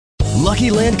Lucky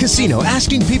Land Casino,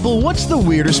 asking people, what's the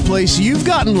weirdest place you've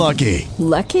gotten lucky?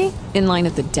 Lucky? In line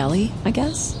at the deli, I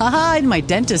guess? Aha, in my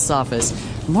dentist's office.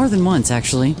 More than once,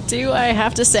 actually. Do I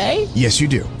have to say? Yes, you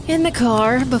do. In the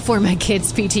car before my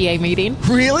kids' PTA meeting.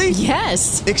 Really?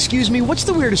 Yes. Excuse me, what's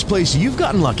the weirdest place you've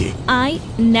gotten lucky? I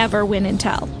never win and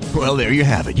tell. Well, there you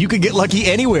have it. You can get lucky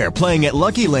anywhere, playing at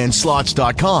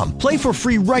LuckyLandSlots.com. Play for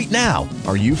free right now.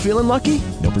 Are you feeling lucky?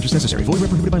 No purchase necessary. Void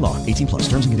where prohibited by law. 18 plus.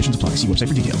 Terms and conditions apply. See website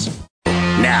for details.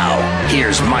 Now,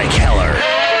 here's Mike Heller.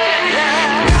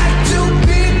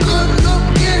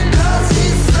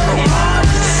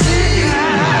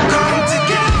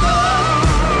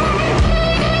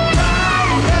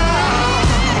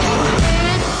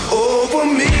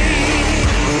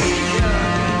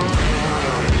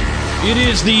 It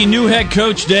is the new head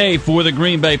coach day for the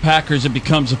Green Bay Packers. It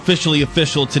becomes officially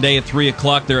official today at 3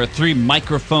 o'clock. There are 3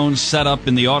 microphones set up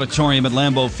in the auditorium at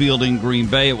Lambeau Field in Green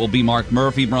Bay. It will be Mark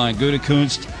Murphy, Brian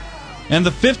Gutekunst, and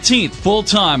the 15th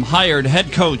full-time hired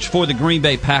head coach for the Green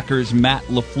Bay Packers, Matt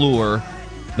LaFleur.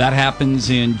 That happens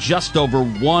in just over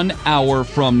 1 hour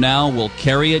from now. We'll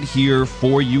carry it here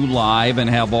for you live and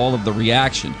have all of the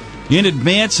reaction. In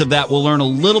advance of that, we'll learn a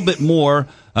little bit more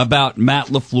about Matt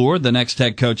LaFleur, the next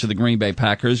head coach of the Green Bay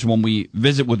Packers, when we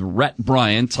visit with Rhett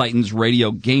Bryan, Titans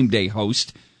radio game day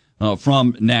host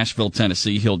from Nashville,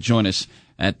 Tennessee. He'll join us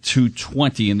at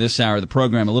 2:20 in this hour of the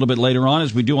program. A little bit later on,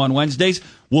 as we do on Wednesdays,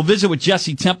 we'll visit with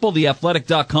Jesse Temple,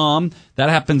 theathletic.com. That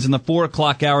happens in the 4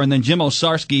 o'clock hour. And then Jim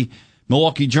Osarski,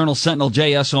 Milwaukee Journal Sentinel,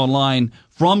 JS Online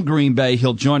from Green Bay.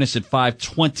 He'll join us at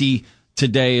 5:20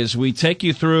 today as we take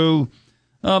you through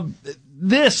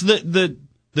the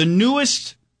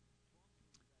newest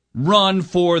run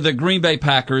for the Green Bay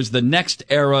Packers, the next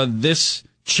era. This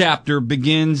chapter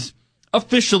begins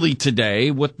officially today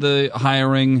with the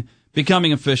hiring,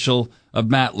 becoming official, of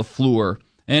Matt LaFleur.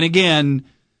 And again,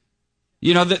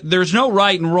 you know, there's no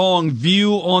right and wrong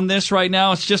view on this right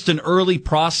now. It's just an early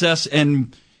process,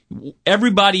 and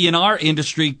everybody in our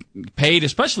industry paid,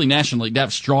 especially nationally, to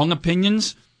have strong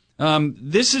opinions. I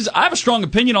have a strong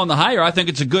opinion on the hire. I think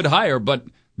it's a good hire, but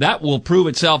that will prove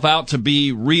itself out to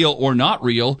be real or not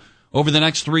real over the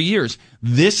next 3 years.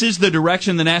 This is the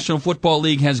direction the National Football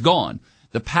League has gone.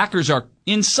 The Packers are,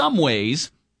 in some ways,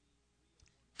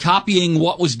 copying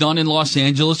what was done in Los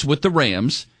Angeles with the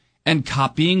Rams and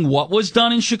copying what was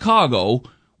done in Chicago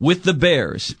with the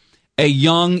Bears. A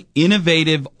young,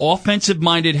 innovative,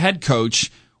 offensive-minded head coach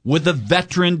with a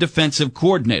veteran defensive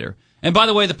coordinator. And by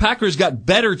the way, the Packers got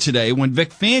better today when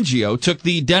Vic Fangio took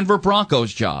the Denver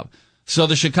Broncos job. So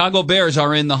the Chicago Bears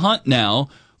are in the hunt now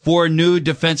for a new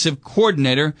defensive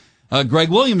coordinator. Greg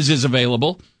Williams is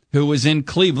available, who was in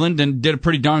Cleveland and did a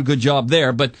pretty darn good job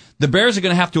there. But the Bears are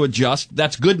going to have to adjust.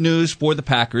 That's good news for the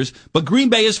Packers. But Green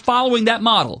Bay is following that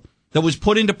model that was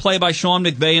put into play by Sean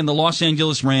McVay and the Los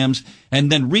Angeles Rams and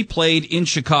then replayed in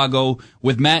Chicago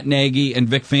with Matt Nagy and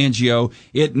Vic Fangio.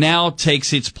 It now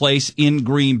takes its place in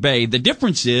Green Bay. The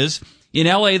difference is, in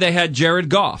L.A. they had Jared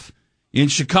Goff. In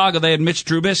Chicago they had Mitch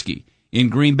Trubisky. In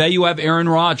Green Bay you have Aaron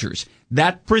Rodgers.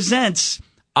 That presents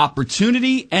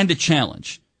opportunity and a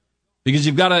challenge, because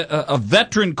you've got a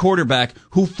veteran quarterback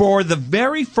who, for the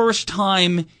very first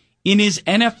time in his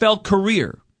NFL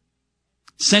career,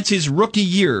 since his rookie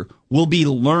year, will be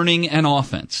learning an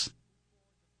offense.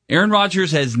 Aaron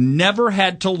Rodgers has never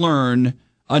had to learn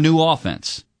a new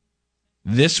offense.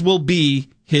 This will be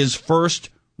his first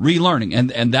relearning,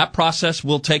 and that process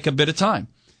will take a bit of time.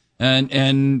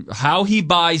 And how he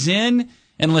buys in,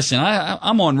 and listen,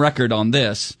 I'm on record on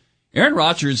this. Aaron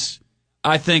Rodgers,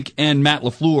 I think, and Matt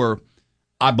LaFleur,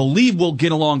 I believe, will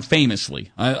get along famously.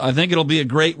 I think it'll be a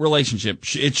great relationship.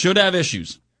 It should have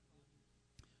issues.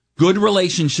 Good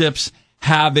relationships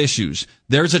have issues.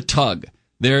 There's a tug.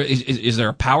 Is there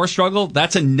a power struggle?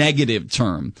 That's a negative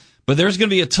term. But there's going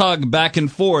to be a tug back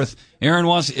and forth. Aaron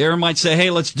might say,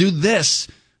 hey, let's do this.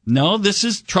 No, this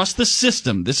is trust the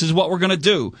system. This is what we're going to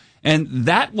do. And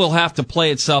that will have to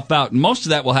play itself out. And most of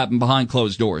that will happen behind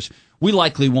closed doors. We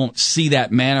likely won't see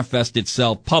that manifest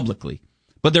itself publicly.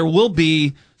 But there will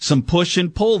be some push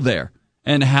and pull there.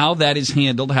 And how that is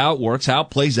handled, how it works, how it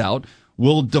plays out,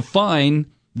 will define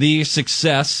the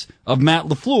success of Matt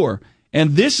LaFleur.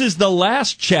 And this is the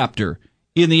last chapter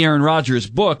in the Aaron Rodgers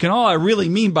book. And all I really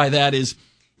mean by that is,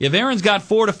 if Aaron's got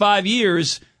 4 to 5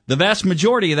 years, the vast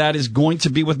majority of that is going to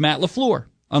be with Matt LaFleur,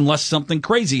 unless something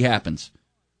crazy happens.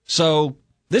 So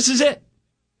this is it.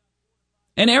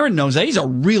 And Aaron knows that. He's a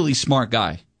really smart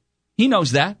guy. He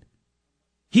knows that.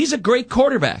 He's a great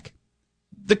quarterback.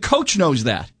 The coach knows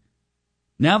that.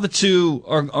 Now the two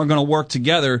are going to work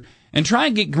together and try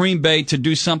and get Green Bay to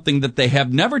do something that they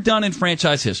have never done in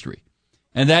franchise history.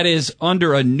 and that is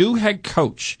under a new head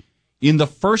coach in the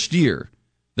first year,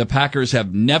 the Packers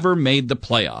have never made the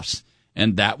playoffs.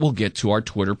 And that will get to our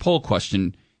Twitter poll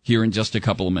question here in just a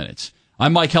couple of minutes.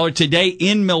 I'm Mike Heller. Today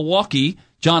in Milwaukee,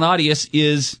 John Audius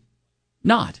is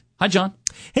not. Hi, John.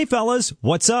 Hey, fellas.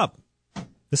 What's up?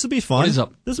 This will be fun. What is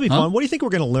up? This will be fun. What do you think we're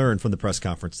going to learn from the press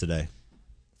conference today?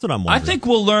 That's what I'm wondering. I think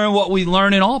we'll learn what we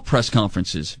learn in all press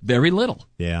conferences. Very little.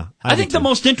 Yeah. I think the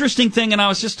most interesting thing, and I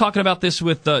was just talking about this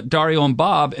with Dario and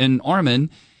Bob and Armin,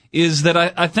 is that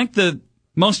I think the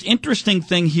most interesting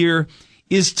thing here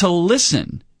is to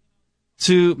listen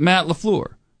to Matt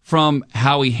LaFleur, from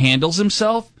how he handles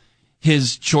himself,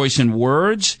 his choice in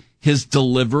words, his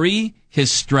delivery,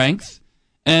 his strength,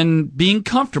 and being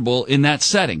comfortable in that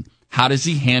setting. How does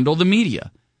he handle the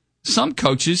media? Some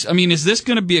coaches, is this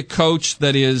going to be a coach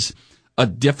that is a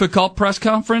difficult press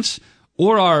conference,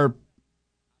 or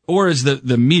is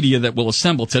the media that will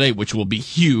assemble today, which will be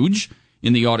huge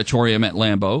in the auditorium at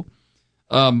Lambeau,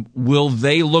 will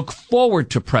they look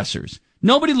forward to pressers?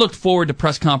 Nobody looked forward to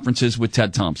press conferences with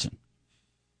Ted Thompson.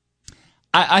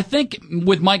 I think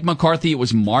with Mike McCarthy, it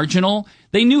was marginal.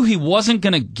 They knew he wasn't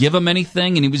going to give them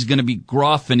anything, and he was going to be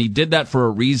gruff, and he did that for a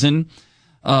reason.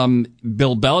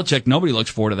 Bill Belichick, nobody looks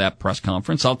forward to that press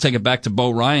conference. I'll take it back to Bo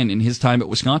Ryan in his time at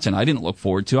Wisconsin. I didn't look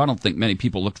forward to. I don't think many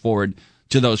people looked forward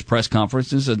to those press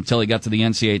conferences until he got to the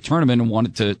NCAA tournament and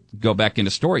wanted to go back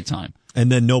into story time. And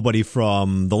then nobody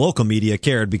from the local media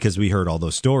cared because we heard all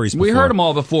those stories before. We heard them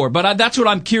all before, but that's what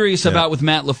I'm curious about with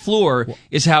Matt LaFleur,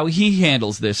 is how he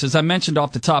handles this. As I mentioned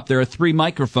off the top, there are 3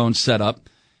 microphones set up.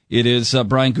 It is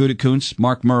Brian Gutekunst,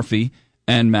 Mark Murphy,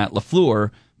 and Matt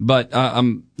LaFleur. But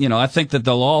I think that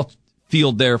they'll all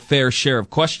field their fair share of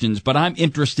questions. But I'm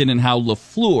interested in how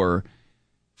LaFleur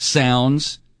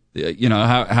sounds.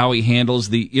 How he handles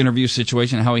the interview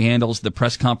situation, how he handles the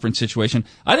press conference situation.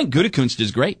 I think Gutekunst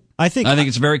is great. I think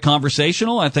it's very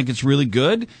conversational. I think it's really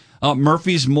good.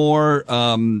 Murphy's more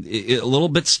a little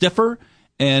bit stiffer,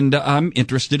 and I'm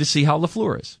interested to see how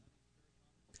LaFleur is.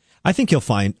 I think he'll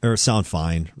sound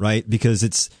fine, right?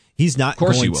 Because he's not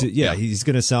going to. Yeah, he's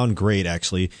going to sound great.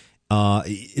 Actually,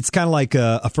 it's kind of like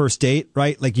a first date,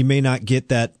 right? Like you may not get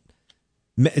that.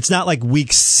 It's not like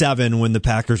week 7 when the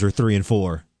Packers are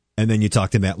 3-4. And then you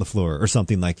talk to Matt LaFleur or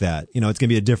something like that. It's going to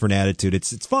be a different attitude.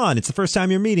 It's fun. It's the first time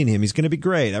you're meeting him. He's going to be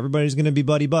great. Everybody's going to be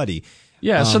buddy-buddy.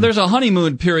 Yeah, so there's a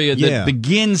honeymoon period that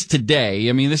begins today.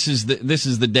 This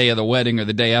is the day of the wedding or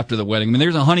the day after the wedding.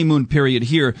 There's a honeymoon period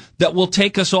here that will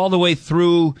take us all the way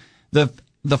through the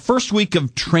first week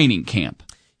of training camp.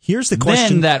 Here's the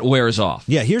question. Then that wears off.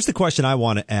 Yeah, here's the question I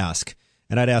want to ask.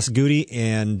 And I'd ask Goody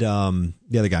and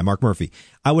the other guy, Mark Murphy.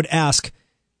 I would ask,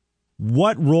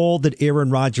 what role did Aaron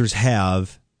Rodgers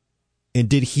have, and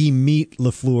did he meet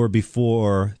LaFleur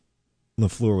before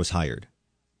LaFleur was hired?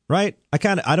 Right?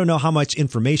 I don't know how much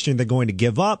information they're going to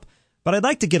give up, but I'd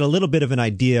like to get a little bit of an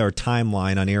idea or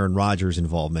timeline on Aaron Rodgers'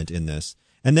 involvement in this.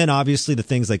 And then obviously the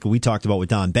things like we talked about with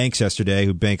Don Banks yesterday,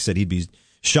 who Banks said he'd be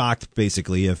shocked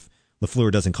basically if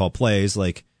LaFleur doesn't call plays.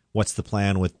 Like, what's the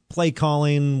plan with play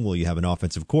calling? Will you have an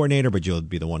offensive coordinator, but you'll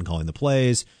be the one calling the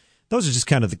plays? Those are just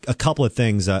kind of a couple of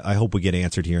things I hope we get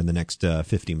answered here in the next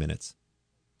 50 minutes.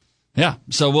 Yeah,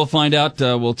 so we'll find out.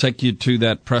 We'll take you to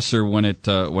that presser when it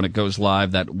goes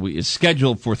live. That is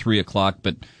scheduled for 3:00,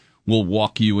 but we'll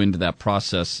walk you into that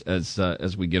process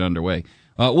as we get underway.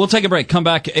 We'll take a break. Come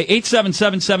back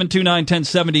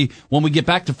 877-729-1070 when we get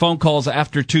back to phone calls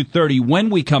after 2:30. When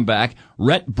we come back,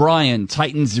 Rhett Bryan,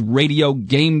 Titans radio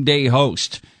game day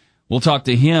host. We'll talk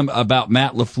to him about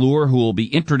Matt LaFleur, who will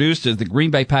be introduced as the Green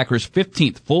Bay Packers'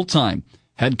 15th full-time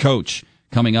head coach,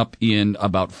 coming up in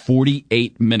about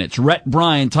 48 minutes. Rhett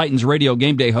Bryan, Titans radio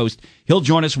game day host. He'll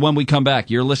join us when we come back.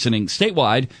 You're listening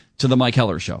statewide to The Mike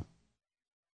Heller Show.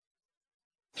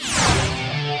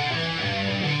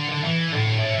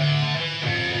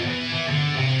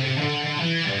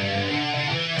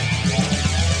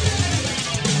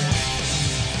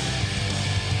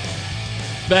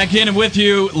 Back in and with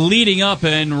you, leading up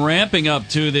and ramping up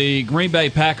to the Green Bay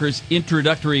Packers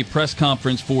introductory press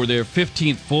conference for their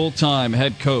 15th full-time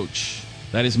head coach.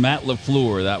 That is Matt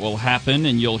LaFleur. That will happen,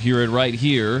 and you'll hear it right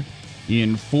here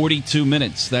in 42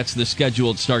 minutes. That's the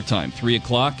scheduled start time,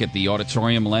 3:00 at the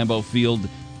Auditorium Lambeau Field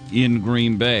in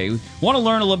Green Bay. Want to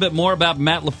learn a little bit more about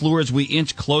Matt LaFleur as we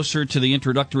inch closer to the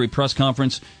introductory press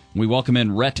conference? We welcome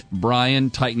in Rhett Bryan,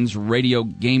 Titans radio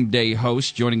game day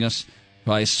host, joining us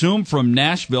I assume from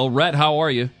Nashville. Rhett, how are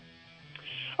you?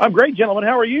 I'm great, gentlemen.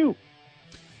 How are you?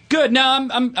 Good. Now,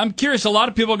 I'm curious. A lot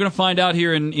of people are going to find out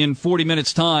here in 40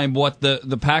 minutes' time what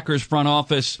the Packers front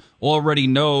office already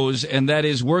knows, and that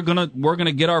is we're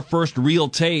gonna get our first real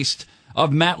taste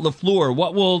of Matt LaFleur?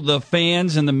 What will the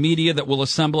fans and the media that will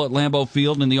assemble at Lambeau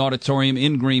Field in the auditorium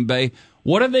in Green Bay,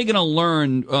 what are they going to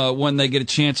learn when they get a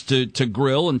chance to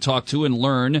grill and talk to and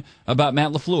learn about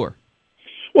Matt LaFleur?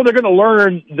 Well, they're going to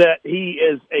learn that he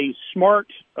is a smart,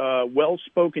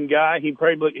 well-spoken guy. He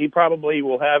probably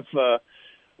will have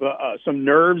some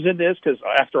nerves in this because,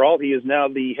 after all, he is now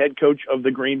the head coach of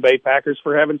the Green Bay Packers,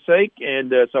 for heaven's sake,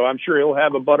 and so I'm sure he'll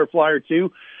have a butterfly or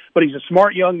two. But he's a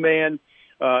smart young man,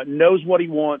 knows what he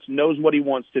wants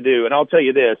to do. And I'll tell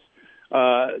you this,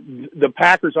 the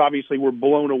Packers obviously were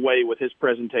blown away with his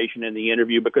presentation in the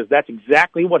interview because that's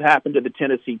exactly what happened to the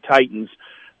Tennessee Titans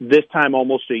this time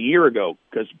almost a year ago,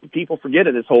 because people forget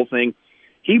in this whole thing,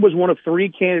 he was one of 3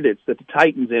 candidates that the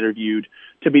Titans interviewed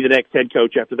to be the next head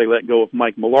coach after they let go of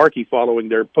Mike Mularkey following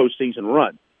their postseason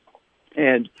run.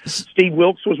 And Steve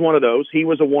Wilkes was one of those. He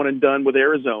was a one and done with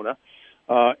Arizona.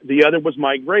 The other was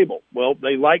Mike Vrabel. Well,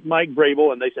 they liked Mike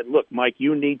Vrabel, and they said, look, Mike,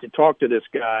 you need to talk to this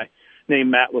guy named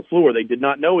Matt LaFleur. They did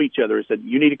not know each other. They said,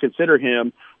 you need to consider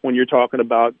him when you're talking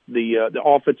about the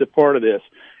offensive part of this.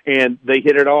 And they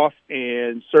hit it off,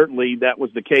 and certainly that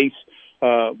was the case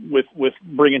with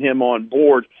bringing him on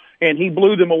board. And he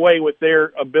blew them away with his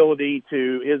ability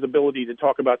to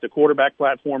talk about the quarterback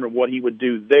platform and what he would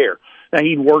do there. Now,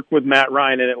 he'd worked with Matt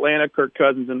Ryan in Atlanta, Kirk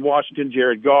Cousins in Washington,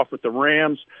 Jared Goff with the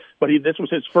Rams, but this was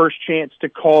his first chance to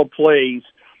call plays,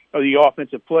 or the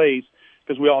offensive plays,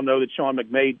 because we all know that Sean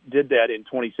McVay did that in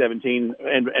 2017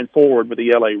 and forward with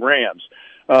the LA Rams.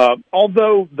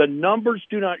 Although the numbers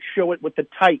do not show it with the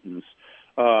Titans,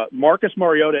 Marcus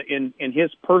Mariota in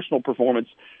his personal performance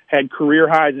had career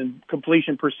highs in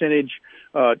completion percentage,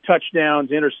 touchdowns,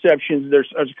 interceptions,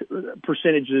 there's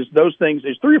percentages, those things.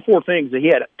 There's 3 or 4 things that he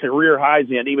had career highs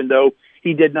in, even though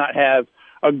he did not have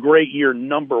a great year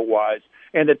number-wise,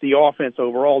 and that the offense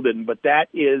overall didn't. But that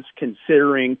is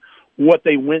considering what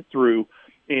they went through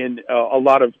in a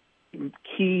lot of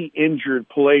key injured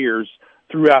players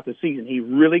throughout the season. He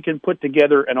really can put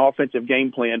together an offensive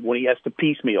game plan when he has to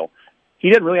piecemeal. He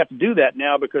didn't really have to do that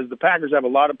now because the Packers have a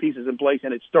lot of pieces in place,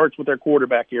 and it starts with their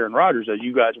quarterback, Aaron Rodgers, as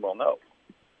you guys well know.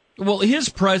 Well, his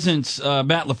presence,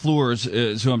 Matt LaFleur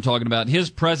is who I'm talking about, his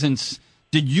presence,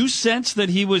 did you sense that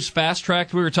he was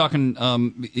fast-tracked? We were talking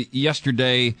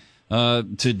yesterday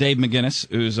to Dave McGinnis,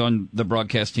 who's on the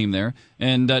broadcast team there,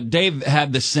 and Dave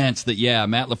had the sense that,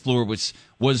 Matt LaFleur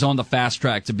was on the fast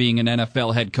track to being an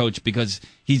NFL head coach because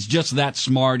he's just that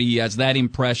smart. He has that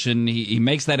impression. He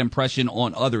makes that impression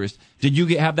on others. Did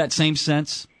you have that same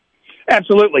sense?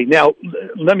 Absolutely. Now,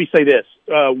 let me say this.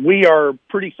 We are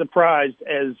pretty surprised,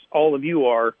 as all of you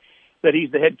are, that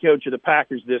he's the head coach of the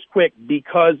Packers this quick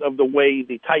because of the way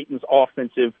the Titans'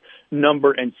 offensive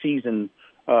number and season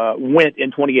went in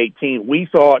 2018. We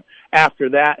thought after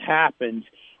that happened,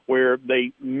 where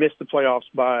they missed the playoffs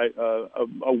by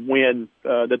a win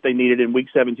that they needed in Week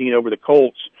 17 over the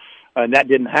Colts, and that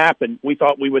didn't happen. We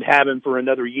thought we would have him for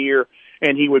another year,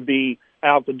 and he would be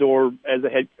out the door as a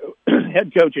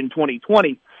head coach in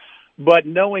 2020. But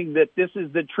knowing that this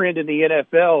is the trend in the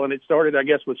NFL, and it started, I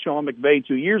guess, with Sean McVay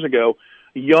 2 years ago,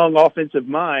 young offensive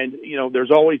mind,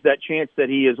 there's always that chance that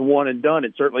he is one and done,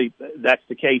 and certainly that's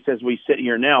the case as we sit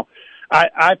here now.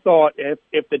 I thought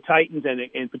if the Titans, and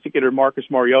in particular Marcus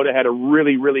Mariota, had a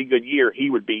really, really good year, he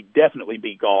would definitely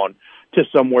be gone to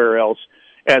somewhere else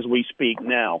as we speak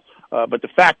now. But the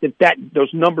fact that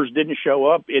those numbers didn't show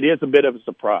up, it is a bit of a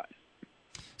surprise.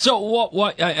 So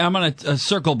I'm going to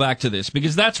circle back to this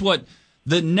because that's what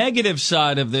the negative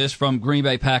side of this from Green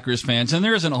Bay Packers fans, and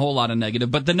there isn't a whole lot of negative,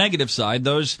 but the negative side,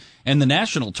 those and the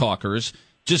national talkers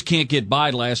just can't get by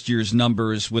last year's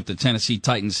numbers with the Tennessee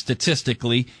Titans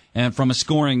statistically and from a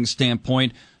scoring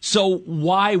standpoint. So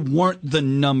why weren't the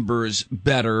numbers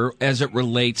better as it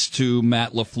relates to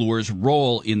Matt LaFleur's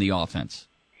role in the offense?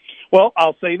 Well,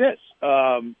 I'll say this,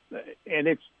 and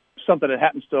it's something that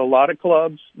happens to a lot of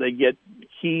clubs. They get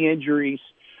key injuries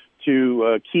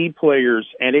to key players,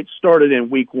 and it started in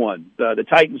Week 1. The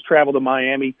Titans traveled to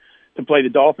Miami to play the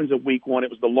Dolphins at Week 1. It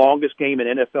was the longest game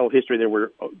in NFL history. There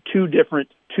were 2 different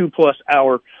 2+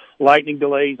 hour lightning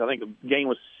delays. I think the game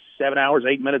was 7 hours,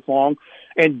 8 minutes long.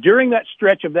 And during that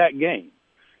stretch of that game,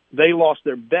 they lost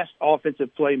their best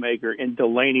offensive playmaker in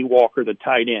Delaney Walker, the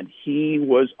tight end. He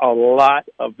was a lot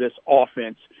of this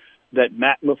offense that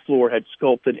Matt LaFleur had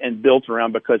sculpted and built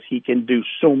around because he can do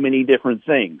so many different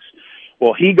things.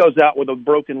 Well, he goes out with a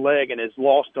broken leg and is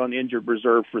lost on injured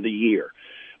reserve for the year.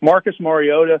 Marcus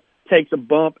Mariota takes a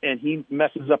bump and he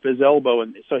messes up his elbow,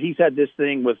 and so he's had this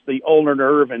thing with the ulnar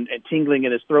nerve and tingling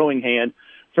in his throwing hand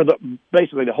for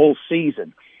basically the whole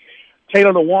season.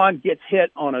 Taylor Lewan gets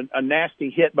hit on a nasty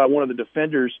hit by one of the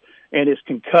defenders and is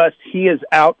concussed. He is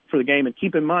out for the game. And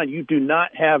keep in mind, you do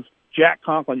not have Jack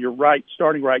Conklin, your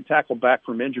starting right tackle, back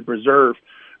from injured reserve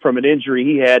from an injury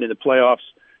he had in the playoffs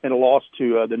and a loss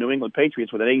to the New England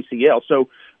Patriots with an ACL. So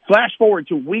flash forward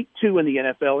to week 2 in the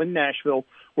NFL in Nashville.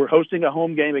 We're hosting a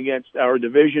home game against our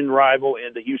division rival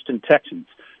in the Houston Texans.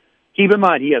 Keep in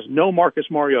mind, he has no Marcus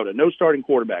Mariota, no starting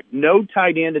quarterback, no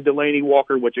tight end to Delaney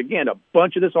Walker, which, again, a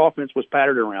bunch of this offense was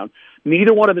patterned around.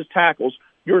 Neither one of his tackles.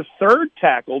 Your third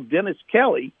tackle, Dennis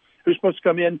Kelly, who's supposed to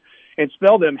come in and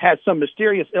spell them, has some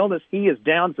mysterious illness. He is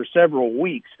down for several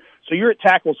weeks. So you're at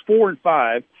tackles 4 and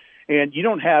 5, and you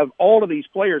don't have all of these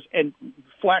players. And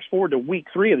flash forward to week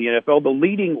 3 of the NFL, the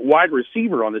leading wide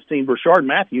receiver on this team, Rashard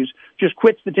Matthews, just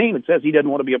quits the team and says he doesn't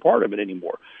want to be a part of it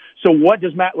anymore. So what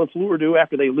does Matt LaFleur do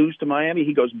after they lose to Miami?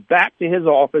 He goes back to his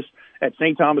office at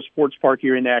St. Thomas Sports Park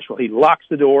here in Nashville. He locks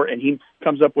the door, and he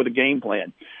comes up with a game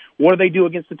plan. What do they do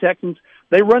against the Texans?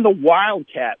 They run the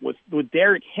Wildcat with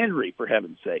Derrick Henry, for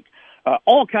heaven's sake.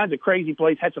 All kinds of crazy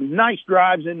plays, had some nice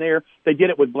drives in there. They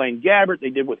did it with Blaine Gabbert. They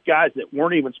did with guys that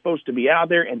weren't even supposed to be out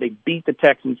there, and they beat the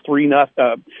Texans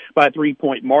 3-0 by a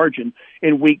 3-point margin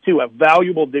in week 2, a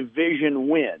valuable division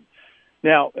win.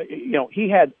 Now, he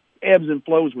had ebbs and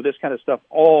flows with this kind of stuff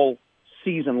all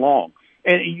season long.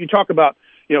 And you talk about,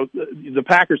 the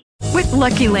Packers. With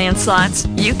Lucky Land Slots,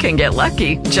 you can get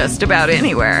lucky just about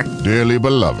anywhere. Dearly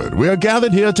beloved, we are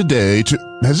gathered here today to...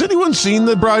 Has anyone seen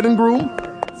the bride and groom?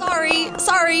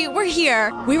 Sorry, we're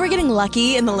here. We were getting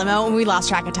lucky in the limo and we lost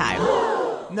track of time.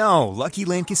 No, Lucky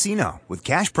Land Casino, with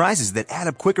cash prizes that add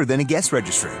up quicker than a guest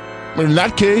registry. In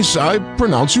that case, I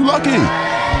pronounce you lucky.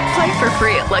 Play for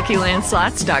free at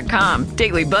LuckyLandSlots.com.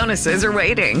 Daily bonuses are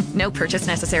waiting. No purchase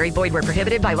necessary. Void where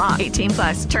prohibited by law.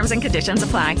 18+. Terms and conditions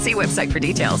apply. See website for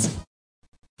details.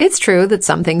 It's true that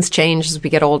some things change as we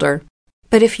get older.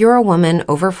 But if you're a woman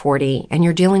over 40 and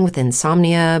you're dealing with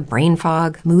insomnia, brain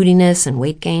fog, moodiness, and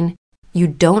weight gain, you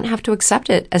don't have to accept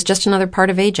it as just another part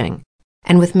of aging.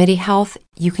 And with MIDI Health,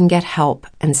 you can get help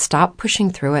and stop pushing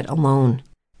through it alone.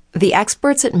 The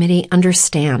experts at MIDI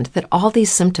understand that all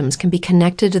these symptoms can be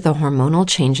connected to the hormonal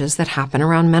changes that happen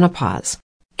around menopause,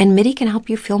 and MIDI can help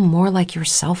you feel more like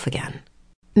yourself again.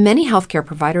 Many healthcare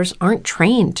providers aren't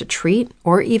trained to treat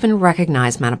or even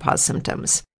recognize menopause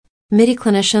symptoms. MIDI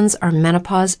clinicians are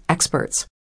menopause experts.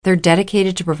 They're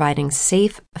dedicated to providing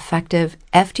safe, effective,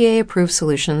 FDA-approved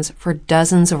solutions for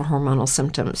dozens of hormonal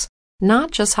symptoms,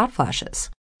 not just hot flashes.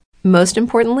 Most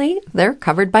importantly, they're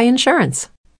covered by insurance.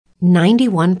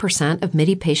 91% of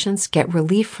MIDI patients get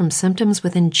relief from symptoms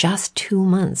within just 2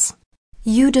 months.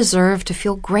 You deserve to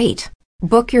feel great.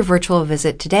 Book your virtual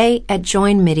visit today at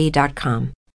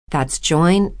joinmidi.com. That's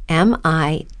joinmidi.com.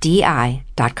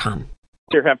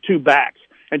 They have 2 backs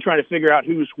and trying to figure out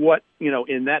who's what,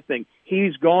 in that thing.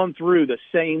 He's gone through the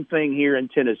same thing here in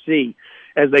Tennessee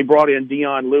as they brought in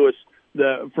Dion Lewis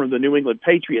from the New England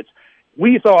Patriots.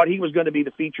 We thought he was going to be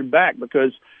the featured back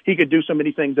because he could do so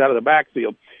many things out of the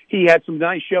backfield. He had some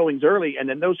nice showings early, and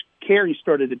then those carries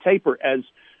started to taper as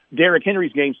Derrick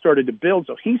Henry's game started to build.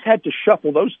 So he's had to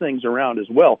shuffle those things around as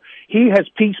well. He has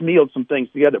piecemealed some things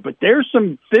together, but there's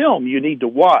some film you need to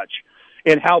watch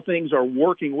and how things are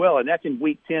working well, and that's in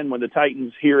Week 10 when the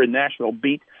Titans here in Nashville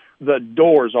beat the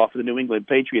doors off of the New England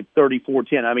Patriots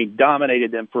 34-10. I mean,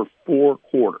 dominated them for 4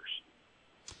 quarters.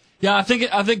 Yeah, I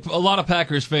think a lot of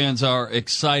Packers fans are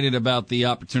excited about the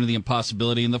opportunity and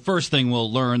possibility. And the first thing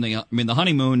we'll learn, the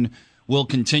honeymoon will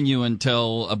continue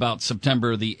until about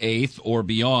September the 8th or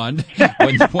beyond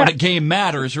when a game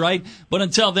matters, right? But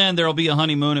until then, there'll be a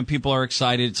honeymoon and people are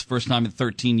excited. It's the first time in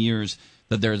 13 years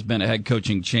that there's been a head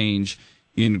coaching change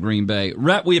in Green Bay.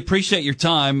 Rhett, we appreciate your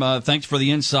time. Thanks for the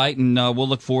insight, and we'll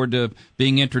look forward to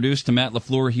being introduced to Matt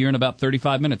LaFleur here in about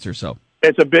 35 minutes or so.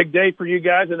 It's a big day for you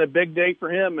guys and a big day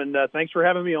for him, and thanks for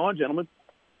having me on, gentlemen.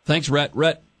 Thanks, Rhett.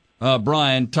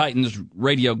 Brian, Titans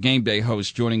radio game day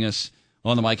host, joining us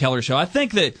on the Mike Heller Show. I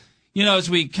think that, as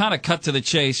we kind of cut to the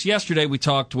chase, yesterday we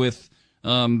talked with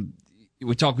Dave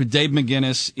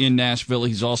McGinnis in Nashville.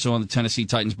 He's also on the Tennessee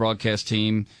Titans broadcast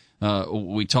team.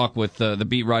 We talked with the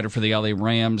beat writer for the LA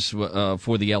Rams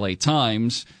for the LA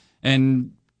Times.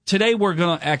 And today we're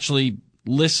going to actually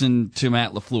listen to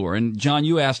Matt LaFleur. And, John,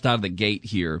 you asked out of the gate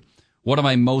here, what am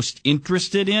I most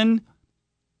interested in?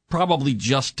 Probably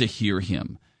just to hear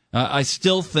him. I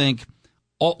still think,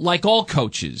 like all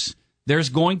coaches, there's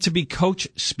going to be coach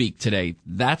speak today.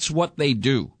 That's what they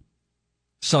do.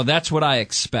 So that's what I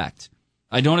expect.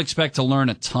 I don't expect to learn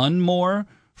a ton more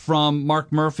from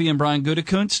Mark Murphy and Brian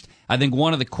Gutekunst. I think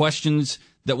one of the questions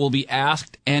that will be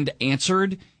asked and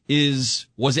answered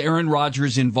was Aaron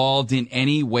Rodgers involved in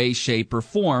any way, shape, or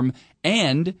form?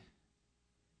 And,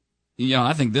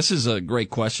 I think this is a great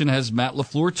question. Has Matt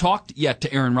LaFleur talked yet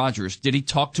to Aaron Rodgers? Did he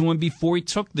talk to him before he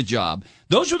took the job?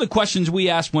 Those were the questions we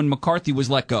asked when McCarthy was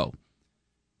let go.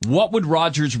 What would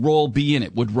Rodgers' role be in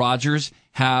it? Would Rodgers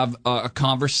have a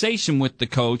conversation with the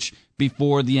coach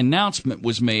before the announcement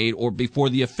was made or before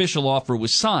the official offer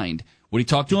was signed? Would he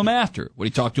talk to him after? Would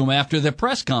he talk to him after the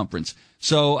press conference?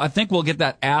 So I think we'll get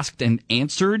that asked and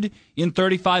answered in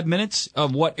 35 minutes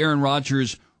of what Aaron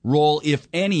Rodgers' role, if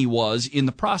any, was in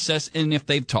the process and if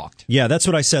they've talked. Yeah, that's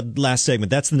what I said last segment.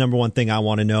 That's the number one thing I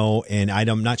want to know, and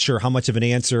I'm not sure how much of an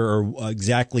answer or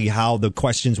exactly how the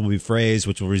questions will be phrased,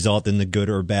 which will result in the good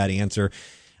or bad answer.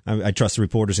 I trust the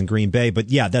reporters in Green Bay, but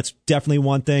yeah, that's definitely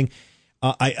one thing.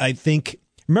 I think,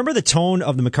 remember the tone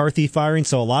of the McCarthy firing?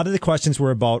 So a lot of the questions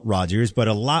were about Rodgers, but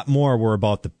a lot more were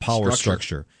about the power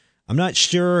structure. I'm not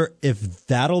sure if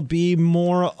that'll be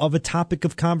more of a topic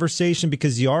of conversation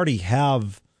because you already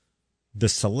have the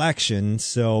selection,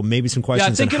 so maybe some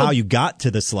questions on how you got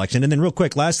to the selection. And then real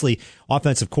quick, lastly,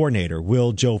 offensive coordinator.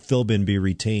 Will Joe Philbin be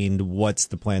retained? What's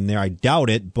the plan there? I doubt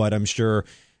it, but I'm sure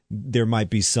there might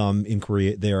be some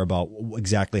inquiry there about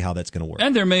exactly how that's going to work.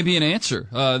 And there may be an answer.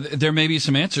 There may be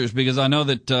some answers because I know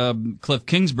that Cliff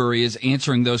Kingsbury is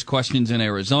answering those questions in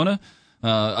Arizona.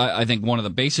 I think one of the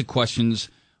basic questions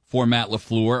for Matt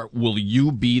LaFleur, will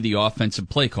you be the offensive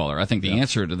play caller? I think the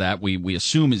answer to that we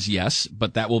assume is yes,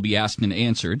 but that will be asked and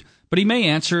answered. But he may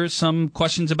answer some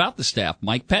questions about the staff.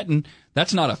 Mike Pettin,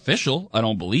 that's not official, I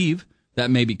don't believe. That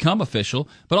may become official.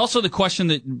 But also the question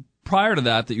that prior to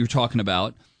that you're talking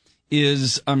about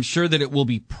is I'm sure that it will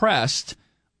be pressed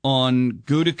on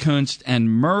Gutekunst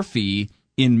and Murphy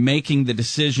in making the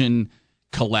decision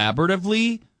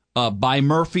collaboratively by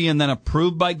Murphy and then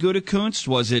approved by Gutekunst?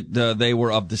 Was it they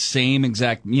were of the same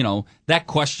exact, that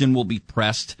question will be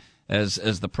pressed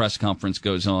as the press conference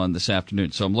goes on this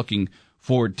afternoon. So I'm looking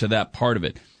forward to that part of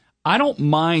it. I don't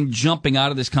mind jumping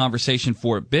out of this conversation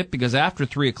for a bit because after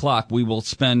 3 o'clock, we will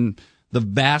spend the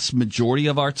vast majority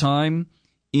of our time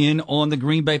in on the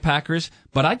Green Bay Packers.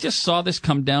 But I just saw this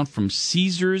come down from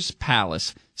Caesars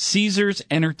Palace, Caesars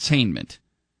Entertainment,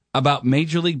 about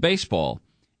Major League Baseball.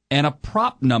 And a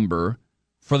prop number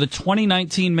for the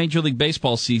 2019 Major League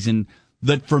Baseball season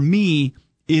that for me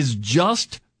is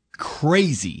just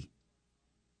crazy.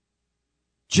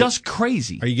 Just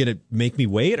crazy. Are you going to make me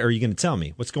wait or are you going to tell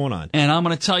me? What's going on? And I'm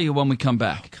going to tell you when we come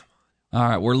back. All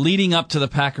right, we're leading up to the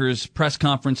Packers press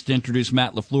conference to introduce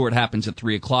Matt LaFleur. It happens at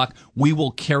 3 o'clock. We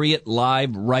will carry it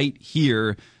live right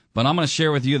here. But I'm going to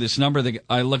share with you this number that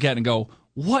I look at and go,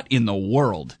 what in the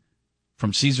world?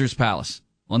 From Caesars Palace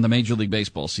on the Major League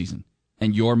Baseball season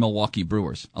and your Milwaukee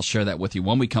Brewers. I'll share that with you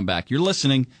when we come back. You're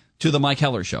listening to The Mike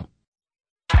Heller Show.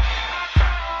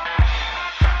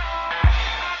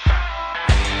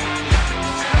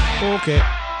 Okay.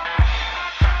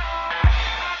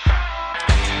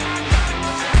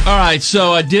 All right,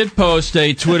 so I did post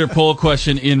a Twitter poll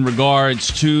question in regards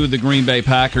to the Green Bay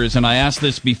Packers, and I asked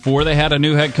this before they had a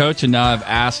new head coach, and now I've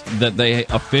asked that they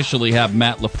officially have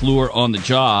Matt LaFleur on the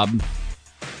job.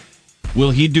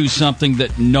 Will he do something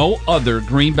that no other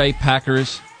Green Bay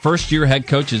Packers first-year head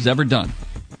coach has ever done?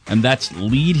 And that's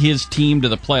lead his team to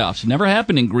the playoffs. It never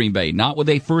happened in Green Bay, not with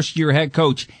a first-year head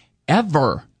coach,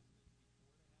 ever.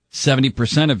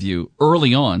 70% of you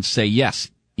early on say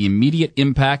yes, immediate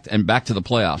impact and back to the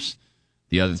playoffs.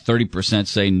 The other 30%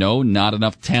 say no, not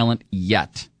enough talent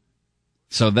yet.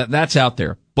 So that's out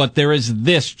there. But there is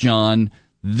this, John,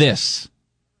 this.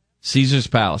 Caesars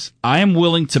Palace. I am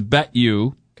willing to bet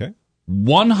you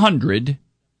 100,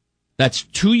 that's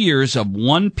 2 years of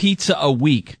one pizza a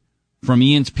week from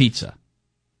Ian's Pizza.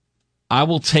 I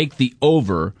will take the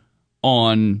over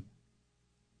on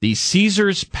the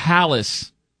Caesars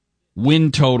Palace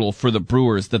win total for the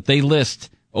Brewers that they list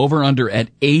over under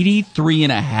at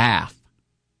 83.5.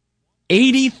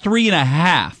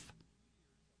 83.5.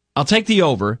 I'll take the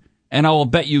over, and I will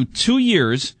bet you 2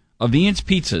 years of Ian's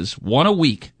Pizzas, one a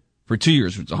week for 2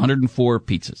 years, which is 104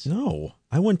 pizzas. No.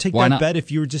 I wouldn't take bet if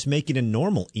you were just making a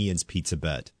normal Ian's Pizza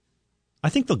bet. I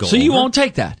think they'll go over. So you won't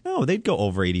take that? No, they'd go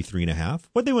over 83.5.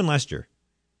 What'd they win last year?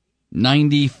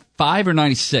 95 or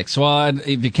 96. Well,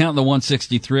 if you count the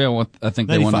 163, I think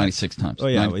they won 96 times. Oh,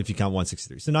 yeah, if you count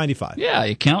 163. So 95. Yeah,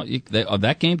 you count.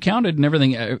 That game counted and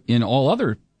everything in all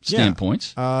other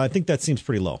standpoints. Yeah, I think that seems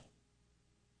pretty low.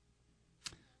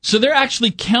 So they're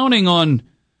actually counting on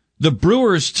the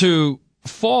Brewers to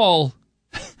fall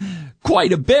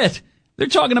quite a bit. They're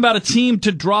talking about a team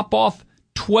to drop off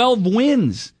 12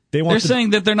 wins. They're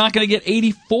saying that they're not going to get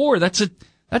 84. That's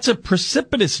That's a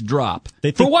precipitous drop.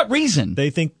 For what reason?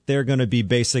 They think they're going to be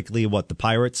basically the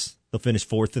Pirates. They'll finish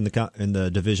fourth in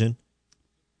the division.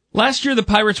 Last year, the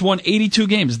Pirates won 82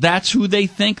 games. That's who they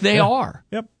think they are.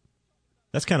 Yep.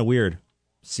 That's kind of weird.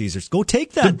 Caesars, go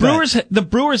take that. The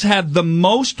Brewers had the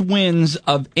most wins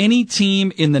of any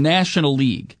team in the National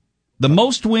League. The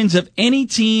most wins of any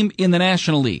team in the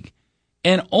National League.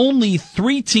 And only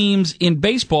 3 teams in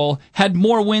baseball had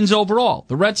more wins overall.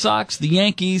 The Red Sox, the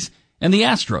Yankees, and the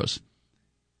Astros.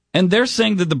 And they're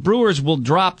saying that the Brewers will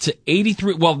drop to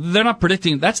 83. Well, they're not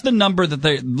predicting. That's the number that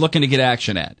they're looking to get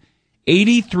action at.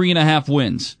 83.5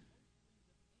 wins.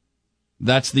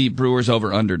 That's the Brewers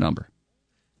over-under number.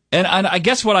 And I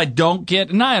guess what I don't get,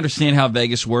 and I understand how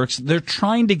Vegas works, they're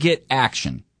trying to get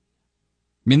action.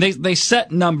 I mean, they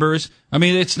set numbers. I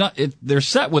mean, they're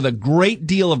set with a great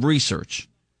deal of research.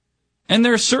 And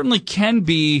there certainly can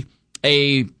be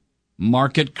a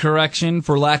market correction,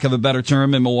 for lack of a better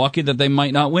term, in Milwaukee that they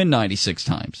might not win 96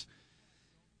 times.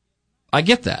 I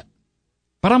get that.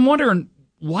 But I'm wondering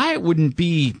why it wouldn't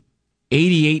be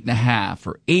 88.5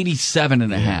 or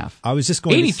 87.5. Yeah. I was just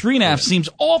going 83.5 seems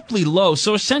awfully low.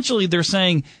 So essentially they're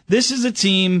saying this is a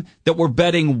team that we're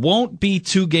betting won't be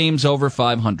 2 games over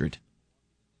 500.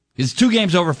 Because 2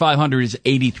 games over 500 is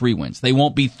 83 wins. They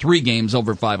won't be 3 games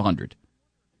over 500.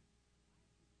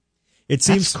 It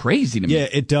seems That's crazy to me. Yeah,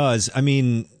 it does. I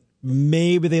mean,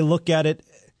 maybe they look at it,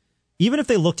 even if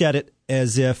they looked at it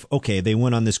as if, okay, they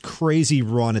went on this crazy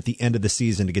run at the end of the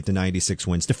season to get to 96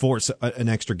 wins, to force an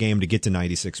extra game to get to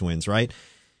 96 wins, right?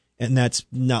 And that's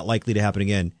not likely to happen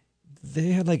again.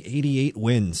 They had like 88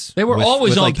 wins. They were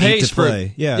always on pace for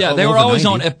they were always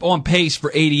 90. on pace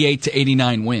for 88 to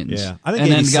 89 wins. Yeah, I think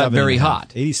and then got very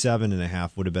hot.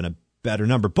 87.5 would have been a better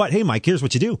number. But hey, Mike, here's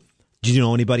what you do. Did you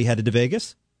know anybody headed to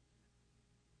Vegas?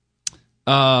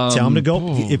 Tell them to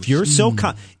go. If you're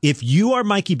if you are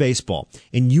Mikey Baseball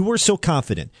and you are so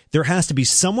confident, there has to be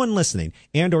someone listening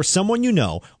and or someone you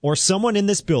know or someone in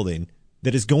this building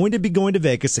that is going to be going to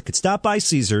Vegas that could stop by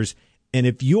Caesars. And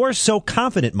if you are so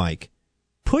confident, Mike,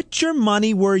 put your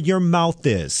money where your mouth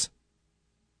is.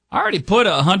 I already put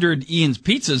 100 Ian's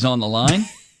Pizzas on the line.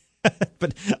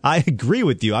 But I agree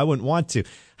with you. I wouldn't want to.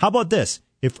 How about this?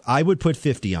 If I would put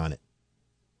 50 on it.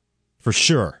 For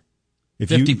sure.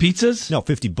 50 pizzas? No,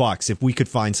 $50 if we could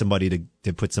find somebody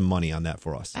to put some money on that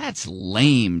for us. That's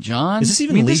lame, John. Is this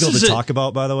even legal to talk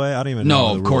about, by the way? I don't even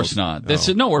know. No, of course not.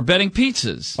 No, we're betting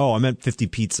pizzas. Oh, I meant 50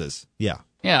 pizzas. Yeah.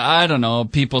 Yeah, I don't know.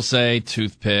 People say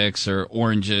toothpicks or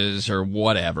oranges or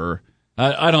whatever.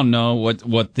 I don't know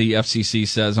what the FCC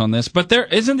says on this, but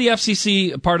isn't the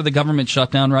FCC a part of the government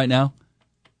shutdown right now?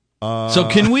 So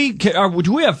do we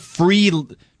have free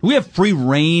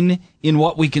reign in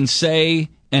what we can say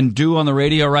and do on the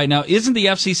radio right now? Isn't the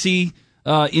FCC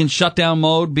in shutdown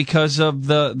mode because of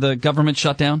the government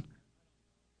shutdown?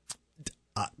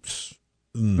 I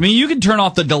mean, you can turn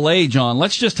off the delay, John.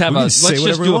 Let's just do a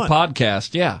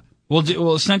podcast. Yeah,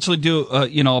 we'll essentially do a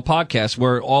podcast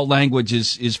where all language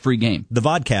is free game. The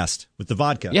vodcast with the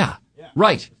vodka. Yeah.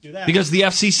 Right. Because the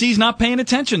FCC's not paying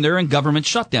attention. They're in government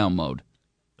shutdown mode.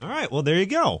 All right. Well, there you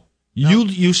go.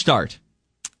 You start.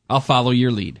 I'll follow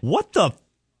your lead. What the?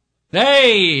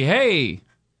 Hey!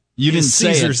 You didn't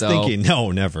say it, though. Thinking?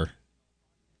 No, never.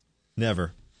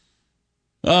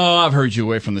 Oh, I've heard you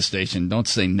away from the station. Don't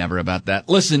say never about that.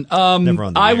 Listen, never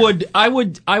on the air.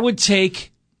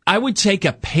 I would take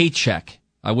a paycheck.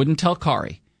 I wouldn't tell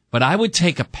Kari, but I would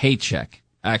take a paycheck.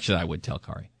 Actually, I would tell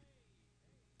Kari,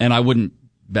 and I wouldn't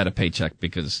bet a paycheck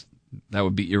because that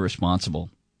would be irresponsible.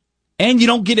 And you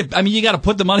don't get it. I mean, you got to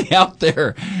put the money out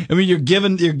there. I mean, you're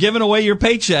giving away your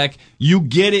paycheck. You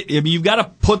get it. I mean, you've got to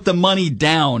put the money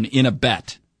down in a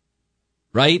bet,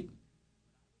 right?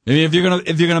 I mean, if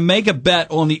you're gonna make a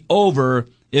bet on the over,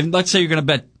 let's say you're gonna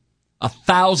bet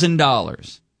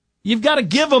 $1,000, you've got to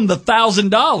give them the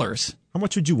 $1,000. How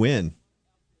much would you win?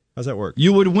 How's that work?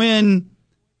 You would win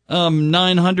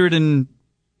 $950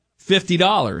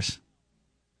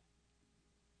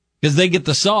 because they get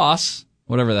the sauce.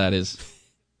 Whatever that is.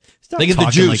 Stop they get talking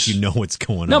the juice. Like you know what's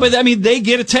going on. No, but I mean, they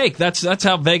get a take. That's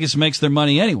how Vegas makes their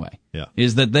money anyway. Yeah.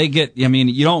 Is that they get, I mean,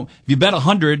 if you bet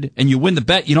 100 and you win the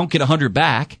bet, you don't get 100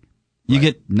 back. You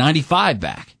get 95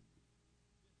 back.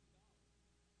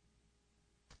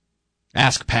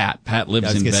 Ask Pat. Pat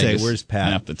lives in Vegas. Say, where's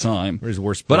Pat? Half the time. Where's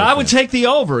worst? But I would take the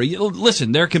over.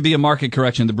 Listen, there could be a market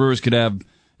correction. The Brewers could have,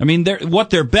 I mean, what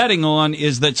they're betting on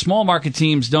is that small market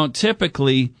teams don't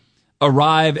typically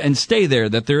arrive and stay there,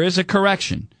 that there is a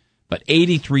correction. But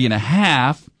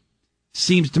 83.5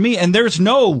 seems to me, and there's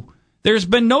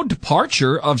been no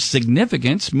departure of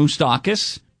significance.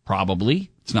 Moustakas, probably.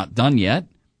 It's not done yet.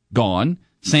 Gone.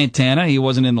 Santana, he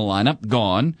wasn't in the lineup,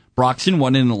 gone. Broxton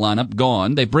wasn't in the lineup,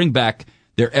 gone. They bring back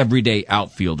their everyday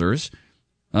outfielders.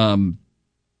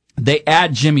 They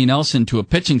add Jimmy Nelson to a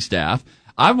pitching staff.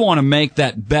 I want to make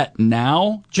that bet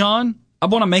now, John. I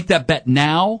want to make that bet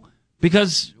now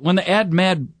because when they add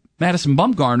Madison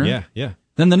Bumgarner,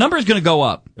 then the number is going to go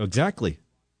up. Exactly.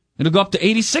 It'll go up to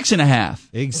 86.5.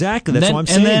 Exactly. That's what I'm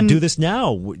saying. Do this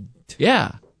now.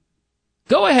 Yeah.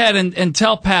 Go ahead and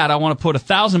tell Pat I want to put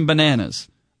 1,000 bananas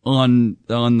on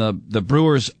the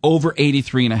Brewers over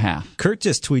 83.5. Kurt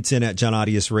just tweets in at John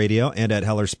Audius Radio and at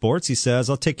Heller Sports. He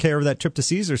says, I'll take care of that trip to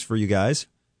Caesars for you guys.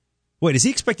 Wait, is he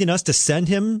expecting us to send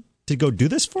him to go do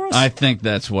this for us? I think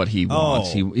that's what he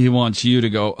wants. He wants you to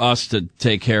go, us to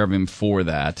take care of him for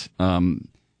that.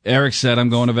 Eric said, I'm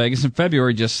going to Vegas in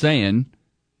February, just saying.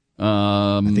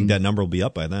 I think that number will be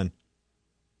up by then.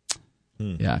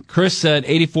 Yeah. Chris said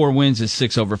 84 wins is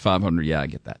 6 over 500. Yeah, I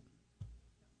get that.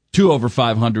 2 over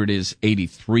 500 is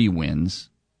 83 wins.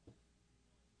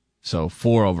 So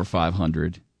 4 over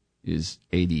 500 is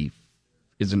 80.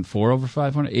 Isn't 4 over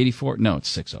 500? 84? No, it's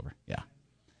 6 over. Yeah.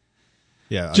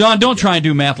 Yeah. John, don't try and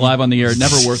do math live on the air. It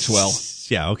never works well.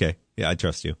 Yeah, okay. Yeah, I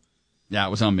trust you. Yeah,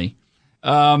 it was on me.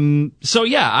 So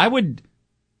yeah,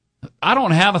 I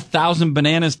don't have 1,000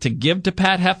 bananas to give to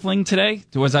Pat Heffling today.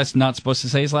 Was I not supposed to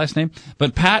say his last name?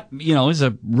 But Pat, is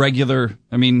a regular,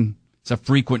 it's a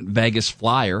frequent Vegas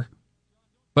flyer.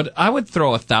 But I would throw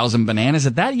 1,000 bananas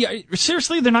at that. Yeah,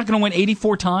 seriously, they're not going to win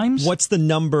 84 times? What's the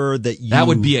number that you... That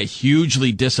would be a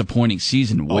hugely disappointing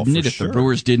season, wouldn't it, if the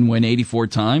Brewers didn't win 84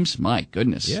 times? My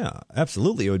goodness. Yeah,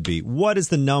 absolutely it would be. What is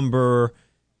the number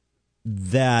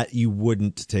that you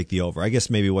wouldn't take the over? I guess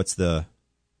maybe what's the...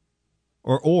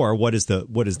 Or what is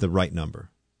the right number?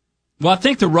 Well, I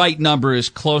think the right number is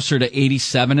closer to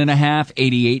 87.5,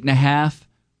 88.5,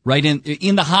 right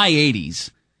in the high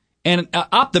 80s. And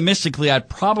optimistically, I'd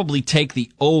probably take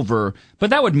the over,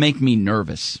 but that would make me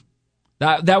nervous.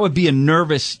 That would be a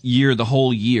nervous year the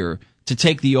whole year to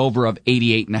take the over of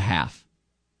 88.5.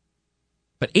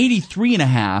 But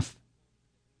 83.5,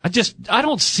 I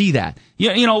don't see that.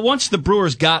 Once the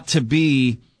Brewers got to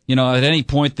be, at any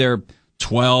point they're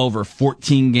 12 or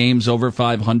 14 games over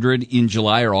 500 in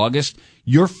July or August,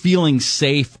 you're feeling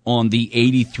safe on the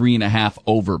 83.5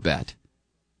 over bet.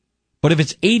 But if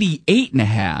it's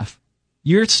 88.5,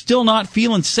 you're still not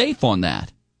feeling safe on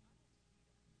that.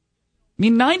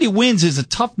 90 wins is a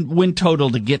tough win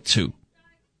total to get to.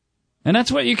 And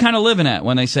that's what you're kind of living at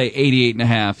when they say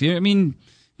 88.5.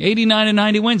 89 and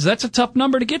 90 wins, that's a tough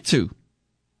number to get to.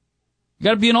 You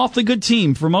got to be an awfully good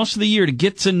team for most of the year to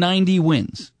get to 90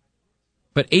 wins.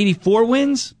 But 84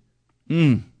 wins?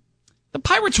 The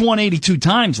Pirates won 82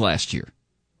 times last year.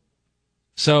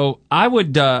 So I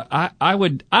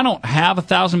don't have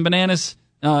 1,000 bananas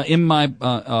in my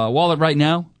wallet right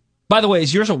now. By the way,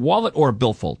 is yours a wallet or a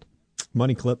billfold?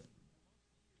 Money clip.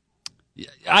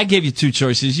 I gave you two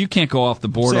choices. You can't go off the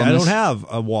board on this. I don't have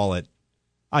a wallet.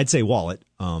 I'd say wallet,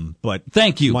 but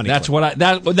thank you. That's clip.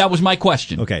 That was my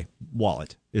question. Okay,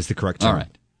 wallet is the correct term. All right.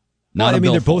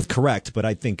 They're both correct, but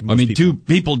I think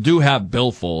people do have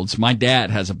billfolds. My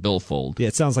dad has a billfold. Yeah,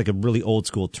 it sounds like a really old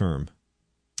school term.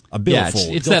 A billfold.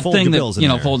 Yeah, it's that thing that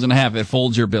folds in half. It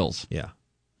folds your bills. Yeah,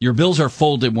 your bills are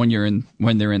folded when they're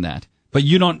in that. But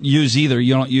you don't use either.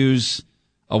 You don't use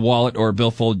a wallet or a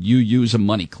billfold. You use a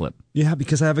money clip. Yeah,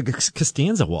 because I have a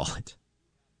Costanza wallet.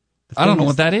 I don't know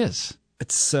what that is.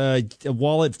 It's a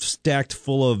wallet stacked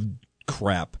full of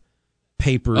crap.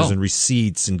 Papers and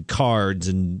receipts and cards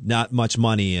and not much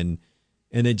money, and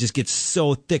it just gets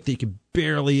so thick that you can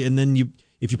barely, and then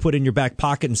if you put it in your back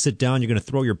pocket and sit down, you're going to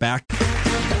throw your back.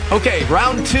 Okay,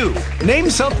 round 2. Name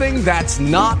something that's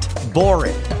not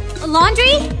boring. A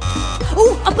laundry?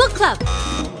 Ooh, a book club.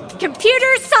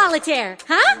 Computer solitaire,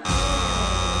 huh?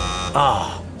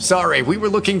 Ah, sorry, we were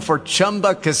looking for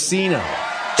Chumba Casino.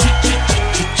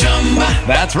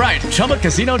 That's right.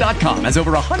 ChumbaCasino.com has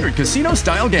over 100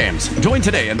 casino-style games. Join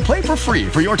today and play for free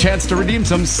for your chance to redeem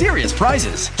some serious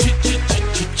prizes.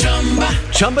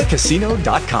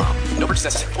 ChumbaCasino.com. No purchase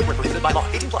necessary. Void where prohibited by law.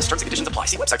 18+. Terms and conditions apply.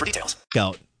 See website for details.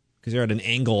 Out because you're at an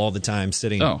angle all the time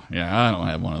sitting. Oh yeah, I don't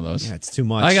have one of those. Yeah, it's too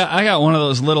much. I got one of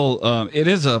those little. It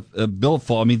is a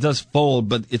billfold. It does fold,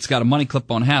 but it's got a money clip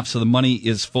on half, so the money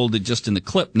is folded just in the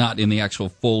clip, not in the actual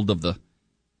fold of the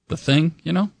thing.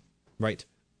 Right.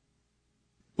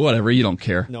 Whatever, you don't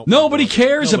care. Nope. Nobody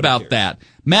cares about that.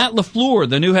 Matt LaFleur,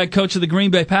 the new head coach of the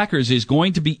Green Bay Packers, is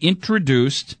going to be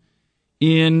introduced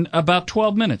in about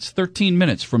 12 minutes, 13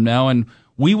 minutes from now, and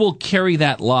we will carry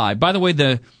that live. By the way,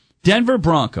 the Denver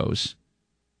Broncos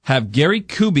have Gary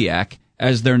Kubiak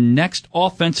as their next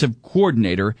offensive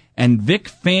coordinator and Vic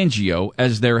Fangio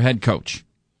as their head coach.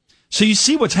 So you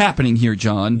see what's happening here,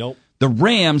 John. Nope. The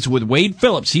Rams with Wade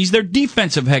Phillips, he's their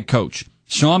defensive head coach.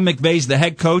 Sean McVay's the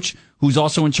head coach who's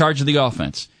also in charge of the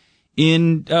offense.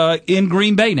 In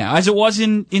Green Bay now, as it was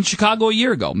in Chicago a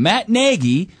year ago. Matt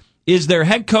Nagy is their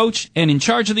head coach and in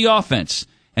charge of the offense.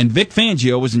 And Vic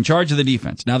Fangio was in charge of the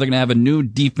defense. Now they're going to have a new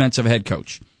defensive head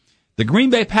coach. The Green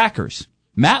Bay Packers,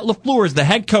 Matt LaFleur is the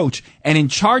head coach and in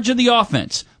charge of the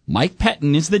offense. Mike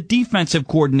Pettin is the defensive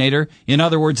coordinator. In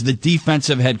other words, the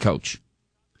defensive head coach.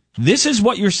 This is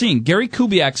what you're seeing. Gary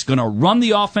Kubiak's going to run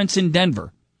the offense in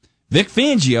Denver. Vic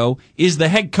Fangio is the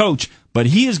head coach, but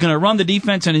he is going to run the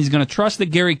defense and he's going to trust that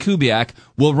Gary Kubiak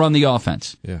will run the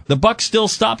offense. Yeah. The buck still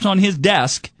stops on his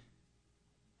desk,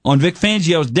 on Vic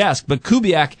Fangio's desk, but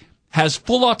Kubiak has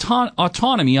full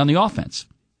autonomy on the offense.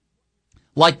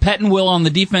 Like Pettin will on the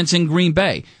defense in Green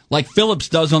Bay, like Phillips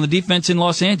does on the defense in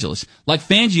Los Angeles, like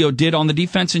Fangio did on the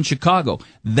defense in Chicago.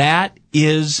 That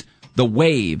is the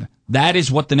wave. That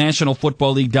is what the National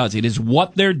Football League does. It is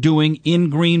what they're doing in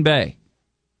Green Bay.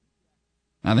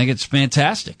 I think it's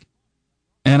fantastic.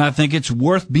 And I think it's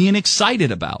worth being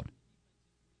excited about.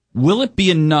 Will it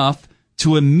be enough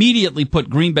to immediately put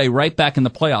Green Bay right back in the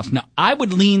playoffs? Now, I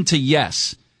would lean to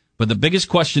yes, but the biggest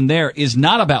question there is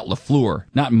not about LaFleur,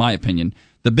 not in my opinion.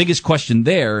 The biggest question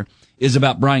there is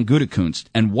about Brian Gutekunst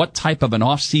and what type of an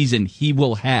offseason he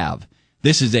will have.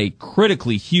 This is a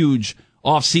critically huge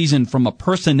offseason from a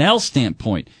personnel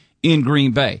standpoint in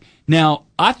Green Bay. Now,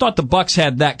 I thought the Bucs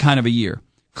had that kind of a year.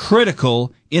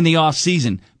 Critical in the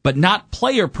offseason, but not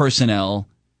player personnel.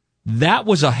 That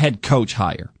was a head coach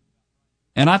hire.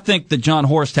 And I think that John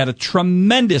Horst had a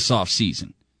tremendous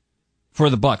offseason for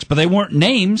the Bucs, but they weren't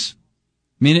names.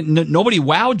 I mean, nobody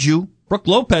wowed you. Brook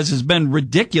Lopez has been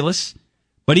ridiculous,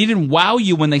 but he didn't wow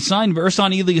you when they signed.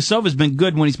 Ersan Ilyasova has been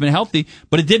good when he's been healthy,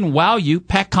 but it didn't wow you.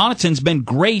 Pat Connaughton's been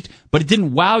great, but it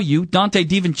didn't wow you. Dante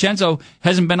DiVincenzo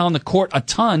hasn't been on the court a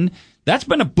ton. That's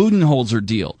been a Budenholzer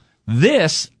deal.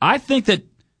 This, I think that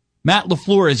Matt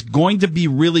LaFleur is going to be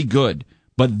really good,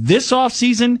 but this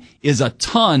offseason is a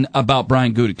ton about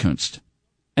Brian Gutekunst.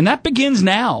 And that begins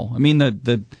now. I mean,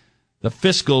 the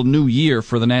fiscal new year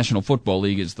for the National Football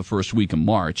League is the first week of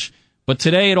March, but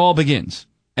today it all begins.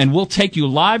 And we'll take you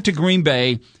live to Green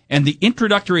Bay and the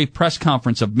introductory press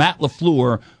conference of Matt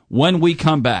LaFleur when we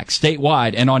come back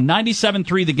statewide and on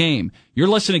 97.3 The Game. You're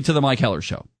listening to The Mike Heller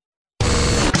Show.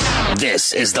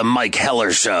 This is The Mike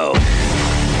Heller Show.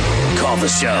 Call the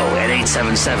show at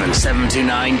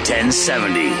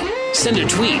 877-729-1070. Send a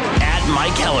tweet at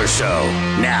Mike Heller Show.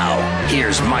 Now,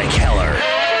 here's Mike Heller.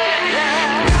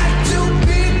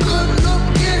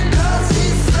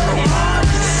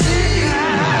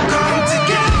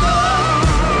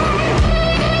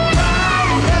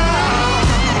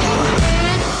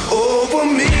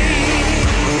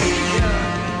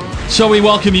 So we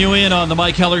welcome you in on the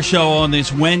Mike Heller Show on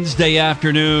this Wednesday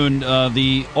afternoon.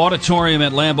 The auditorium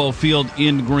at Lambeau Field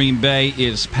in Green Bay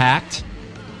is packed.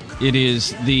 It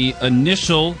is the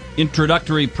initial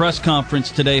introductory press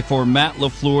conference today for Matt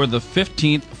LaFleur, the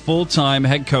 15th full-time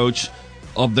head coach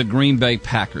of the Green Bay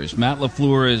Packers. Matt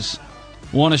LaFleur is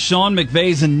one of Sean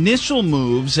McVay's initial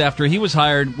moves after he was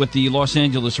hired with the Los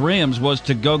Angeles Rams was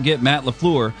to go get Matt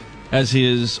LaFleur as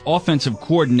his offensive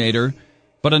coordinator,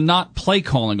 but a not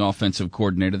play-calling offensive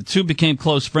coordinator. The two became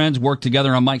close friends, worked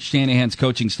together on Mike Shanahan's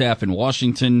coaching staff in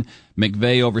Washington,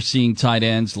 McVay overseeing tight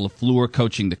ends, LaFleur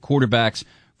coaching the quarterbacks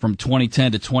from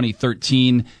 2010 to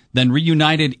 2013, then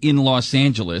reunited in Los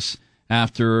Angeles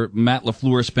after Matt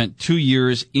LaFleur spent 2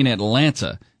 years in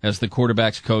Atlanta as the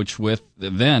quarterbacks coach with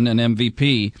then an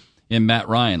MVP in Matt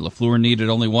Ryan. LaFleur needed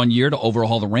only 1 year to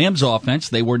overhaul the Rams offense.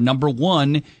 They were number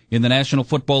one in the National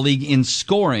Football League in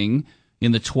scoring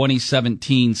in the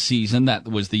 2017 season. That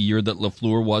was the year that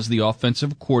LaFleur was the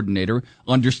offensive coordinator,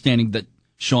 understanding that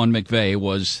Sean McVay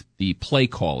was the play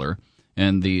caller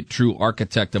and the true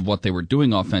architect of what they were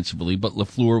doing offensively, but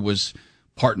LaFleur was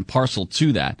part and parcel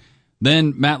to that.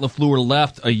 Then Matt LaFleur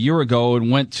left a year ago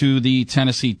and went to the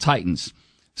Tennessee Titans.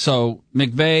 So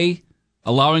McVay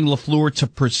allowing LaFleur to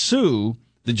pursue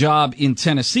the job in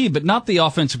Tennessee, but not the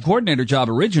offensive coordinator job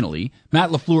originally.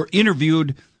 Matt LaFleur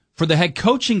interviewed for the head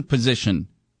coaching position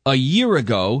a year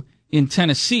ago in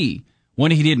Tennessee.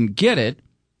 When he didn't get it,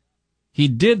 he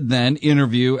did then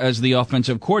interview as the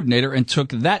offensive coordinator and took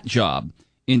that job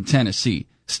in Tennessee.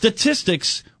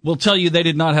 Statistics will tell you they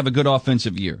did not have a good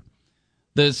offensive year.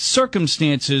 The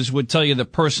circumstances would tell you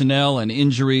that personnel and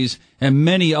injuries and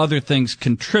many other things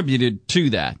contributed to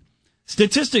that.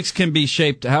 Statistics can be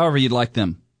shaped however you'd like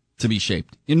them to be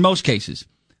shaped. In most cases,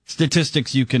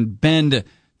 statistics you can bend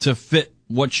to fit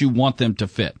what you want them to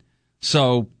fit.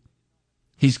 So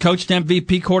he's coached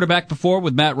MVP quarterback before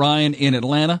with Matt Ryan in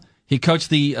Atlanta. He coached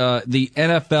the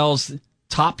NFL's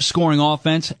top scoring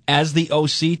offense as the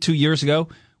OC 2 years ago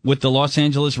with the Los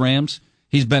Angeles Rams.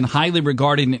 He's been highly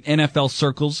regarded in NFL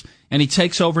circles, and he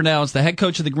takes over now as the head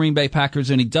coach of the Green Bay Packers,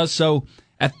 and he does so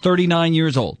at 39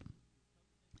 years old.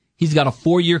 He's got a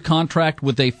 4-year contract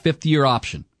with a 5th-year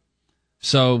option.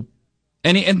 So,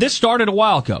 and this started a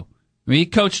while ago. I mean, he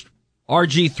coached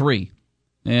RG3,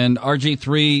 and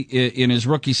RG3 in his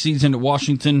rookie season at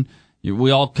Washington,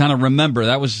 we all kind of remember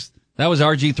that was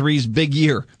RG3's big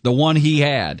year, the one he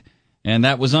had, and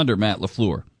that was under Matt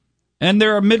LaFleur. And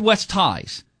there are Midwest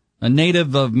ties. A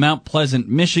native of Mount Pleasant,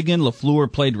 Michigan,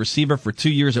 LaFleur played receiver for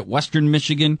 2 years at Western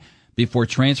Michigan before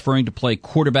transferring to play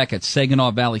quarterback at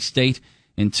Saginaw Valley State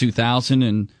in 2000,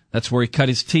 and that's where he cut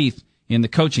his teeth in the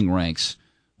coaching ranks,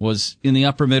 was in the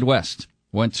upper Midwest.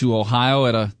 Went to Ohio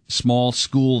at a small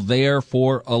school there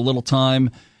for a little time,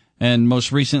 and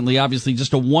most recently, obviously,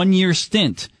 just a 1-year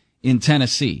stint in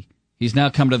Tennessee. He's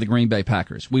now come to the Green Bay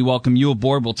Packers. We welcome you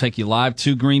aboard. We'll take you live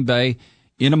to Green Bay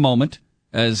in a moment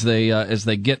as they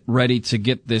get ready to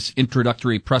get this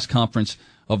introductory press conference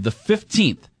of the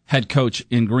 15th head coach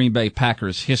in Green Bay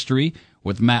Packers history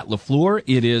with Matt LaFleur.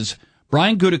 It is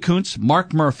Brian Gutekunst,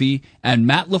 Mark Murphy, and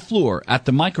Matt LaFleur at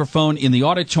the microphone in the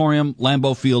auditorium,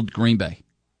 Lambeau Field, Green Bay.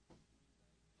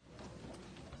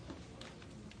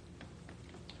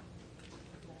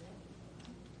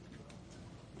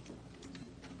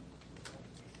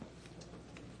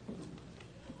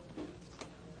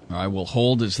 I will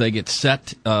hold as they get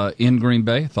set in Green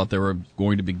Bay. I thought they were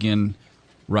going to begin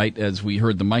right as we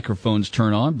heard the microphones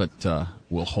turn on, but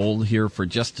we'll hold here for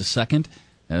just a second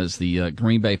as the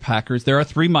Green Bay Packers. There are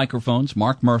 3 microphones,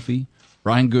 Mark Murphy,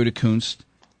 Brian Gutekunst,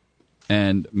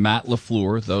 and Matt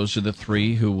LaFleur. Those are the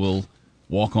 3 who will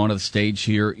walk onto the stage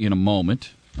here in a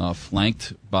moment,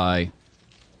 flanked by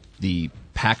the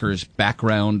Packers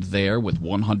background there with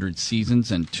 100 seasons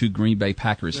and 2 Green Bay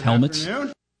Packers helmets.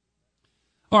 Afternoon.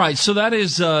 All right, so that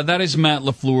is Matt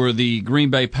LaFleur, the Green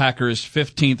Bay Packers'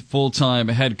 15th full-time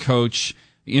head coach,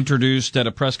 introduced at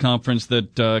a press conference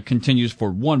that continues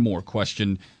for one more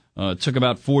question. Took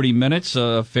about 40 minutes,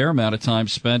 a fair amount of time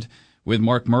spent with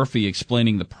Mark Murphy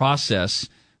explaining the process.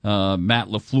 Matt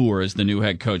LaFleur is the new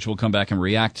head coach. We'll come back and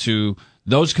react to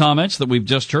those comments that we've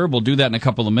just heard. We'll do that in a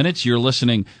couple of minutes. You're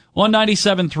listening on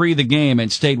 97.3 The Game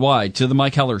and statewide to The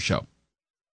Mike Heller Show.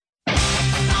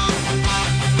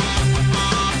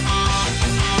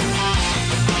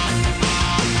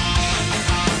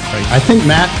 I think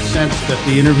Matt sensed that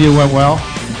the interview went well,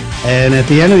 and at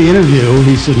the end of the interview,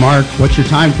 he said, "Mark, what's your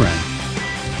time frame?"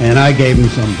 And I gave him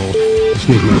some bullshit.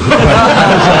 Excuse me.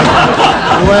 I was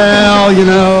like, well, you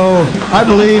know, I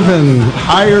believe in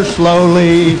hire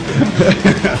slowly.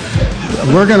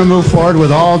 We're going to move forward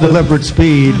with all deliberate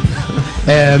speed.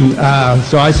 And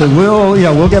so I said,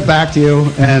 we'll get back to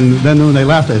you. And then when they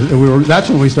left, that's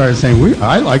when we started saying,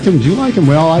 I liked him. Do you like him?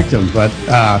 We all liked him. But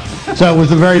so it was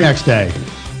the very next day.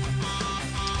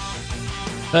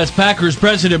 That's Packers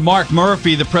president Mark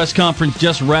Murphy. The press conference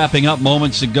just wrapping up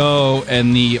moments ago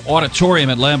in the auditorium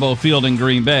at Lambeau Field in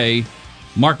Green Bay.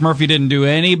 Mark Murphy didn't do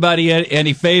anybody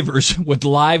any favors with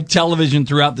live television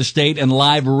throughout the state and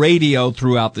live radio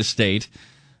throughout the state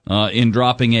in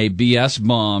dropping a BS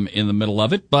bomb in the middle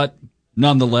of it. But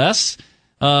nonetheless,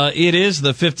 it is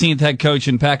the 15th head coach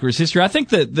in Packers history. I think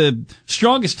that the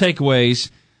strongest takeaways,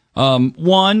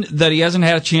 one, that he hasn't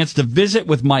had a chance to visit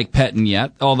with Mike Pettin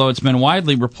yet, although it's been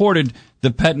widely reported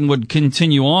that Pettin would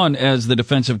continue on as the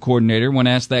defensive coordinator. When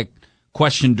asked that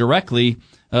question directly,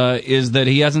 is that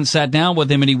he hasn't sat down with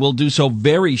him and he will do so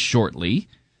very shortly.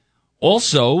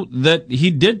 Also, that he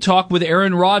did talk with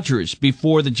Aaron Rodgers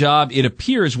before the job, it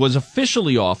appears, was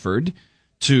officially offered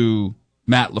to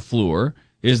Matt LaFleur,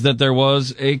 is that there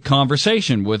was a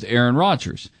conversation with Aaron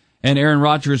Rodgers. And Aaron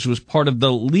Rodgers was part of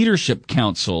the leadership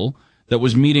council that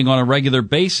was meeting on a regular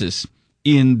basis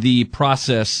in the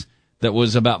process that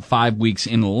was about 5 weeks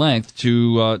in length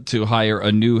to hire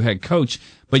a new head coach.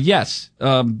 But yes,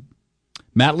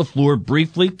 Matt LaFleur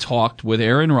briefly talked with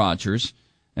Aaron Rodgers,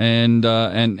 and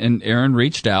Aaron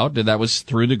reached out. That was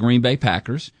through the Green Bay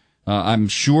Packers. I'm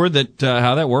sure that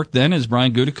how that worked then is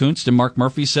Brian Gutekunst and Mark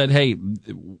Murphy said, "Hey,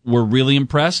 we're really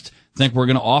impressed. Think we're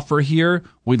going to offer here.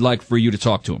 We'd like for you to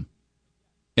talk to him."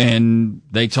 And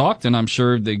they talked, and I'm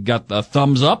sure they got the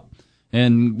thumbs up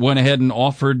and went ahead and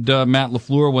offered Matt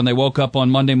LaFleur when they woke up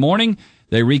on Monday morning.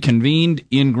 They reconvened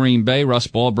in Green Bay, Russ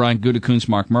Ball, Brian Gutekunst,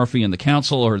 Mark Murphy, and the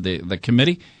council or the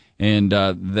committee, and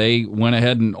they went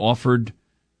ahead and offered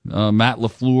Matt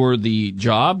LaFleur the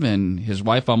job, and his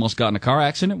wife almost got in a car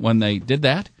accident when they did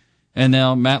that. And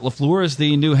now Matt LaFleur is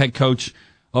the new head coach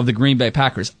of the Green Bay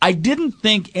Packers. I didn't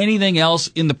think anything else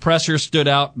in the presser stood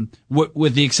out,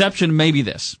 with the exception of maybe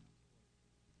this.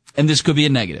 And this could be a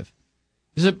negative.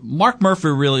 Is that Mark Murphy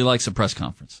really likes a press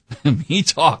conference. He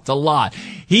talked a lot.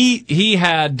 He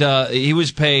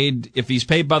was paid, if he's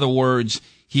paid by the words,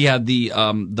 he had the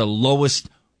lowest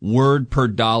word per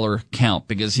dollar count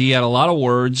because he had a lot of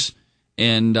words,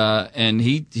 and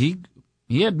he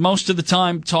had most of the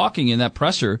time talking in that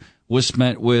presser was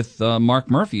spent with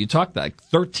Mark Murphy. You talked like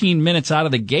 13 minutes out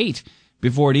of the gate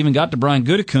before it even got to Brian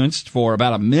Gutekunst for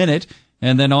about a minute,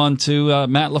 and then on to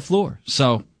Matt LaFleur.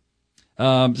 So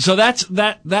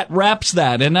that wraps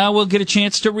that, and now we'll get a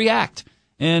chance to react.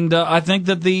 And I think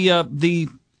that the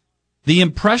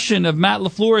impression of Matt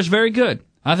LaFleur is very good.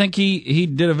 I think he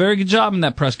did a very good job in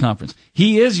that press conference.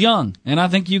 He is young, and I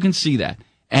think you can see that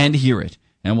and hear it.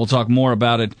 And we'll talk more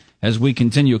about it as we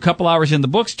continue. A couple hours in the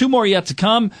books, 2 more yet to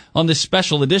come on this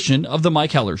special edition of The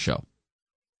Mike Heller Show.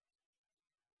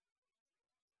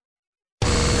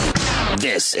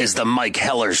 This is The Mike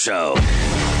Heller Show.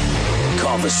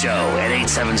 Call the show at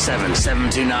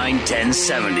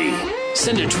 877-729-1070.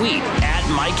 Send a tweet at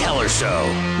Mike Heller Show.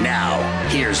 Now,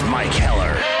 here's Mike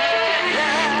Heller.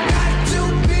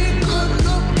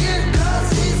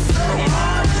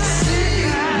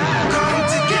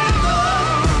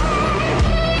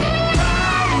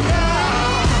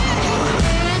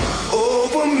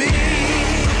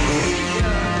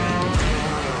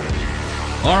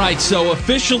 All right, so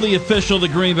official, the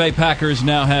Green Bay Packers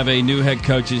now have a new head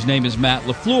coach. His name is Matt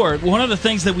LaFleur. One of the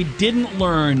things that we didn't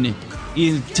learn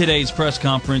in today's press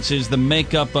conference is the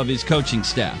makeup of his coaching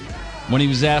staff. When he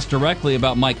was asked directly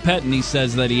about Mike Pettin, he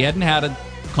says that he hadn't had a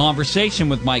conversation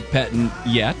with Mike Pettin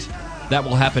yet. That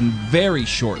will happen very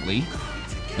shortly.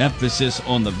 Emphasis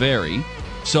on the very.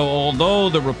 So although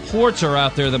the reports are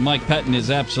out there that Mike Pettin is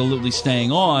absolutely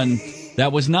staying on,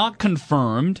 that was not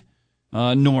confirmed.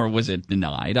 Nor was it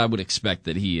denied. I would expect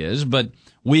that he is, but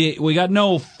we got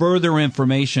no further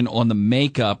information on the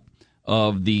makeup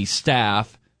of the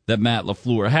staff that Matt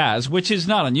LaFleur has, which is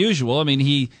not unusual. I mean,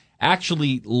 he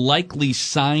actually likely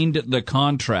signed the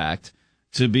contract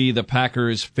to be the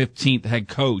Packers' 15th head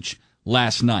coach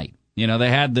last night. You know, they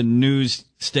had the news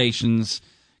stations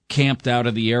camped out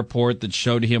of the airport that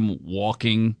showed him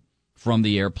walking from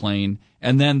the airplane,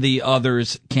 and then the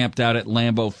others camped out at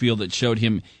Lambeau Field that showed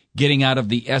him getting out of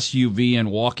the SUV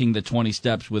and walking the 20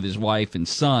 steps with his wife and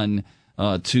son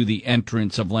to the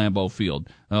entrance of Lambeau Field.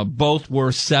 Both were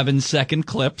 7-second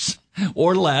clips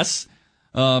or less.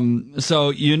 So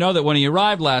you know that when he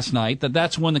arrived last night,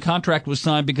 that's when the contract was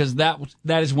signed, because that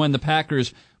is when the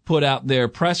Packers put out their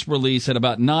press release at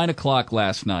about 9 o'clock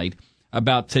last night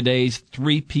about today's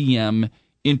 3 p.m.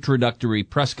 introductory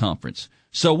press conference.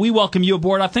 So we welcome you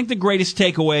aboard. I think the greatest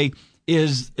takeaway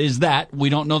is that we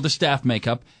don't know the staff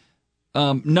makeup.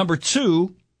 Number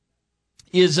 2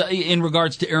 is in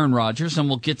regards to Aaron Rodgers, and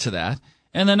we'll get to that.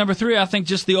 And then number 3, I think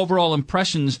just the overall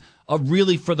impressions of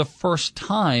really for the first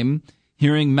time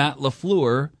hearing Matt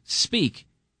LaFleur speak,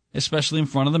 especially in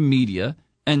front of the media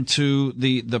and to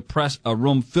the press, a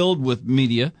room filled with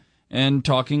media, and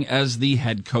talking as the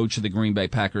head coach of the Green Bay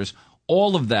Packers.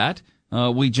 All of that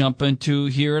we jump into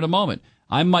here in a moment.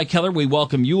 I'm Mike Heller. We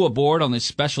welcome you aboard on this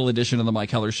special edition of the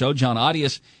Mike Heller Show. John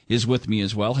Audius is with me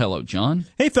as well. Hello, John.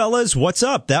 Hey, fellas. What's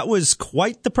up? That was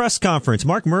quite the press conference.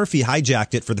 Mark Murphy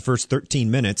hijacked it for the first 13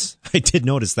 minutes. I did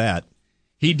notice that.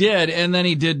 He did, and then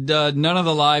he did none of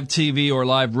the live TV or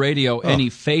live radio any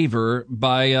favor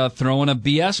by throwing a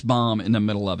BS bomb in the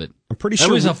middle of it. I'm pretty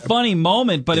sure it was a funny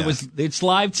moment, but it's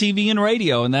live TV and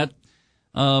radio, and that.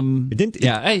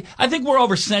 I think we're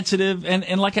oversensitive,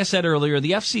 and like I said earlier,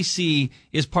 the FCC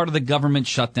is part of the government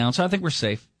shutdown, so I think we're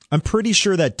safe. I'm pretty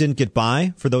sure that didn't get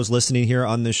by for those listening here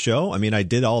on this show. I mean, I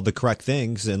did all the correct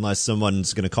things, unless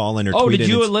someone's going to call in or tweet in. Oh, did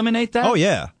you eliminate that? Oh,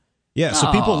 yeah. Yeah,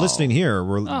 so people listening here,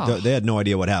 they had no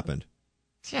idea what happened.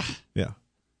 Yeah.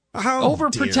 How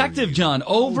overprotective, John.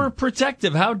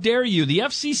 Overprotective. How dare you? The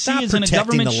FCC is in a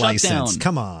government shutdown. License.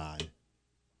 Come on.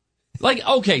 Like,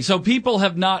 okay, so people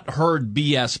have not heard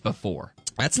BS before.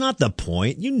 That's not the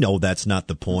point. You know that's not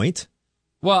the point.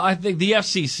 Well, I think the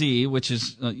FCC, which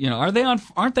is, aren't they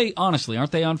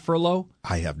on furlough?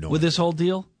 I have no idea. With this whole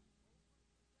deal?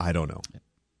 I don't know.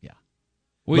 Yeah.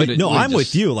 I'm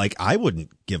with you. Like, I wouldn't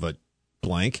give a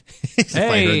blank if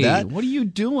I heard that. What are you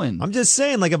doing? I'm just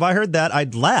saying, like, if I heard that,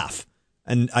 I'd laugh.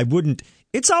 And I wouldn't.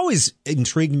 It's always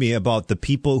intrigued me about the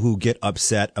people who get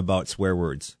upset about swear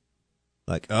words.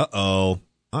 Like, uh-oh.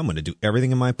 I'm going to do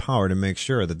everything in my power to make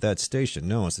sure that station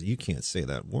knows that you can't say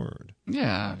that word.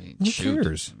 Yeah, I mean, who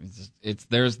cares?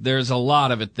 There's a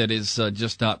lot of it that is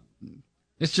just not.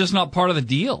 It's just not part of the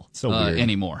deal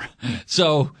anymore.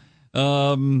 So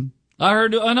I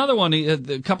heard another one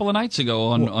a couple of nights ago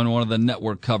on one of the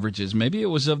network coverages. Maybe it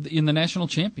was in the national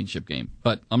championship game,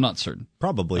 but I'm not certain.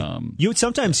 Probably. You would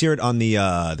sometimes hear it on the.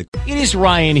 It is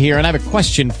Ryan here, and I have a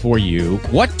question for you.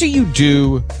 What do you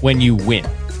do when you win?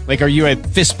 Like, are you a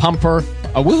fist pumper,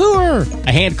 a woohooer,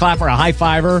 a hand clapper, a high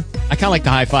fiver? I kind of like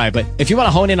the high five, but if you want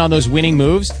to hone in on those winning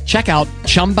moves, check out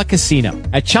Chumba Casino.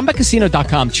 At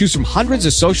ChumbaCasino.com, choose from hundreds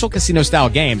of social casino-style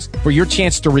games for your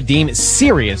chance to redeem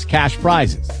serious cash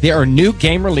prizes. There are new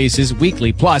game releases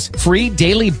weekly, plus free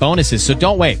daily bonuses. So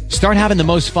don't wait. Start having the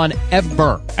most fun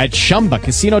ever at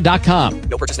ChumbaCasino.com.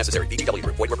 No purchase necessary. VGW.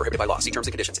 Void were prohibited by law. See terms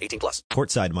and conditions. 18+.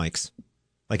 Courtside mics.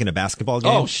 Like in a basketball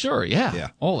game? Oh, sure, yeah. Yeah.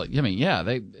 Oh, I mean, yeah.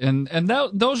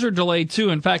 Those are delayed, too.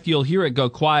 In fact, you'll hear it go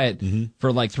quiet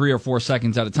for like 3 or 4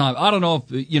 seconds at a time. I don't know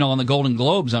if, on the Golden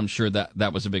Globes, I'm sure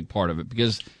that was a big part of it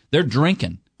because they're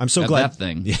drinking. I'm so glad that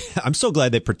thing. Yeah, I'm so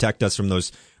glad they protect us from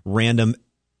those random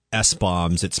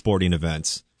S-bombs at sporting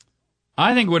events.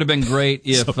 I think it would have been great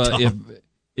if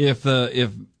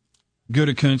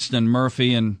Gutekunst and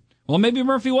Murphy and well, maybe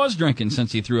Murphy was drinking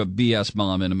since he threw a BS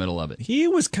bomb in the middle of it. He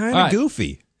was kind of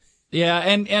goofy. Yeah,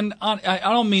 and I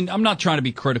don't mean, I'm not trying to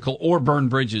be critical or burn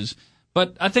bridges,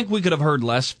 but I think we could have heard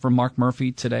less from Mark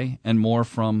Murphy today and more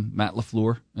from Matt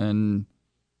LaFleur. And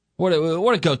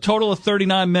what'd it go? Total of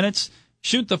 39 minutes.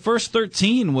 Shoot, the first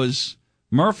 13 was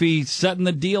Murphy setting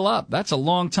the deal up. That's a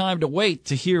long time to wait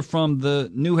to hear from the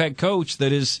new head coach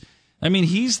that is, I mean,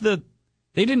 they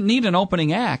didn't need an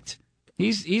opening act.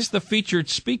 He's the featured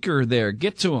speaker there.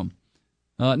 Get to him.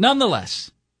 Nonetheless,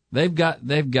 they've got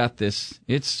this.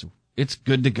 It's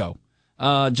good to go.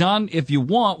 John, if you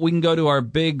want, we can go to our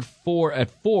Big 4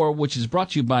 at 4, which is brought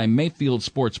to you by Mayfield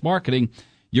Sports Marketing,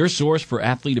 your source for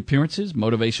athlete appearances,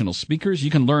 motivational speakers.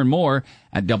 You can learn more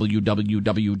at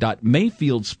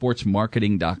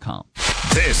www.mayfieldsportsmarketing.com.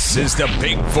 This is the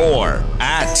Big 4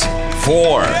 at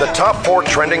 4. The top 4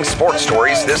 trending sports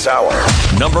stories this hour.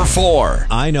 Number 4.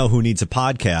 I know who needs a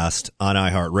podcast on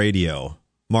iHeartRadio.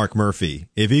 Mark Murphy.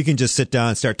 If he can just sit down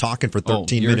and start talking for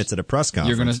 13 minutes at a press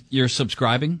conference. You're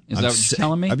subscribing? Is that what you're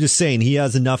telling me? I'm just saying he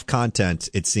has enough content,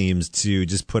 it seems, to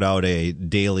just put out a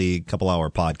daily couple-hour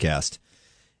podcast.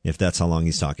 If that's how long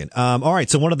he's talking. All right,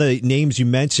 so one of the names you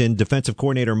mentioned, defensive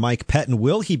coordinator Mike Pettine,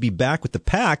 will he be back with the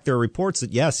Pack? There are reports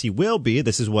that, yes, he will be.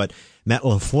 This is what Matt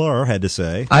LaFleur had to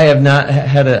say. I have not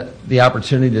had the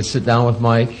opportunity to sit down with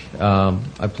Mike.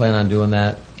 I plan on doing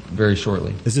that very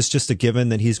shortly. Is this just a given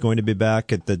that he's going to be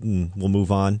back and we'll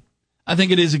move on? I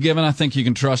think it is a given. I think you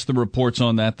can trust the reports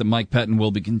on that Mike Pettine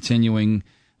will be continuing.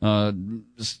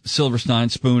 Silverstein,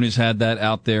 Spoon has had that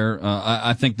out there.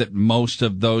 I think that most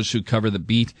of those who cover the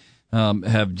beat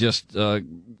have just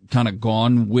kind of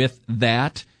gone with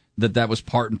that was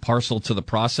part and parcel to the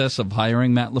process of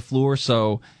hiring Matt LaFleur.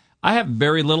 So I have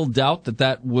very little doubt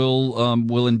that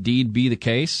will indeed be the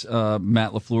case.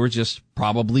 Matt LaFleur just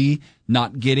probably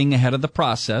not getting ahead of the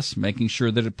process, making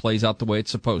sure that it plays out the way it's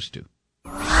supposed to.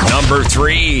 Number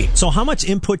 3. So how much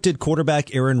input did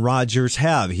quarterback Aaron Rodgers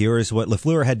have? Here is what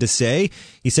LaFleur had to say.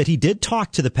 He said he did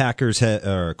talk to the Packers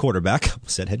quarterback,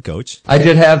 said head coach. I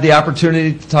did have the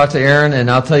opportunity to talk to Aaron, and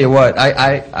I'll tell you what,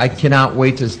 I cannot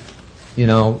wait to,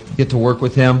 get to work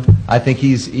with him. I think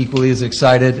he's equally as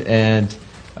excited, and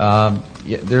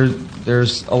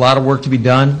there's a lot of work to be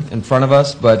done in front of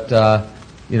us, but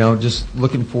just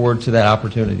looking forward to that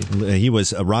opportunity. He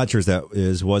was Rodgers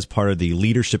was part of the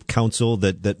leadership council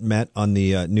that met on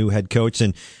the new head coach,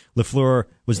 and LaFleur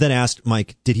was then asked,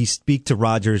 Mike, did he speak to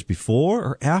Rodgers before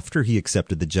or after he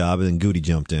accepted the job? And then Goody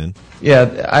jumped in.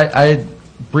 Yeah, I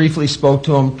briefly spoke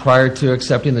to him prior to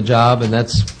accepting the job, and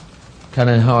that's kind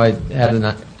of how I had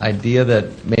an idea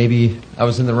that maybe I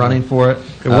was in the running for it.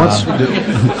 Not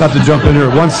to jump in here.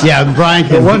 Once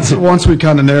we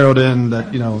kind of narrowed in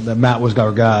that that Matt was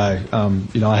our guy,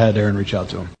 I had Aaron reach out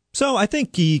to him. So I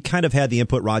think he kind of had the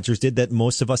input Rodgers did that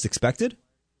most of us expected.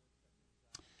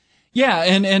 Yeah,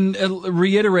 and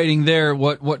reiterating there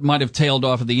what might have tailed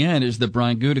off at the end is that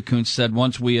Brian Gutekunst said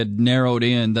once we had narrowed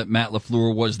in that Matt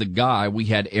LaFleur was the guy, we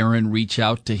had Aaron reach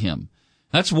out to him.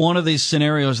 That's one of these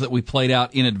scenarios that we played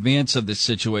out in advance of this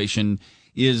situation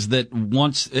is that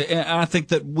once, and I think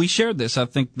that we shared this, I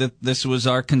think that this was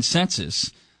our consensus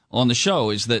on the show,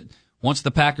 is that once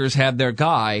the Packers had their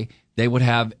guy, they would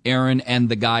have Aaron and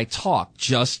the guy talk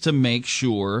just to make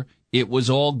sure it was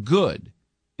all good.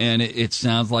 And it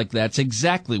sounds like that's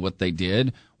exactly what they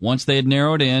did. once they had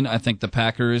narrowed in, I think the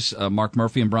Packers, Mark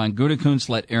Murphy and Brian Gutekunst,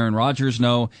 let Aaron Rodgers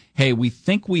know, hey, we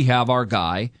think we have our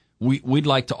guy. We'd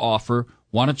like to offer.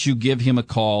 Why don't you give him a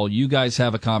call? You guys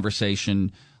have a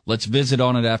conversation. Let's visit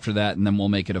on it after that, and then we'll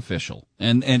make it official.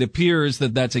 And it appears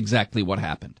that that's exactly what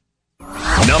happened.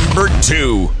 Number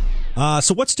 2.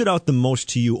 So what stood out the most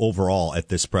to you overall at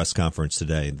this press conference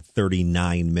today? The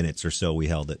 39 minutes or so we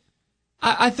held it.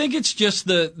 I think it's just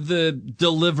the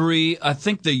delivery. I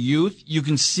think the youth, you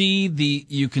can see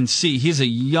he's a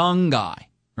young guy,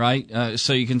 right?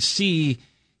 So you can see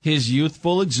his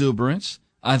youthful exuberance.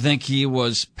 I think he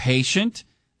was patient.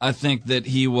 I think that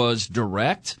he was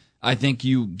direct. I think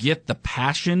you get the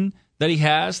passion that he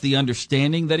has, the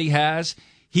understanding that he has.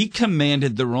 He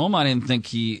commanded the room. I didn't think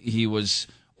he was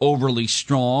overly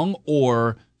strong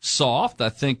or soft. I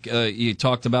think he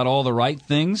talked about all the right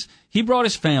things. He brought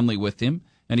his family with him,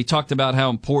 and he talked about how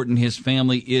important his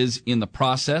family is in the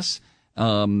process.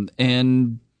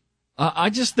 And I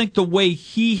just think the way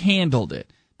he handled it.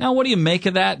 Now, what do you make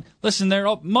of that? Listen,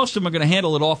 most of them are going to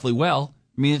handle it awfully well.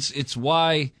 I mean, it's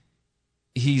why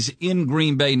he's in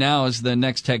Green Bay now as the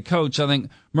next head coach. I think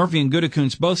Murphy and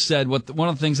Gutekunst both said one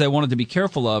of the things they wanted to be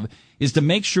careful of is to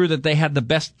make sure that they had the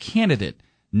best candidate,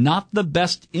 not the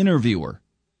best interviewer.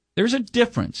 There's a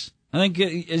difference. I think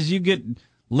as you get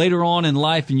later on in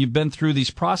life and you've been through these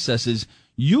processes,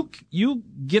 you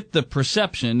get the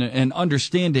perception and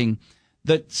understanding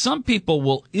that some people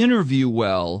will interview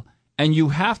well, and you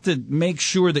have to make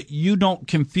sure that you don't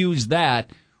confuse that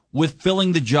with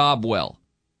filling the job well.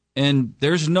 And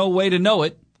there's no way to know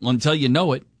it until you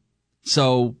know it.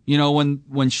 So,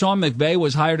 when Sean McVay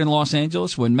was hired in Los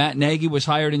Angeles, when Matt Nagy was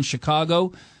hired in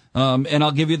Chicago, and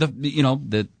I'll give you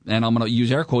and I'm going to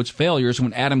use air quotes, failures,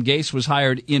 when Adam Gase was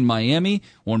hired in Miami,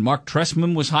 when Mark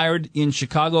Trestman was hired in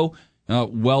Chicago,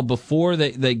 well before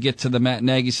they get to the Matt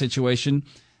Nagy situation.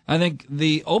 I think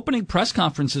the opening press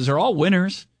conferences are all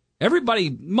winners.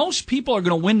 Most people are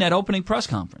going to win that opening press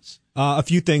conference. A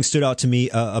few things stood out to me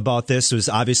about this. Was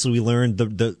obviously we learned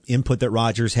the input that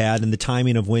Rodgers had and the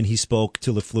timing of when he spoke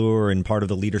to LaFleur and part of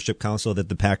the leadership council that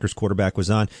the Packers quarterback was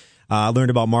on. I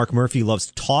learned about Mark Murphy. He loves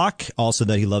to talk. Also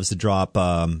that he loves to drop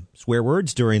swear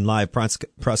words during live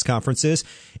press conferences.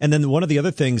 And then one of the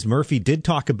other things Murphy did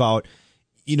talk about,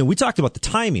 we talked about the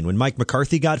timing when Mike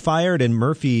McCarthy got fired, and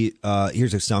Murphy,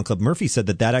 here's a sound clip. Murphy said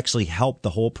that actually helped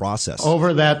the whole process.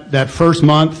 Over that first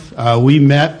month, we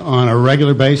met on a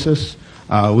regular basis.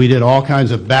 We did all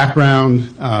kinds of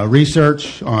background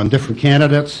research on different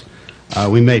candidates.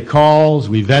 We made calls.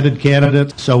 We vetted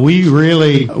candidates. So we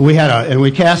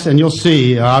cast, and you'll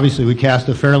see, obviously we cast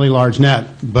a fairly large net,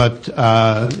 but,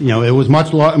 it was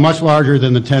much larger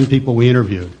than the 10 people we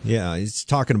interviewed. Yeah, he's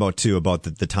talking about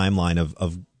the timeline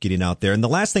of getting out there. And the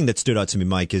last thing that stood out to me,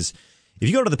 Mike, is if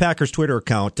you go to the Packers Twitter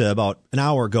account, about an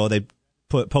hour ago, they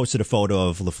posted a photo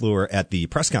of LaFleur at the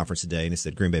press conference today, and it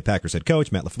said Green Bay Packers head coach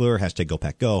Matt LaFleur,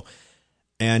 #GoPackGo.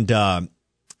 And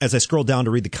as I scrolled down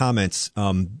to read the comments,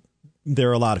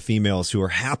 there are a lot of females who are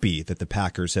happy that the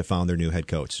Packers have found their new head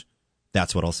coach.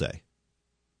 That's what I'll say.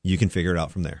 You can figure it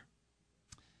out from there.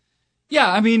 Yeah,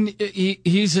 I mean,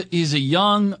 he's a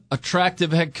young,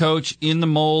 attractive head coach in the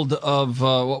mold of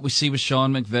what we see with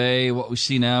Sean McVay, what we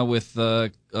see now with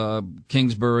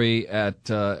Kingsbury at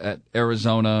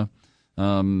Arizona,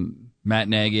 Matt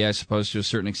Nagy, I suppose, to a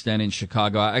certain extent in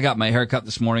Chicago. I got my hair cut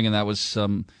this morning, and that was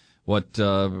what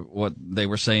they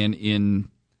were saying in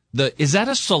is that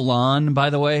a salon, by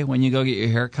the way, when you go get your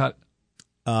hair cut?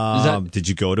 Did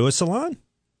you go to a salon?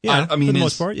 Yeah, I mean, for the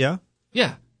most part, yeah.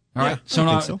 Yeah. All right.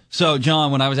 So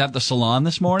John, when I was at the salon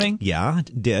this morning,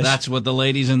 that's what the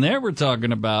ladies in there were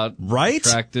talking about. Right?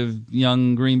 Attractive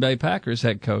young Green Bay Packers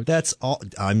head coach. That's all.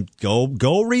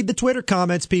 Go read the Twitter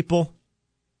comments, people.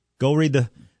 Go read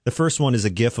the first one is a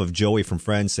gif of Joey from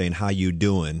Friends saying "How you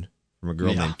doing?" from a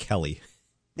girl named Kelly.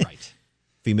 Right.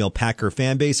 Female Packer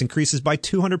fan base increases by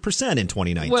 200% in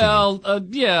 2019. Well,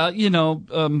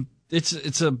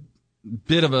 it's a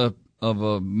bit of a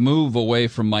move away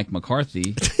from Mike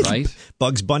McCarthy, right?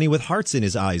 Bugs Bunny with hearts in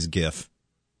his eyes gif.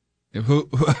 Who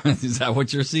is that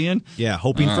what you're seeing? Yeah,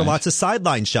 hoping for lots of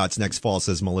sideline shots next fall,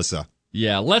 says Melissa.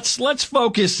 Yeah, let's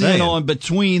focus in on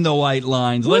between the white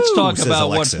lines. Let's talk about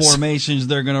what formations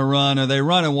they're going to run. Are they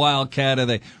running Wildcat? Are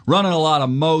they running a lot of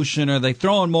motion? Are they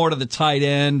throwing more to the tight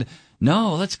end?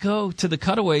 No, let's go to the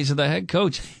cutaways of the head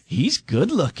coach. He's good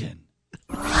looking.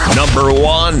 Number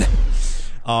 1.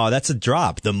 Oh, that's a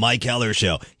drop. The Mike Heller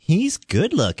Show. He's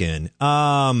good looking.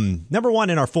 Number 1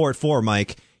 in our 4 at 4,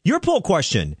 Mike. Your poll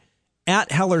question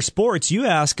at Heller Sports. You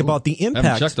ask about the impact. I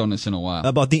haven't checked on this in a while.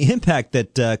 About the impact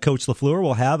that Coach LaFleur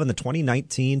will have on the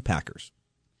 2019 Packers.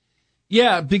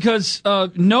 Yeah, because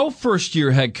no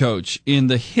first-year head coach in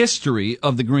the history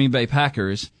of the Green Bay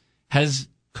Packers has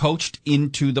coached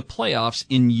into the playoffs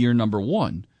in year number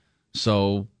 1.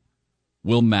 So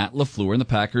will Matt LaFleur and the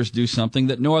Packers do something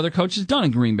that no other coach has done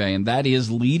in Green Bay, and that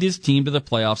is lead his team to the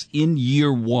playoffs in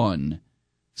year 1?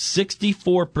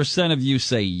 64% of you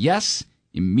say yes,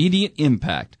 immediate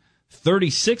impact.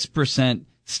 36%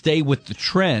 stay with the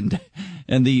trend,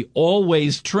 and the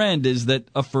always trend is that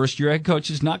a first-year head coach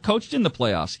is not coached in the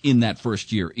playoffs in that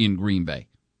first year in Green Bay.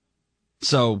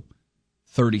 So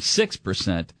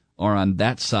 36% are on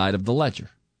that side of the ledger.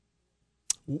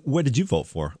 What did you vote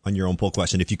for on your own poll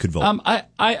question, if you could vote?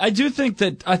 I do think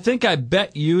that, I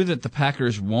bet you that the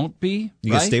Packers won't be.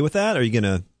 You right? going to stay with that, or are you going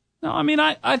to? No, I mean,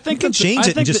 I think you can change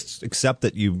it and just accept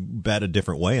that you bet a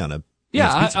different way on a.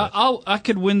 Yeah, I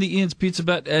could win the Ian's Pizza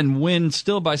Bet and win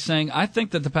still by saying I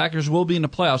think that the Packers will be in the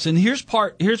playoffs. And here's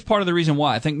part of the reason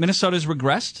why. I think Minnesota's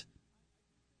regressed.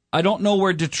 I don't know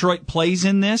where Detroit plays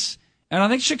in this, and I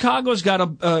think Chicago's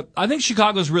I think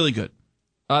Chicago's really good.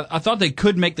 I thought they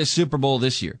could make the Super Bowl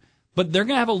this year, but they're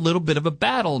going to have a little bit of a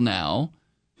battle now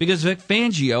because Vic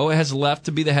Fangio has left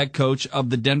to be the head coach of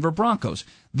the Denver Broncos.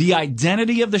 The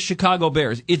identity of the Chicago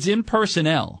Bears, it's in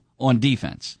personnel on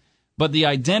defense, but the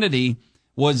identity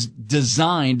was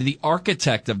designed, the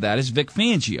architect of that is Vic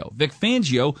Fangio. Vic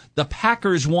Fangio, the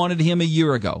Packers wanted him a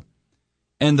year ago,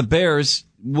 and the Bears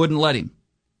wouldn't let him.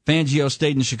 Fangio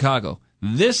stayed in Chicago.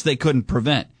 This they couldn't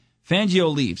prevent.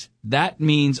 Fangio leaves. That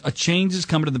means a change is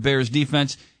coming to the Bears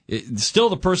defense. Still,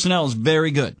 the personnel is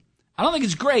very good. I don't think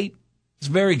it's great. It's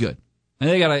very good. And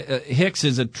they got Hicks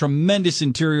is a tremendous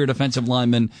interior defensive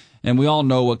lineman, and we all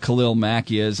know what Khalil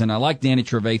Mack is, and I like Danny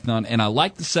Trevathan, and I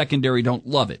like the secondary, don't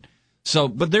love it. So,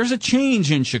 but there's a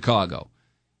change in Chicago.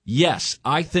 Yes,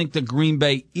 I think the Green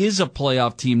Bay is a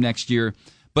playoff team next year,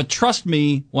 but trust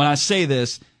me when I say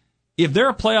this, if they're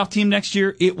a playoff team next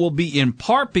year, it will be in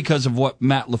part because of what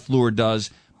Matt LaFleur does,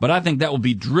 but I think that will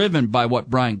be driven by what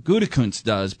Brian Gutekunst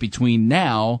does between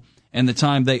now and the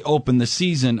time they open the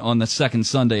season on the second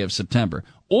Sunday of September.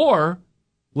 Or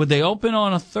would they open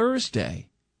on a Thursday?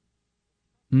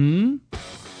 The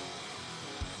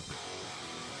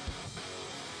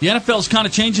NFL is kind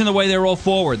of changing the way they roll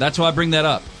forward. That's why I bring that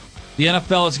up. The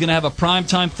NFL is going to have a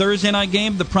primetime Thursday night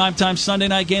game, the primetime Sunday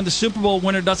night game. The Super Bowl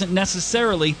winner doesn't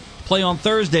necessarily play on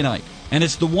Thursday night. And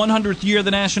it's the 100th year of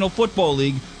the National Football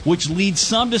League, which leads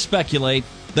some to speculate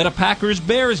that a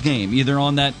Packers-Bears game, either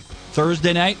on that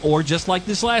Thursday night or just like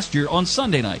this last year on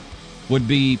Sunday night, would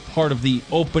be part of the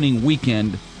opening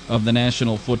weekend of the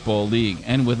National Football League,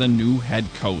 and with a new head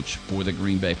coach for the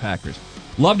Green Bay Packers.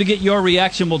 Love to get your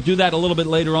reaction. We'll do that a little bit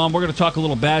later on. We're going to talk a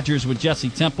little Badgers with Jesse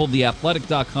Temple,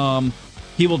 theathletic.com.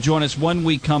 He will join us when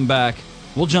we come back.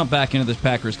 We'll jump back into this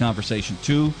Packers conversation,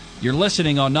 too. You're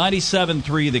listening on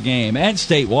 97.3 The Game and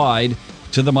statewide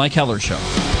to The Mike Heller Show.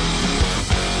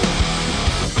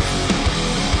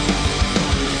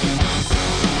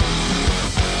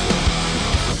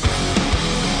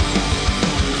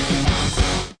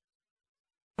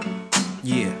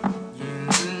 Yeah.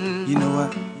 You know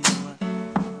what?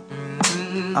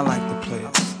 I like the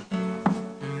players.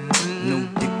 No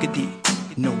diggity,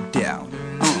 no doubt.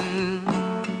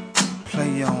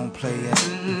 Play on, play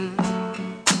it.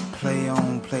 Play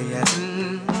on, play it.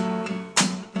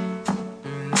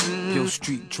 Yo,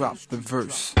 Street drops the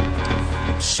verse.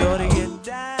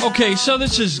 Okay, so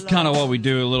this is kind of what we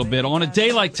do a little bit. On a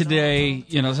day like today,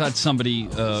 you know, I had somebody,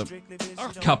 a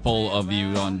couple of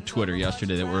you on Twitter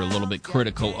yesterday that were a little bit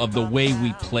critical of the way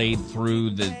we played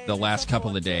through the last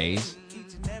couple of days.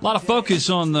 A lot of focus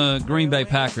on the Green Bay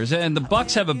Packers, and the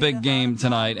Bucks have a big game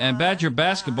tonight, and Badger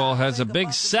basketball has a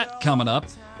big set coming up,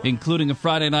 including a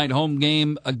Friday night home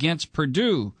game against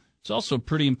Purdue. It's also a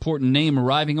pretty important name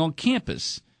arriving on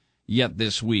campus yet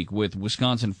this week with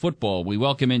Wisconsin football. We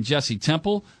welcome in Jesse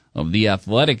Temple of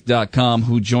theathletic.com,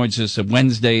 who joins us on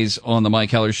Wednesdays on the Mike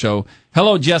Heller Show.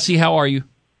 Hello, Jesse. How are you?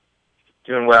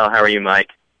 Doing well. How are you, Mike?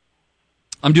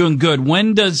 I'm doing good.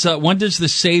 When does the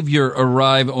Savior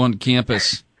arrive on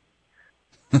campus?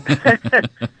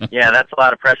 Yeah, that's a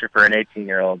lot of pressure for an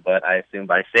 18-year-old, but I assume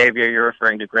by Savior you're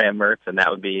referring to Graham Mertz, and that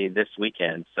would be this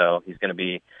weekend. So he's going to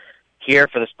be here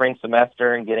for the spring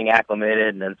semester and getting acclimated,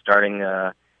 and then starting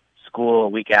school a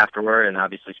week afterward, and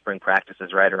obviously spring practice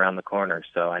is right around the corner.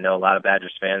 So I know a lot of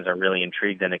Badgers fans are really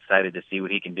intrigued and excited to see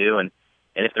what he can do, and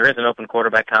if there is an open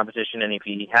quarterback competition, and if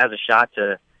he has a shot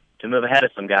to move ahead of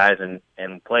some guys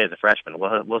and play as a freshman,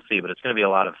 we'll see. But it's going to be a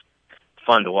lot of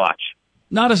fun to watch.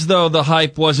 Not as though the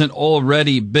hype wasn't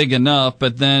already big enough,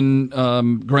 but then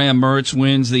Graham Mertz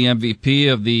wins the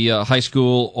MVP of the high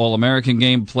school All-American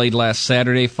game, played last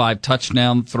Saturday, 5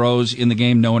 touchdown throws in the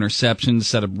game, no interceptions,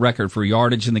 set a record for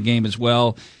yardage in the game as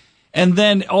well. And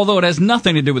then, although it has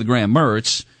nothing to do with Graham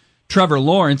Mertz, Trevor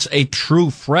Lawrence, a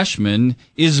true freshman,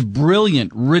 is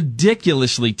brilliant,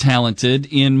 ridiculously talented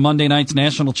in Monday night's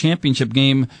national championship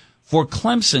game for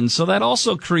Clemson. So that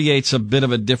also creates a bit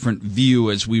of a different view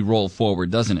as we roll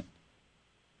forward, doesn't it?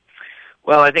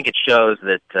 Well, I think it shows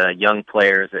that young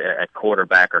players at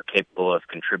quarterback are capable of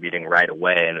contributing right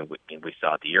away. And we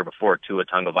saw it the year before. Tua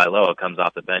Tagovailoa comes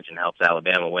off the bench and helps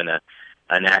Alabama win a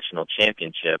national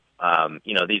championship.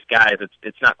 These guys,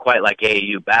 it's not quite like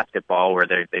AAU basketball where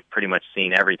they've pretty much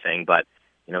seen everything, but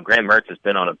Graham Mertz has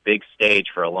been on a big stage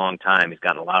for a long time. He's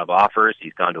gotten a lot of offers.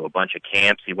 He's gone to a bunch of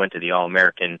camps. He went to the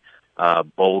All-American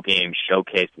bowl game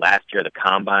showcase last year, the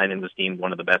Combine, and was deemed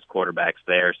one of the best quarterbacks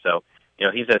there. So,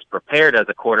 he's as prepared as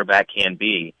a quarterback can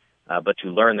be, but to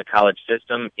learn the college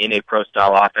system in a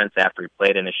pro-style offense after he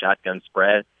played in a shotgun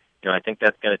spread, I think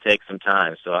that's going to take some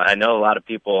time. So I know a lot of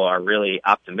people are really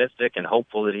optimistic and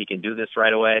hopeful that he can do this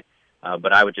right away.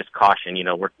 But I would just caution,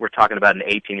 we're talking about an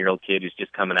 18-year-old kid who's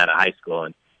just coming out of high school,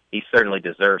 and he certainly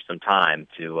deserves some time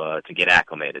to get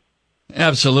acclimated.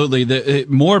 Absolutely. The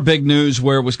more big news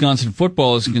where Wisconsin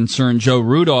football is concerned. Joe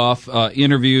Rudolph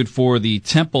interviewed for the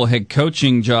Temple head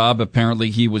coaching job. Apparently,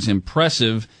 he was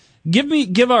impressive.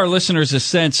 Give our listeners a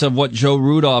sense of what Joe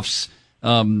Rudolph's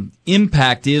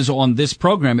impact is on this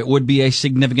program. It would be a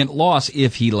significant loss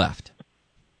if he left.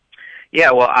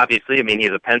 Yeah, well, obviously,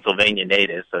 he's a Pennsylvania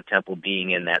native, so Temple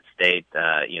being in that state,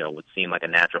 would seem like a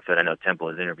natural fit. I know Temple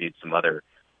has interviewed some other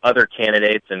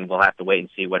candidates, and we'll have to wait and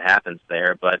see what happens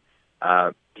there. But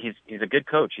he's a good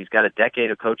coach. He's got a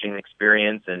decade of coaching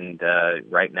experience, and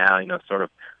right now, sort of.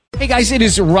 Hey guys, it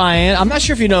is Ryan. I'm not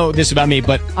sure if you know this about me,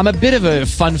 but I'm a bit of a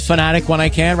fun fanatic when I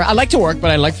can. I like to work,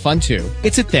 but I like fun too.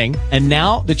 It's a thing. And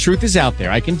now the truth is out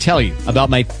there. I can tell you about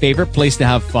my favorite place to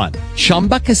have fun.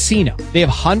 Chumba Casino. They have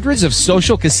hundreds of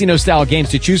social casino style games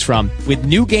to choose from with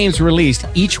new games released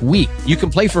each week. You can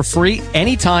play for free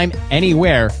anytime,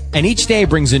 anywhere. And each day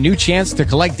brings a new chance to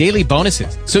collect daily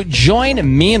bonuses. So join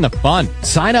me in the fun.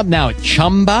 Sign up now at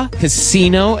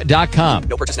ChumbaCasino.com.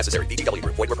 No purchase necessary. VGW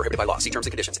Group. Void where prohibited by law. See terms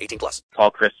and conditions. 18+.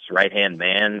 Paul Christ's right-hand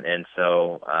man, and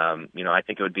so, I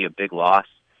think it would be a big loss.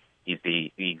 He's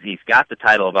got the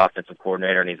title of offensive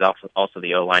coordinator, and he's also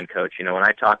the O-line coach. When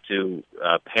I talk to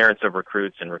parents of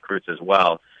recruits and recruits as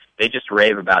well, they just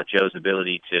rave about Joe's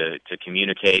ability to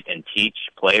communicate and teach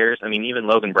players. Even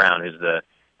Logan Brown, who's the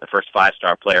first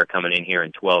 5-star player coming in here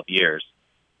in 12 years,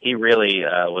 he really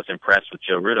was impressed with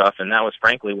Joe Rudolph, and that was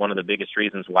frankly one of the biggest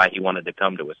reasons why he wanted to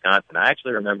come to Wisconsin. I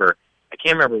can't remember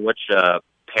which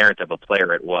parent of a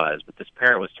player it was, but this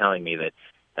parent was telling me that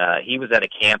he was at a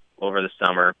camp over the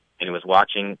summer, and he was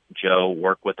watching Joe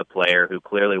work with a player who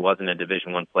clearly wasn't a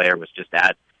Division I player, was just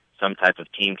at some type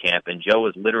of team camp, and Joe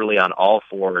was literally on all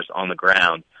fours on the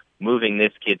ground, moving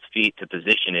this kid's feet to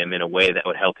position him in a way that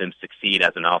would help him succeed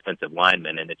as an offensive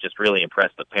lineman, and it just really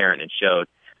impressed the parent and showed,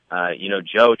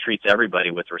 Joe treats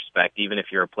everybody with respect, even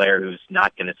if you're a player who's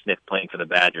not going to sniff playing for the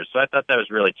Badgers. So I thought that was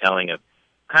really telling of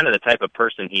kind of the type of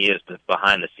person he is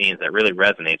behind the scenes that really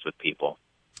resonates with people.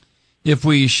 If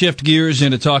we shift gears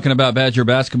into talking about Badger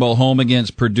basketball, home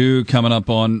against Purdue coming up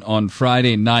on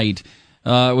Friday night.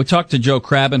 We talked to Joe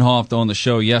Krabenhoff on the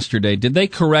show yesterday. Did they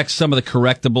correct some of the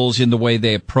correctables in the way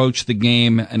they approached the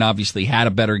game and obviously had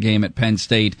a better game at Penn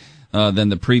State than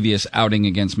the previous outing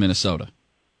against Minnesota?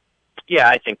 Yeah,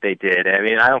 I think they did.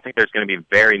 I don't think there's going to be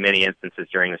very many instances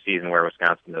during the season where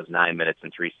Wisconsin goes 9 minutes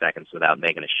and 3 seconds without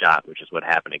making a shot, which is what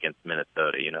happened against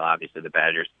Minnesota. Obviously the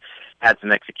Badgers had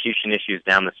some execution issues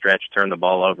down the stretch, turned the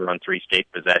ball over on 3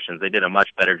 straight possessions. They did a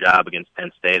much better job against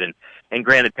Penn State, and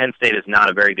granted, Penn State is not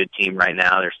a very good team right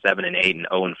now. They're 7-8 and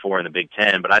 0-4 in the Big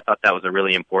Ten, but I thought that was a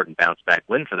really important bounce-back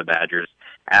win for the Badgers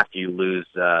after you lose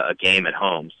a game at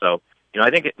home. So, I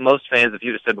think most fans, if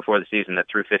you'd have said before the season that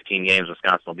through 15 games,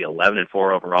 Wisconsin will be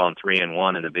 11-4 overall and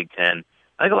 3-1 in the Big Ten,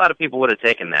 I think a lot of people would have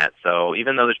taken that. So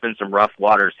even though there's been some rough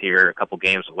waters here, a couple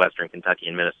games with Western Kentucky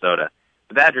and Minnesota,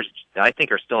 the Badgers, I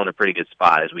think, are still in a pretty good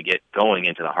spot as we get going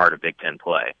into the heart of Big Ten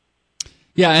play.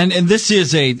 Yeah, and this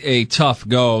is a tough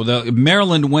go.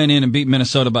 Maryland went in and beat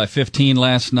Minnesota by 15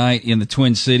 last night in the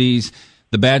Twin Cities.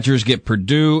 The Badgers get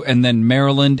Purdue and then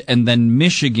Maryland and then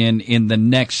Michigan in the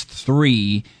next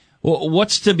 3.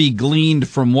 What's to be gleaned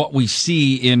from what we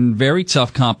see in very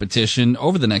tough competition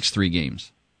over the next 3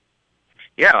 games?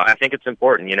 Yeah, I think it's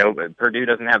important. Purdue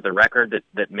doesn't have the record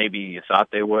that maybe you thought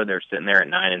they would. They're sitting there at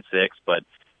 9-6, but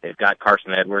They've got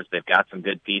Carson Edwards. They've got some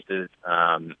good pieces.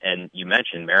 And you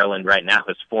mentioned Maryland right now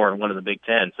is 4-1 of the Big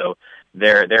Ten, so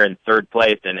they're in third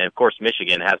place. And of course,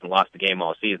 Michigan hasn't lost a game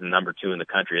all season, number 2 in the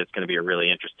country. It's going to be a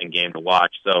really interesting game to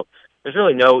watch. So there's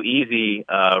really no easy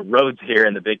roads here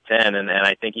in the Big Ten, and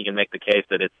I think you can make the case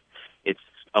that it's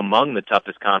among the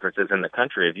toughest conferences in the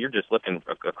country. If you're just looking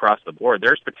across the board,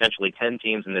 there's potentially 10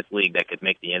 teams in this league that could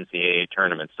make the NCAA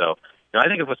tournament. So, I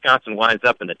think if Wisconsin winds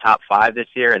up in the top 5 this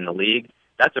year in the league,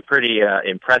 that's a pretty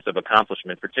impressive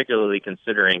accomplishment, particularly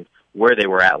considering where they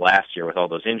were at last year with all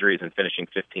those injuries and finishing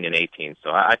 15-18. So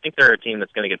I think they're a team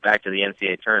that's going to get back to the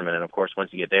NCAA tournament, and of course,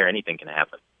 once you get there, anything can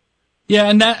happen. Yeah,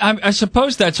 and that I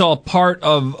suppose that's all part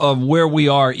of where we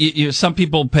are. Some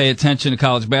people pay attention to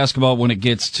college basketball when it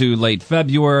gets to late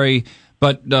February,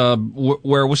 but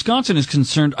where Wisconsin is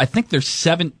concerned, I think they're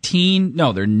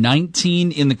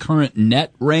 19 in the current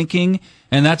net ranking,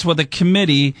 and that's what the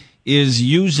committee is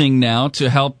using now to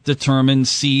help determine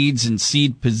seeds and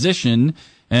seed position.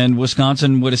 And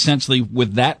Wisconsin would essentially,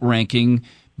 with that ranking,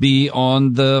 be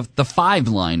on the 5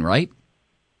 line, right?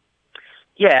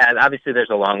 Yeah, obviously there's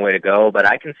a long way to go, but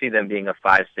I can see them being a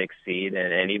 5-6 seed,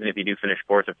 and even if you do finish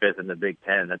 4th or 5th in the Big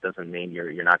Ten, that doesn't mean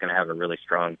you're not going to have a really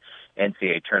strong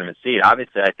NCAA tournament seed.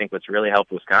 Obviously, I think what's really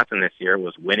helped Wisconsin this year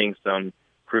was winning some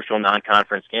crucial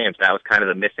non-conference games. That was kind of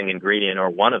the missing ingredient,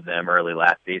 or one of them early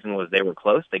last season, was they were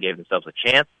close. They gave themselves a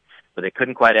chance, but they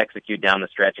couldn't quite execute down the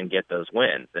stretch and get those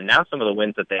wins. And now some of the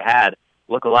wins that they had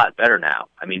look a lot better now.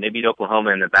 I mean, they beat Oklahoma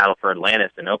in the battle for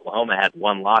Atlantis, and Oklahoma had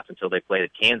 1 loss until they played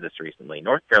at Kansas recently.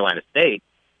 North Carolina State,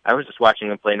 I was just watching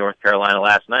them play North Carolina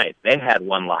last night. They had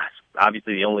 1 loss.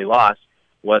 Obviously, the only loss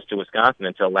was to Wisconsin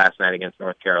until last night against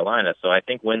North Carolina. So I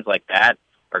think wins like that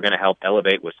are going to help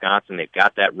elevate Wisconsin. They've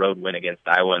got that road win against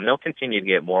Iowa, and they'll continue to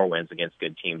get more wins against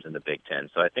good teams in the Big Ten.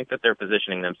 So I think that they're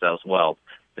positioning themselves well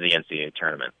for the NCAA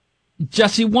tournament.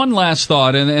 Jesse, one last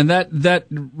thought, and that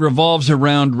revolves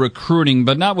around recruiting,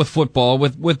 but not with football,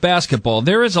 with basketball.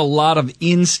 There is a lot of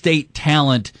in-state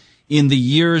talent in the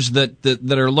years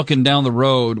that are looking down the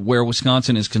road where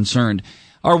Wisconsin is concerned.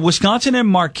 Are Wisconsin and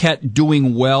Marquette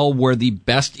doing well where the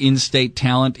best in-state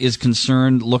talent is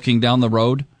concerned looking down the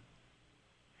road?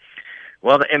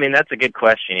 Well, I mean, that's a good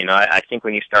question. I think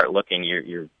when you start looking,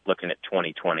 you're looking at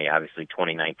 2020. Obviously,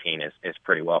 2019 is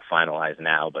pretty well finalized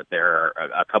now, but there are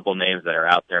a couple names that are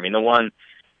out there. I mean, the one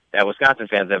that Wisconsin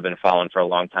fans have been following for a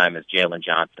long time is Jalen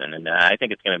Johnson, and I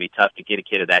think it's going to be tough to get a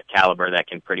kid of that caliber that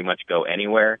can pretty much go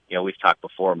anywhere. We've talked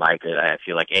before, Mike, that I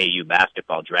feel like AAU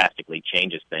basketball drastically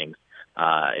changes things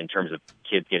in terms of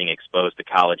kids getting exposed to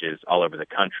colleges all over the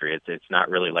country. It's not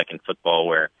really like in football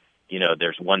where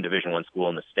there's one Division I school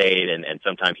in the state, and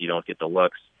sometimes you don't get the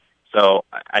looks. So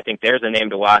I think there's a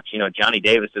name to watch. Johnny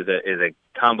Davis is a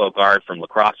combo guard from La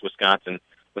Crosse, Wisconsin.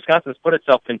 Wisconsin's put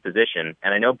itself in position,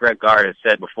 and I know Brett Gard has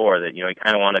said before that, he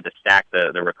kind of wanted to stack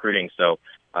the recruiting so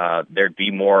there'd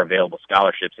be more available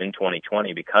scholarships in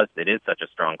 2020 because it is such a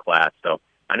strong class. So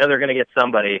I know they're going to get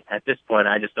somebody. At this point,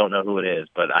 I just don't know who it is,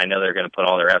 but I know they're going to put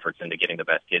all their efforts into getting the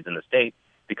best kids in the state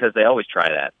because they always try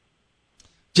that.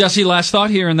 Jesse, last thought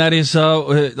here, and that is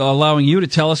allowing you to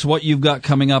tell us what you've got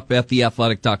coming up at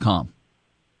theathletic.com.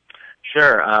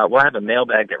 Sure. We'll have a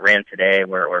mailbag that ran today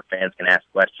where fans can ask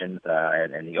questions,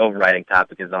 and the overriding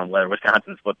topic is on whether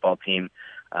Wisconsin's football team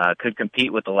could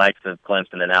compete with the likes of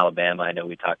Clemson and Alabama. I know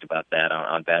we talked about that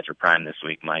on Badger Prime this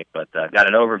week, Mike, but got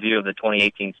an overview of the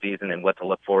 2018 season and what to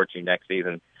look forward to next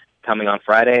season coming on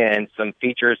Friday, and some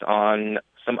features on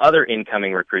some other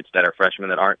incoming recruits that are freshmen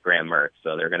that aren't Graham Mertz.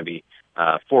 So they're going to be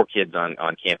 4 kids on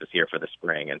campus here for the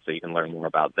spring, and so you can learn more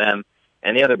about them.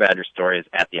 And the other Badger story is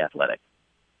at The Athletic.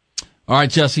 All right,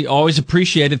 Jesse, always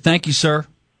appreciated. Thank you, sir.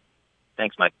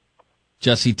 Thanks, Mike.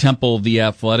 Jesse Temple,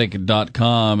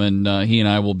 theathletic.com, and he and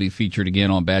I will be featured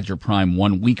again on Badger Prime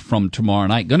 1 week from tomorrow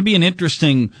night. Going to be an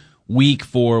interesting week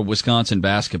for Wisconsin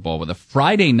basketball with a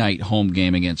Friday night home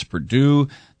game against Purdue,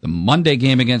 the Monday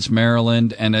game against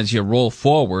Maryland, and as you roll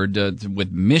forward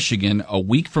with Michigan, a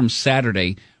week from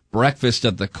Saturday, breakfast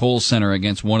at the Kohl Center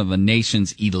against one of the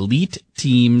nation's elite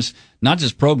teams, not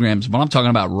just programs, but I'm talking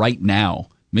about right now.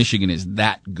 Michigan is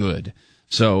that good.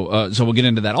 So we'll get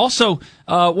into that. Also,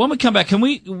 when we come back,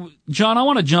 John, I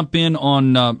want to jump in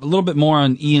on a little bit more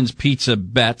on Ian's Pizza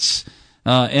bets,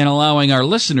 and allowing our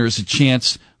listeners a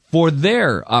chance for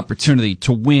their opportunity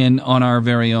to win on our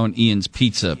very own Ian's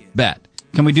Pizza bet.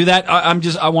 Can we do that?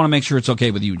 I want to make sure it's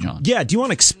okay with you, John. Yeah. Do you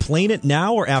want to explain it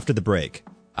now or after the break?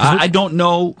 I don't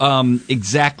know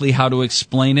exactly how to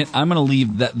explain it. I'm going to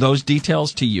leave those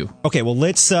details to you. Okay, well,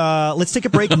 let's take a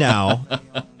break now.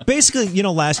 Basically,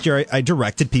 last year I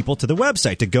directed people to the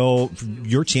website to go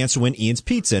your chance to win Ian's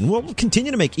Pizza. And we'll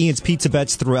continue to make Ian's Pizza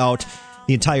bets throughout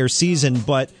the entire season,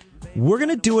 but we're going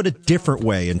to do it a different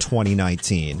way in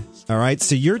 2019. All right,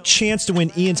 so your chance to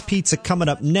win Ian's Pizza coming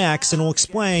up next, and we'll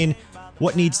explain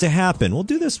what needs to happen. We'll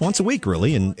do this once a week,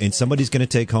 really, and somebody's going to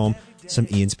take home some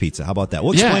Ian's Pizza. How about that?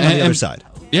 We'll explain on the other side.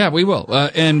 Yeah, we will.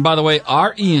 And by the way,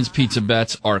 our Ian's Pizza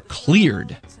bets are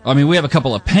cleared. I mean, we have a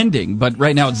couple of pending, but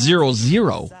right now it's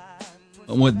 0-0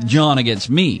 with John against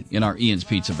me in our Ian's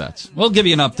Pizza bets. We'll give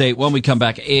you an update when we come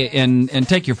back and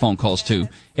take your phone calls too.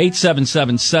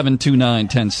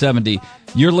 877-729-1070.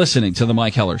 You're listening to The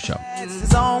Mike Heller Show.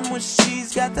 It's on when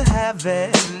she's got to have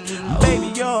it.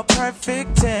 Baby, you're a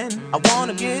perfect 10. I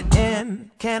want to get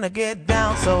in. Can I get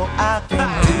down so I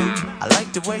can do? I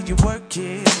like the way you work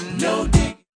it. No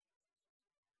dick.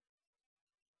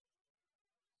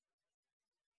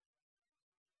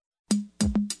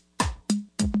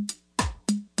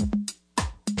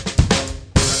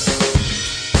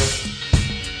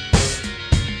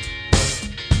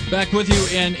 Back with you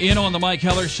and in on the Mike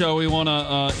Heller Show. We want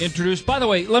to introduce. By the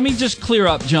way, let me just clear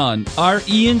up, John. Our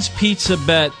Ian's Pizza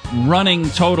bet running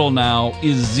total now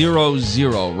is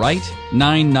 0-0, right?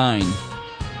 9-9,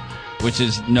 which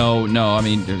is no. I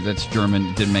mean, that's German.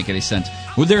 It didn't make any sense.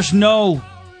 Well,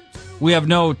 we have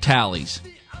no tallies.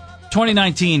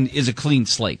 2019 is a clean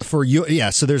slate for you. Yeah.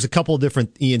 So there's a couple of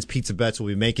different Ian's Pizza bets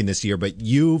we'll be making this year, but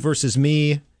you versus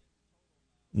me,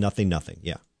 nothing.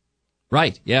 Yeah.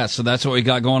 Right, yeah, so that's what we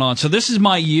got going on. So this is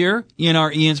my year in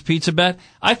our Ian's Pizza bet.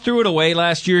 I threw it away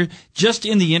last year just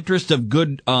in the interest of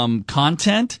good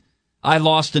content. I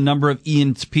lost a number of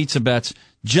Ian's Pizza bets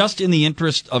just in the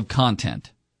interest of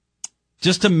content.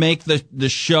 Just to make the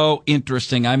show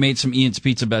interesting, I made some Ian's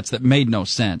Pizza bets that made no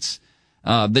sense,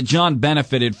 that John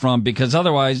benefited from, because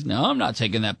otherwise, no, I'm not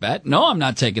taking that bet. No, I'm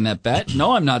not taking that bet.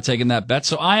 No, I'm not taking that bet.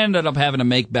 So I ended up having to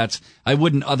make bets I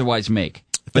wouldn't otherwise make.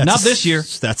 But not this year.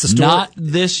 That's the story. Not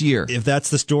this year. If that's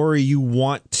the story you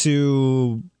want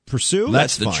to pursue,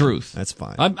 that's the fine. truth. That's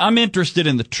fine. I'm interested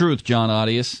in the truth, John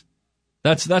Audius.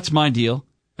 That's my deal.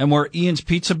 And where Ian's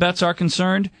Pizza bets are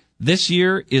concerned, this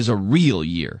year is a real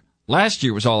year. Last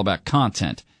year was all about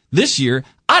content. This year,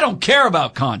 I don't care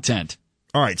about content.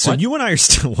 All right, so you and I are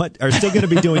still going to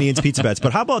be doing Ian's Pizza bets.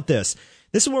 But how about this?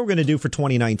 This is what we're going to do for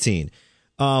 2019.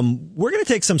 We're going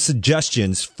to take some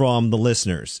suggestions from the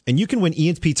listeners, and you can win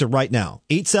Ian's Pizza right now.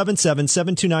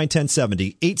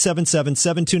 877-729-1070,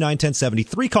 877-729-1070.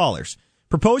 3 callers.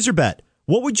 Propose your bet.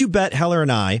 What would you bet Heller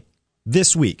and I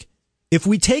this week? If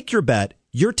we take your bet,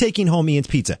 you're taking home Ian's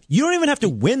Pizza. You don't even have to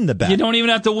win the bet. You don't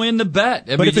even have to win the bet.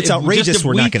 But if it's outrageous,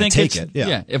 we're not going to take it.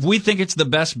 Yeah, if we think it's the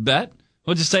best bet,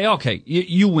 we'll just say, okay,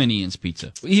 you win Ian's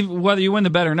Pizza, whether you win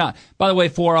the bet or not. By the way,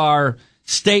 for our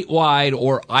statewide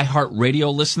or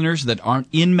iHeartRadio listeners that aren't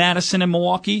in Madison and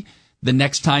Milwaukee, the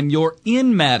next time you're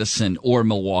in Madison or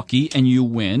Milwaukee and you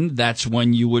win, that's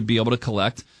when you would be able to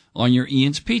collect on your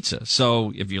Ian's Pizza.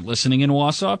 So if you're listening in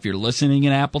Wausau, if you're listening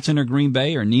in Appleton or Green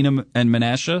Bay or Neenah and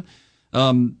Menasha,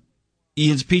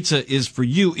 Ian's Pizza is for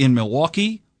you in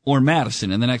Milwaukee or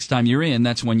Madison. And the next time you're in,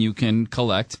 that's when you can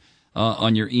collect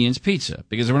on your Ian's Pizza,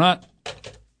 because we're not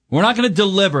going to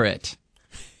deliver it.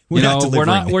 We're not going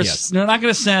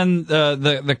to send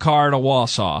the car to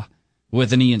Wausau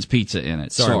with an Ian's Pizza in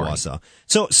it. Sorry, Wausau.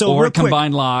 So or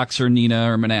Combined Locks or Neenah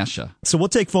or Menasha. So we'll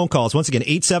take phone calls once again.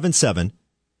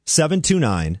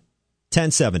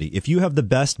 877-729-1070. If you have the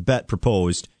best bet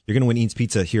proposed, you're going to win Ian's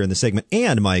Pizza here in the segment.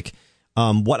 And Mike,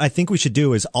 what I think we should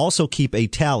do is also keep a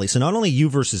tally. So not only you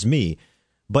versus me,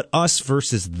 but us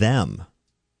versus them.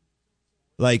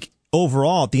 Like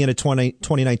overall, at the end of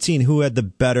 2019, who had the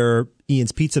better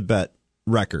Ian's Pizza bet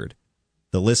record,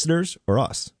 the listeners or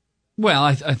us? Well,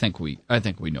 I think we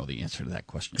know the answer to that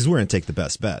question, because we're going to take the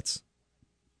best bets.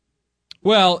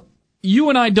 Well, you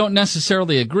and I don't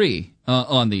necessarily agree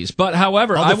on these, but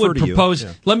however, I would propose.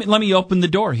 Yeah. Let me open the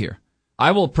door here.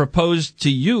 I will propose to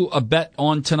you a bet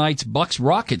on tonight's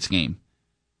Bucks-Rockets game,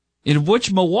 in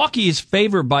which Milwaukee is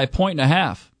favored by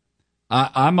 1.5.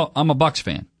 I'm a Bucks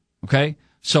fan. Okay,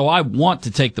 so I want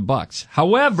to take the Bucks.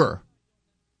 However,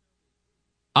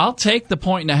 I'll take the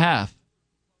 1.5,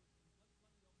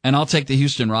 and I'll take the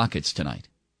Houston Rockets tonight.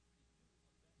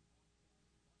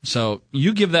 So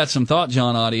you give that some thought,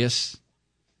 John Audius.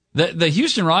 The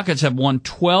Houston Rockets have won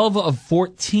 12 of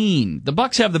 14. The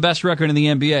Bucks have the best record in the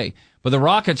NBA, but the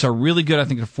Rockets are really good. I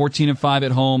think they're 14-5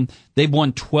 at home. They've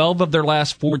won 12 of their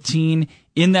last 14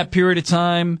 in that period of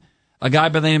time. A guy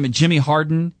by the name of Jimmy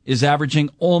Harden is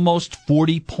averaging almost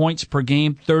 40 points per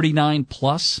game, 39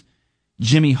 plus.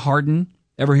 Jimmy Harden,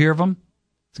 ever hear of him?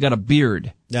 He's got a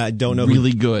beard. I don't know.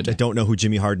 Really good. I don't know who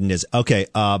Jimmy Harden is. Okay.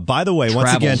 By the way, Travels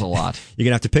once again, a lot. You're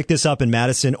gonna have to pick this up in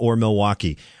Madison or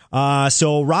Milwaukee.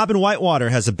 So Robin Whitewater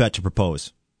has a bet to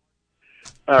propose.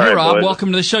 All hey, right, Rob, boys.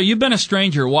 welcome to the show. You've been a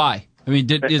stranger. Why? I mean,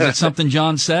 is it something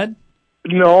John said?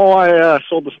 No, I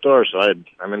sold the store, so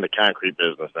I'm in the concrete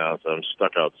business now, so I'm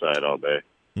stuck outside all day.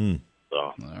 So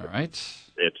all right,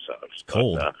 it sucks.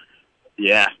 Cold. But,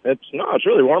 yeah, it's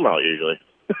really warm out usually.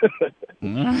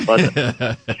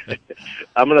 But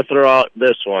I'm going to throw out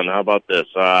this one. How about this?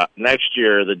 Next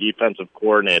year, the defensive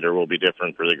coordinator will be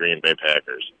different for the Green Bay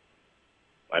Packers.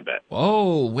 I bet.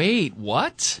 Oh, wait,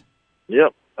 what?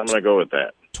 Yep, I'm going to go with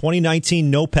that. 2019,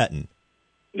 no Pettin.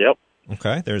 Yep.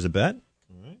 Okay, there's a bet.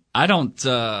 I don't.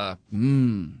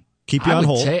 Keep you on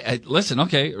hold. Listen,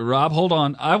 okay, Rob, hold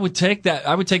on. I would take that.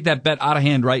 I would take that bet out of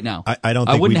hand right now. I don't.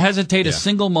 I Think wouldn't hesitate a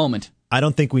single moment. I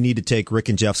don't think we need to take Rick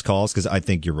and Jeff's calls because I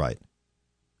think you're right.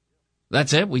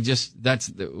 That's it.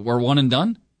 We're one and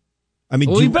done. I mean,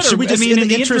 should we just, in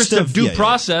the interest of due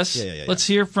process, yeah. let's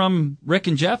hear from Rick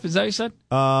and Jeff. Is that what you said?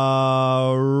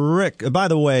 Rick. By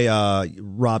the way,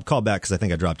 Rob, call back because I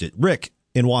think I dropped it. Rick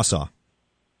in Wausau.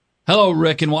 Hello,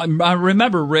 Rick. And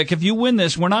remember, Rick, if you win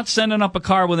this, we're not sending up a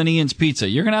car with an Ian's Pizza.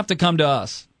 You're going to have to come to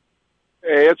us.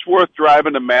 Hey, it's worth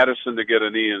driving to Madison to get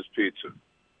an Ian's Pizza.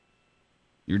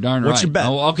 You're darn right. What's your bet?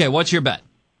 Oh, okay, what's your bet?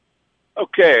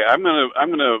 Okay, I'm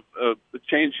gonna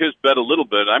change his bet a little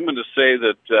bit. I'm going to say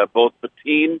that both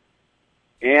Patine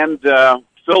and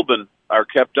Philbin are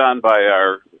kept on by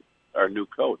our new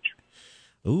coach.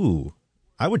 Ooh,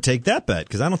 I would take that bet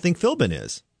because I don't think Philbin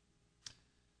is.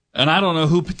 And I don't know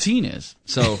who Patine is.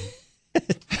 So,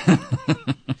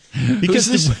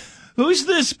 who's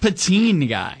this Patine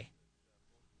guy?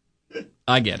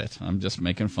 I get it. I'm just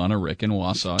making fun of Rick in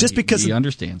Wausau. Just because he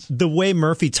understands. The way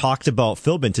Murphy talked about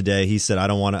Philbin today, he said, I'm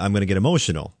going to get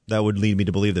emotional. That would lead me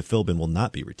to believe that Philbin will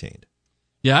not be retained.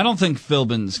 Yeah, I don't think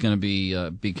Philbin's going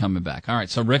to be coming back. All right,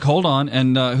 so Rick, hold on.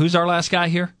 And who's our last guy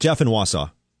here? Jeff in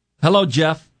Wausau. Hello,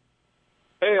 Jeff.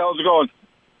 Hey, how's it going?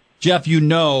 Jeff,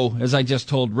 as I just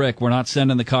told Rick, we're not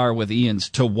sending the car with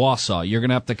Ian's to Wausau. You're going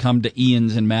to have to come to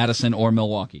Ian's in Madison or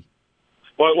Milwaukee.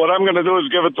 What I'm going to do is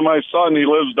give it to my son. He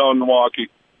lives down in Milwaukee.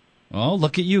 Oh,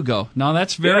 look at you go. Now,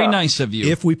 that's very nice of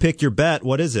you. If we pick your bet,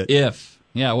 what is it?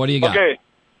 Yeah, what do you got? Okay,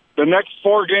 the next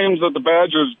 4 games that the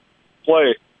Badgers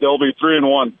play, they'll be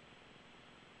 3-1.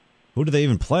 Who do they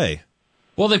even play?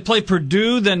 Well, they play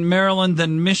Purdue, then Maryland,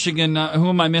 then Michigan. Who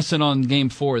am I missing on game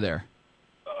 4 there?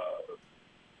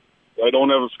 I don't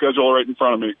have a schedule right in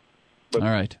front of me. All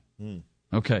right.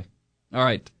 Okay. All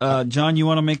right. John, you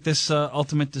want to make this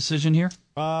ultimate decision here?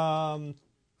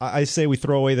 I say we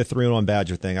throw away the 3-1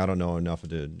 Badger thing. I don't know enough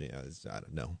to. I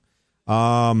don't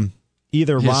know.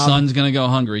 Either his Rob, son's going to go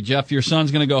hungry. Jeff, your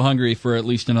son's going to go hungry for at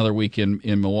least another week in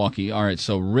Milwaukee. All right.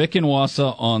 So Rick and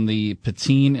Wausau on the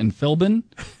Patine and Philbin.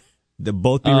 They'll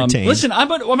both be retained. Listen, I'm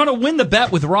going to win the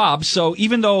bet with Rob. So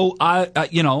even though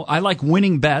I like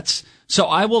winning bets, so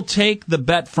I will take the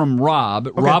bet from Rob.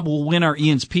 Okay. Rob will win our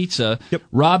Ian's Pizza. Yep.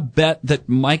 Rob bet that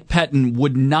Mike Pettin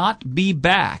would not be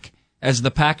back as the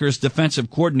Packers defensive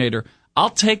coordinator. I'll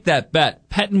take that bet.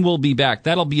 Pettin will be back.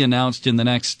 That'll be announced in the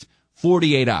next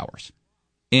 48 hours.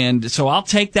 And so I'll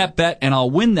take that bet and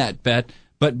I'll win that bet.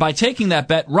 But by taking that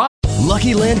bet, Rob.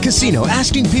 Lucky Land Casino,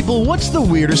 asking people, what's the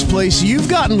weirdest place you've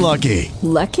gotten lucky?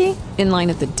 Lucky? In line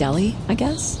at the deli, I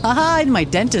guess? Aha, in my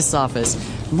dentist's office.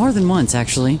 More than once,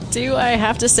 actually. Do I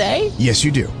have to say? Yes,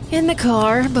 you do. In the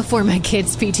car before my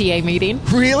kids' PTA meeting.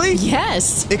 Really?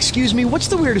 Yes. Excuse me, what's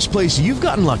the weirdest place you've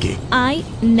gotten lucky? I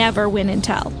never win and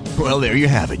tell. Well, there you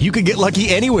have it. You can get lucky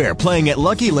anywhere, playing at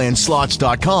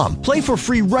LuckyLandSlots.com. Play for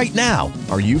free right now.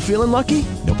 Are you feeling lucky?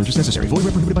 No purchase necessary. Void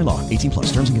where prohibited by law. 18+.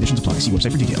 Terms and conditions apply. See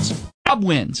website for details. Rob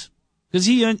wins because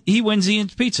he wins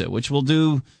Ian's Pizza, which we'll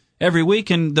do every week.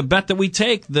 And the bet that we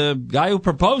take, the guy who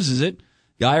proposes it,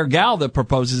 guy or gal that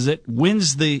proposes it,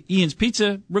 wins the Ian's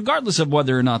Pizza, regardless of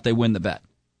whether or not they win the bet.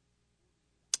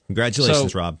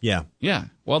 Congratulations, Rob. Yeah. Yeah.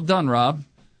 Well done, Rob.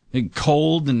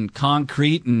 Cold and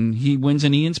concrete, and he wins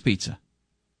an Ian's Pizza.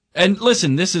 And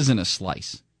listen, this isn't a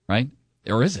slice, right?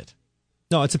 Or is it?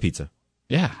 No, it's a pizza.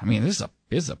 Yeah. I mean, this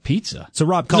is a pizza. So,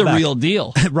 Rob, call back. It's a real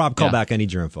deal. Rob, call back. I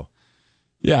need your info.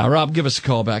 Yeah, Rob, give us a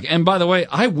call back. And by the way,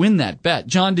 I win that bet.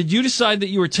 John, did you decide that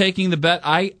you were taking the bet?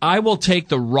 I will take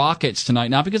the Rockets tonight,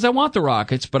 not because I want the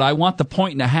Rockets, but I want the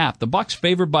 1.5. The Bucks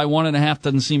favored by 1.5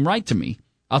 doesn't seem right to me.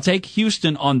 I'll take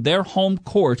Houston on their home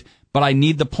court, but I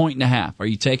need the 1.5. Are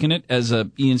you taking it as a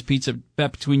Ian's Pizza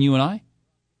bet between you and I?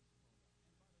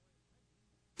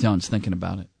 John's thinking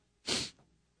about it.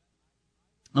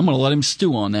 I'm going to let him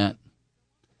stew on that.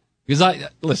 Because I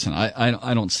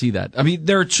don't see that. I mean,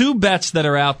 there are two bets that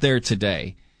are out there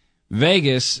today.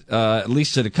 Vegas, at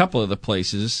least at a couple of the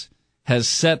places, has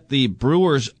set the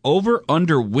Brewers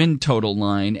over-under win total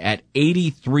line at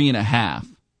 83.5.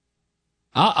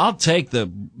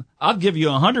 I'll give you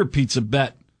 100 pizza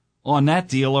bet on that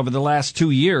deal over the last 2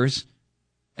 years,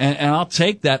 and I'll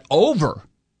take that over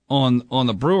on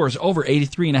the Brewers over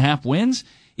 83.5 wins.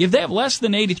 If they have less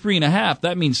than 83.5,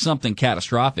 that means something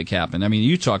catastrophic happened. I mean,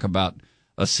 you talk about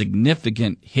a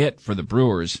significant hit for the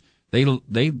Brewers. They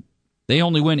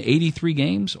only win 83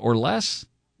 games or less.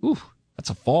 Ooh, that's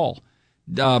a fall.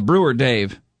 Brewer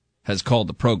Dave has called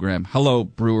the program. Hello,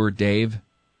 Brewer Dave.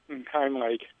 Hi,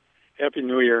 Mike. Happy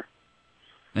New Year.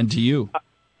 And to you.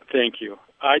 Thank you.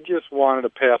 I just wanted to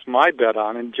pass my bet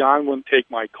on, and John wouldn't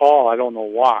take my call. I don't know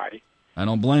why. I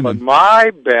don't blame but him. But my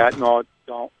bet, no,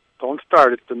 don't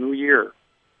start. It's the new year.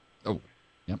 Oh,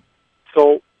 yep.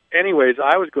 So, anyways,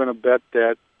 I was going to bet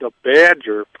that the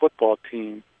Badger football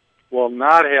team will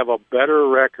not have a better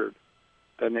record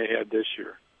than they had this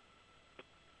year.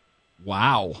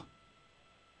 Wow.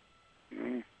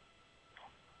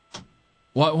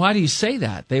 Why do you say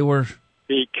that? They were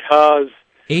because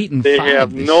 8-5. They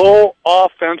have no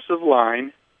offensive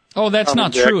line. Oh, that's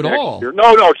not true at all. Year.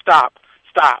 No, stop.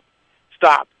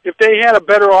 If they had a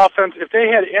better offense, if they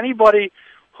had anybody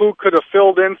who could have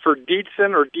filled in for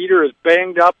Dietzen or Dieter as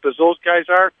banged up as those guys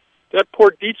are, that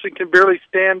poor Dietzen can barely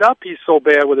stand up. He's so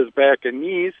bad with his back and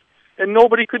knees, and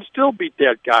nobody could still beat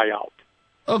that guy out.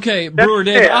 Okay, Brewer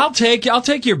Dave, I'll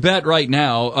take your bet right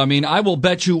now. I mean, I will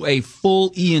bet you a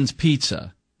full Ian's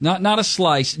pizza, not a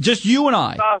slice. Just you and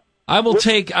I. I will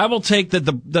take that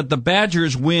the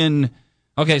Badgers win.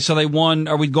 Okay, so they won.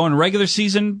 Are we going regular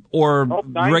season or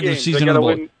regular games. season?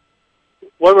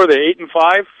 What were they,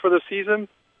 8-5 for the season?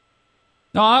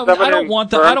 No, I don't want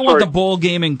the bowl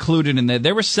game included in there.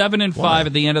 They were 7-5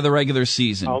 at the end of the regular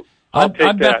season. I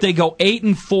bet they go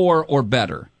 8-4 or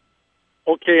better.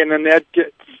 Okay, and then that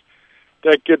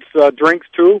gets drinks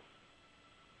too.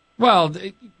 Well,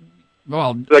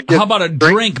 how about a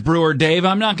drink, Brewer Dave?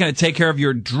 I'm not going to take care of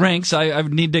your drinks. I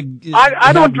need to.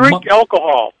 I don't drink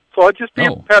alcohol, so I'll just be a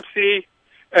Pepsi.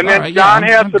 And then John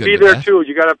has to be there too.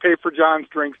 You got to pay for John's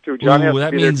drinks too. John has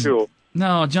to be there too.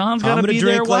 No, John's got to be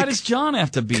there. Why does John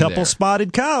have to be there? Couple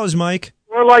spotted cows, Mike.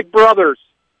 We're like brothers.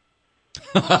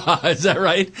 Is that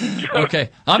right? Okay,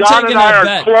 I'm John taking and I that are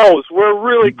bet. Close. We're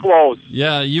really close.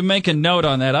 Yeah, you make a note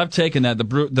on that. I've taken that.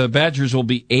 The Badgers will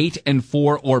be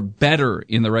 8-4 or better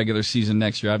in the regular season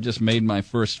next year. I've just made my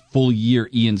first full year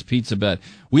Ian's Pizza bet.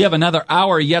 We have another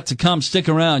hour yet to come. Stick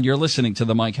around. You're listening to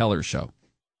the Mike Heller Show.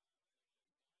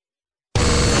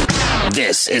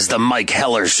 This is the Mike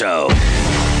Heller Show.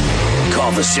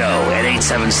 Call the show at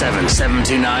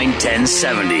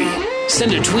 877-729-1070.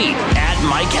 Send a tweet at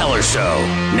Mike Heller Show.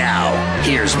 Now,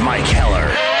 here's Mike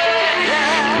Heller.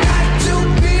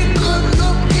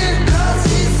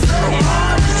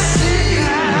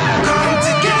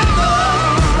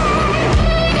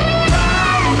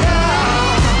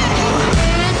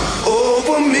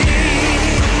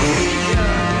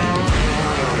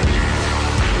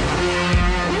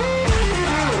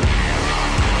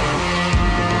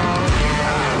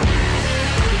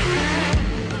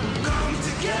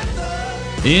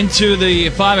 Into the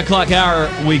 5 o'clock hour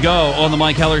we go on the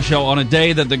Mike Heller Show on a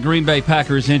day that the Green Bay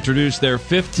Packers introduced their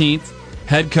 15th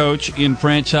head coach in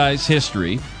franchise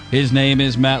history. His name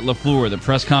is Matt LaFleur. The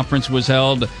press conference was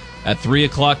held at 3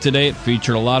 o'clock today. It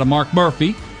featured a lot of Mark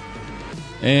Murphy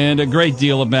and a great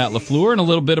deal of Matt LaFleur and a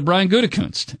little bit of Brian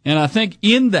Gutekunst. And I think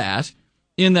in that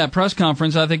press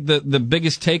conference, I think the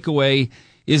biggest takeaway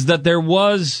is that there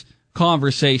was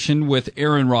conversation with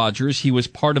Aaron Rodgers. He was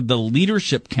part of the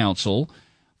leadership council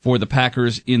for the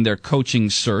Packers in their coaching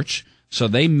search. So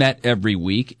they met every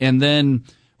week. And then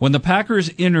when the Packers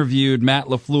interviewed Matt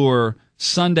LaFleur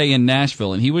Sunday in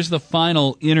Nashville, and he was the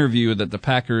final interview that the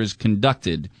Packers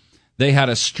conducted, they had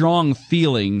a strong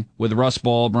feeling with Russ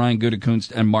Ball, Brian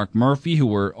Gutekunst, and Mark Murphy, who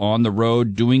were on the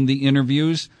road doing the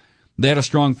interviews. They had a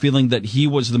strong feeling that he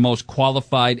was the most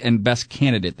qualified and best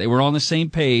candidate. They were on the same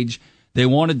page. They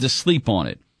wanted to sleep on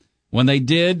it. When they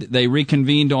did, they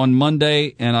reconvened on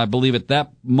Monday, and I believe at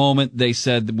that moment they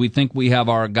said, we think we have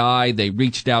our guy. They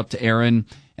reached out to Aaron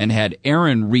and had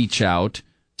Aaron reach out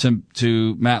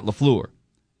to Matt LaFleur.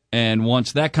 And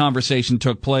once that conversation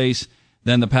took place,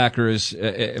 then the Packers,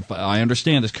 if I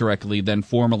understand this correctly, then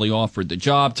formally offered the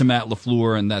job to Matt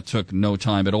LaFleur, and that took no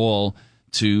time at all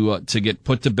to get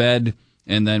put to bed.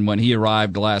 And then when he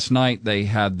arrived last night, they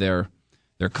had their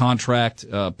their contract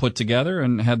put together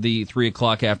and had the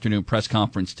 3:00 afternoon press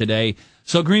conference today.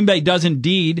 So Green Bay does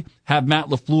indeed have Matt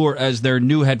LaFleur as their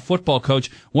new head football coach.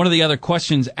 One of the other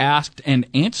questions asked and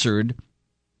answered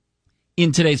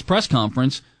in today's press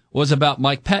conference was about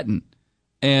Mike Pettine.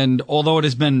 And although it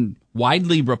has been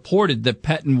widely reported that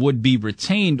Pettine would be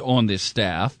retained on this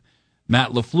staff,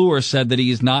 Matt LaFleur said that he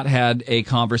has not had a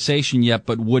conversation yet,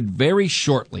 but would very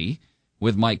shortly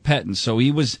with Mike Pettine. So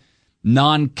he was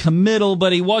non-committal,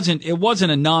 but it wasn't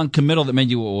a non-committal that made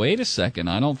you, well, wait a second.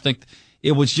 I don't think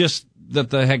it was just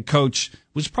that the head coach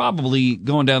was probably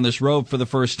going down this road for the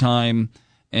first time.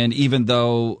 And even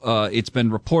though it's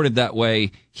been reported that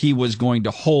way, he was going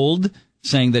to hold,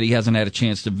 saying that he hasn't had a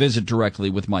chance to visit directly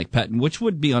with Mike Pettine, which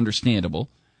would be understandable.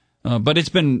 But it's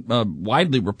been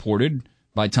widely reported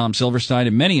by Tom Silverstein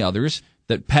and many others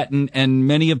that Pettine and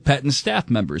many of Pettine's staff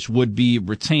members would be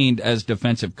retained as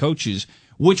defensive coaches,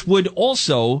 which would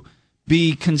also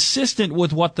be consistent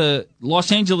with what the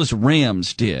Los Angeles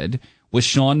Rams did with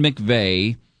Sean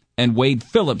McVay and Wade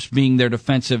Phillips being their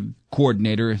defensive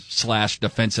coordinator /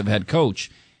 defensive head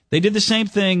coach. They did the same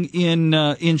thing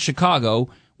in Chicago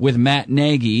with Matt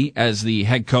Nagy as the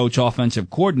head coach,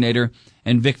 offensive coordinator,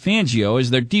 and Vic Fangio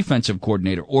as their defensive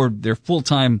coordinator or their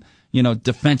full-time,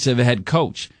 defensive head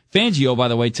coach. Fangio, by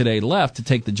the way, today left to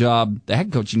take the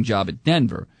head coaching job at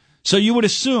Denver. So you would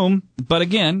assume, but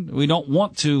again, we don't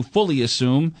want to fully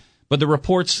assume, but the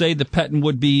reports say that Pettine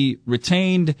would be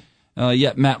retained,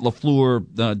 yet Matt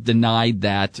LaFleur denied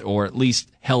that, or at least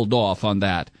held off on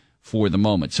that for the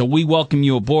moment. So we welcome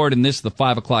you aboard in the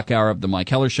 5 o'clock hour of the Mike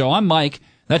Heller Show. I'm Mike.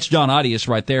 That's John Audius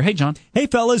right there. Hey, John. Hey,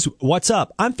 fellas. What's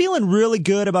up? I'm feeling really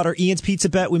good about our Ian's Pizza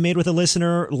bet we made with a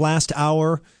listener last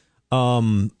hour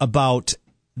about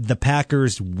the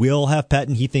Packers will have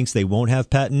Pettine. He thinks they won't have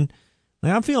Pettine.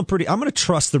 I'm feeling pretty. I'm going to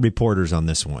trust the reporters on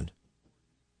this one.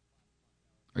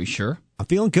 Are you sure? I'm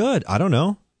feeling good. I don't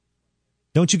know.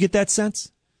 Don't you get that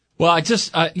sense? Well, that's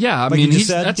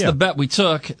the bet we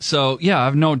took. So, yeah, I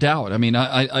have no doubt. I mean,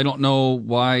 I don't know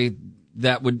why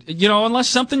that would, unless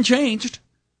something changed.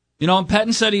 And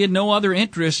Pettine said he had no other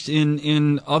interest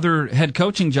in other head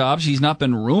coaching jobs. He's not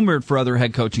been rumored for other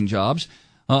head coaching jobs,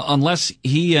 unless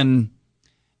he and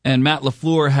Matt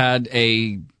LaFleur had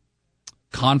a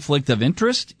conflict of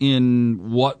interest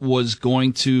in what was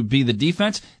going to be the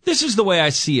defense. This is the way I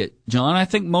see it, John. I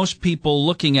think most people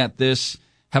looking at this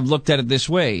have looked at it this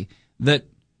way, that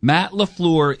Matt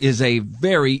LaFleur is a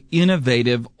very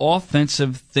innovative,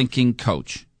 offensive thinking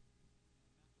coach.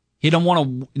 He don't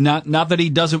want to, not that he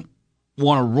doesn't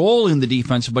want to roll in the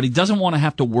defense, but he doesn't want to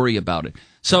have to worry about it.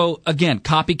 So again,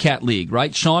 copycat league,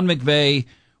 right? Sean McVay,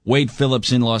 Wade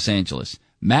Phillips in Los Angeles,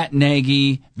 Matt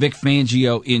Nagy, Vic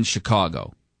Fangio in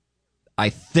Chicago. I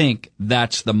think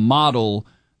that's the model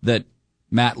that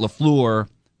Matt LaFleur,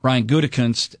 Brian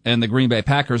Gutekunst, and the Green Bay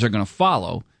Packers are going to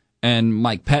follow. And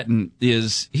Mike Pettine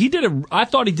I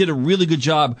thought he did a really good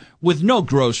job with no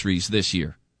groceries this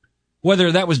year.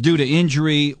 Whether that was due to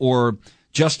injury or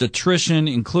just attrition,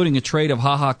 including a trade of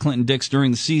HaHa Clinton-Dix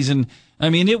during the season. I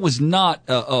mean, it was not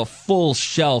a full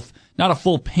shelf, not a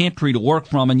full pantry to work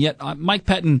from, and yet Mike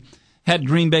Pettine had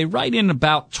Green Bay right in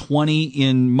about 20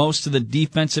 in most of the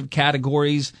defensive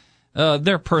categories.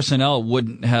 Their personnel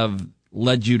wouldn't have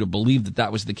led you to believe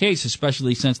that was the case,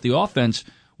 especially since the offense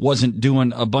wasn't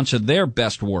doing a bunch of their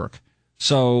best work.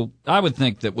 So I would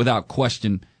think that without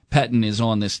question, Pettine is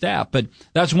on this staff. But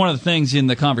that's one of the things in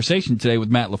the conversation today with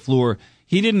Matt LaFleur.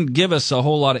 He didn't give us a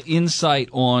whole lot of insight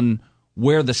on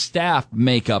where the staff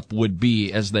makeup would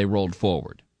be as they rolled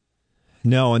forward.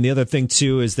 No, and the other thing,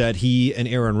 too, is that he and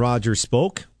Aaron Rodgers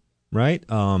spoke, right?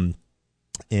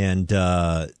 And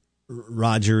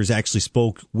Rodgers actually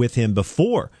spoke with him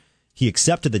before he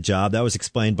accepted the job. That was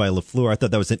explained by LaFleur. I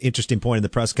thought that was an interesting point in the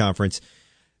press conference.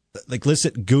 Like,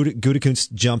 listen,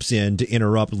 Gutekunst jumps in to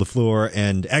interrupt LaFleur,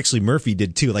 and actually Murphy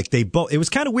did, too. Like, they both, it was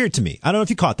kind of weird to me. I don't know if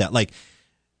you caught that. Like,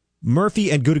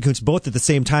 Murphy and Gutekunst both at the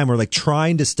same time were, like,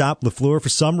 trying to stop LaFleur for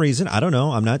some reason. I don't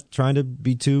know. I'm not trying to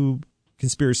be too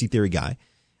conspiracy theory guy,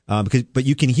 but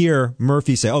you can hear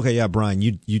Murphy say, "Okay, yeah, Brian,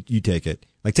 you take it."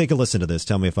 Like, take a listen to this.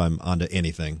 Tell me if I'm onto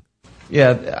anything.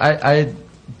 Yeah, I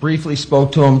briefly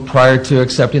spoke to him prior to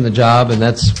accepting the job, and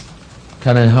that's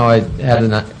kind of how I had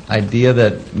an idea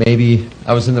that maybe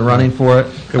I was in the running for it.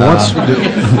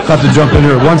 Have to jump in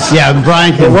here once. Yeah,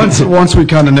 Brian. Once we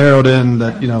kind of narrowed in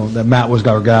that Matt was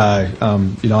our guy.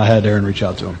 I had Aaron reach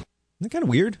out to him. Isn't that kind of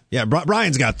weird? Yeah,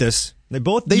 Brian's got this. They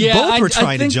both were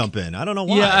trying to jump in. I don't know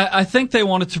why. Yeah, I think they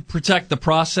wanted to protect the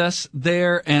process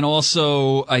there, and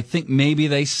also I think maybe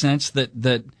they sensed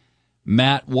that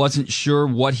Matt wasn't sure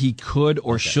what he could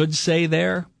or should say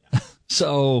there.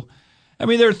 So, I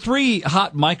mean, there are 3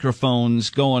 hot microphones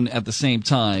going at the same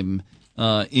time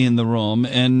in the room.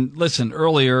 And listen,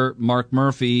 earlier, Mark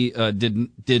Murphy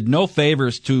did no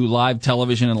favors to live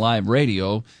television and live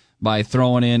radio by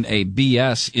throwing in a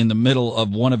BS in the middle of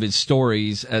one of his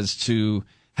stories as to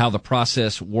how the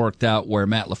process worked out where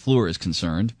Matt LaFleur is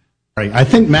concerned. Right. I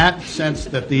think Matt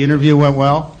sensed that the interview went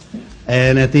well.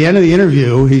 And at the end of the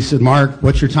interview, he said, Mark,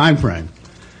 what's your time frame?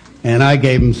 And I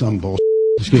gave him some bullshit.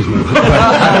 Excuse me. But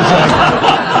I was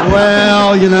like,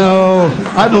 well, you know,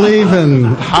 I believe in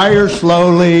hire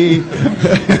slowly.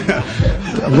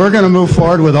 We're going to move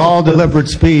forward with all deliberate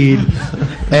speed.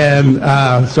 And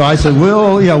so I said,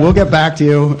 we'll get back to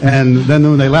you. And then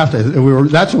when they left,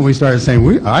 that's when we started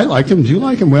saying, I liked him. Do you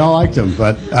like him? We all liked him.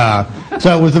 But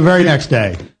so it was the very next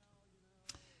day.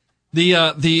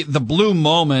 The blue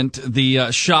moment,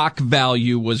 the shock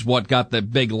value was what got the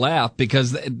big laugh,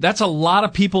 because that's a lot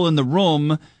of people in the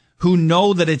room who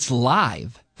know that it's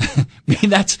live. I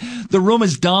mean, the room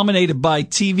is dominated by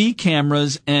TV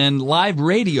cameras and live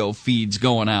radio feeds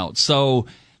going out. So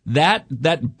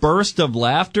that burst of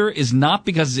laughter is not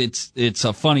because it's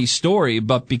a funny story,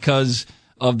 but because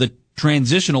of the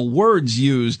transitional words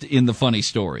used in the funny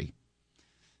story.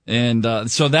 And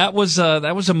so that was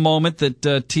a moment that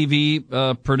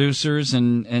TV producers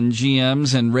and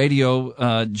GMs and radio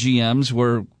GMs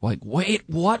were like, wait,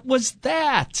 what was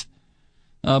that?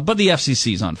 But the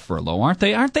FCC's on furlough, aren't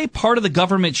they? Aren't they part of the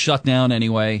government shutdown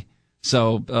anyway?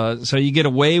 So you get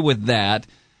away with that.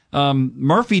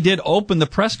 Murphy did open the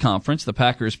press conference. The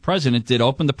Packers president did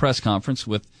open the press conference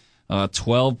with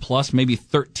 12 plus, maybe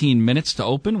 13 minutes to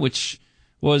open, which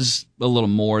was a little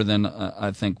more than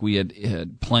I think we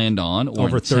had planned on. Or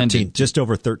over 13, just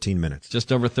over 13 minutes.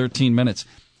 Just over 13 minutes.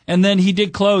 And then he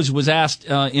did close, was asked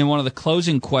in one of the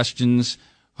closing questions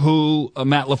who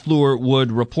Matt LaFleur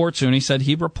would report to, and he said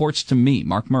he reports to me,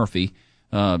 Mark Murphy.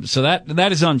 So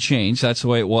that is unchanged. That's the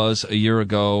way it was a year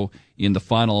ago in the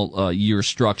final year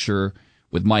structure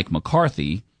with Mike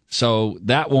McCarthy. So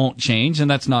that won't change, and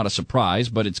that's not a surprise,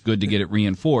 but it's good to get it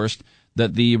reinforced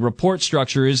that the report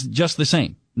structure is just the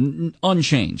same,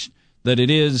 unchanged, that it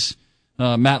is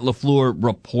Matt LaFleur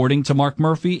reporting to Mark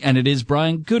Murphy, and it is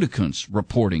Brian Gutekunst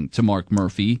reporting to Mark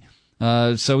Murphy.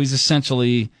 So he's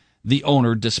essentially the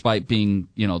owner, despite being,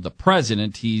 the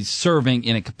president. He's serving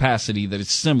in a capacity that is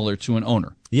similar to an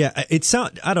owner. Yeah,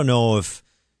 I don't know if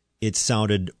it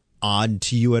sounded odd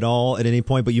to you at all at any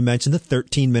point, but you mentioned the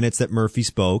 13 minutes that Murphy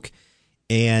spoke.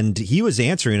 And he was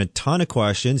answering a ton of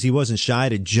questions. He wasn't shy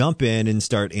to jump in and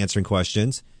start answering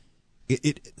questions.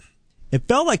 It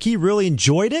felt like he really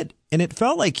enjoyed it, and it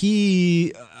felt like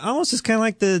he almost is kind of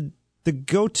like the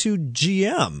go-to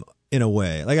GM in a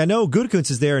way. Like, I know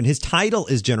Gutekunst is there, and his title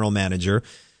is general manager.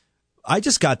 I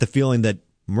just got the feeling that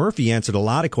Murphy answered a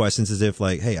lot of questions as if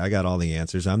like, hey, I got all the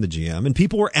answers. I'm the GM, and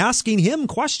people were asking him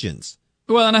questions.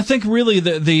 Well, and I think really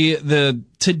the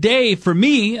today for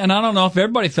me, and I don't know if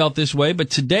everybody felt this way, but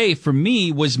today for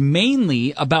me was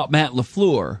mainly about Matt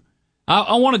LaFleur.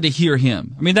 I wanted to hear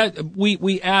him. I mean, that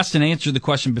we asked and answered the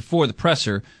question before the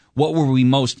presser. What were we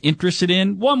most interested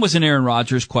in? 1 was an Aaron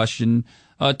Rodgers question.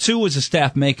 2 was a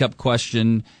staff makeup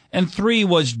question. And 3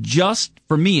 was just,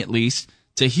 for me at least,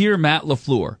 to hear Matt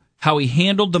LaFleur, how he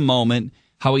handled the moment,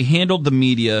 how he handled the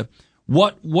media.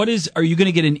 Are you going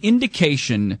to get an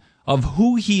indication of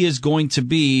who he is going to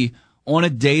be on a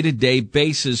day-to-day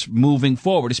basis moving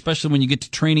forward, especially when you get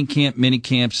to training camp, mini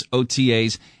camps,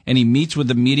 OTAs, and he meets with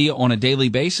the media on a daily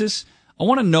basis? I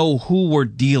want to know who we're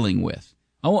dealing with.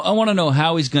 I want to know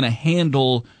how he's going to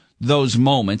handle those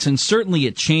moments, and certainly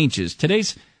it changes.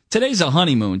 Today's a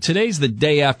honeymoon. Today's the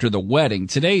day after the wedding.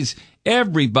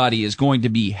 Everybody is going to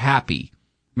be happy.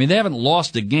 I mean, they haven't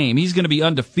lost a game. He's going to be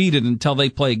undefeated until they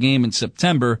play a game in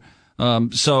September.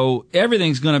 So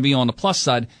everything's going to be on the plus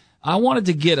side. I wanted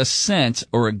to get a sense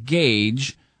or a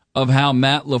gauge of how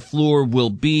Matt LaFleur will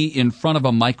be in front of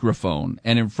a microphone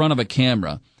and in front of a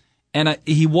camera. And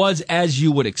he was, as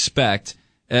you would expect,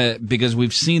 because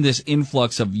we've seen this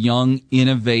influx of young,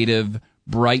 innovative,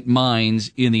 bright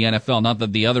minds in the NFL. Not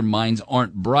that the other minds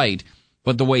aren't bright,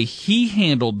 but the way he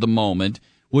handled the moment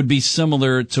would be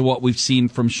similar to what we've seen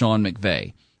from Sean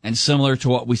McVay and similar to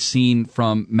what we've seen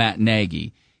from Matt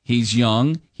Nagy. He's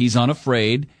young. He's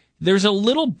unafraid. There's a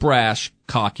little brash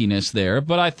cockiness there,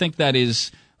 but I think that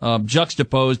is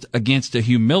juxtaposed against a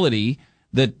humility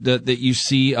that you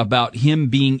see about him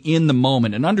being in the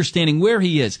moment and understanding where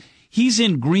he is. He's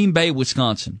in Green Bay,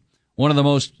 Wisconsin, one of the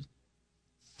most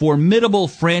formidable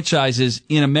franchises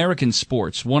in American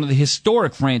sports, one of the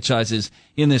historic franchises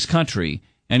in this country,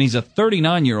 and he's a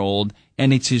 39-year-old,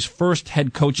 and it's his first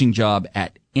head coaching job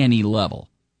at any level.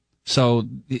 So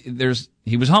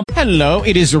he was humble. Hello,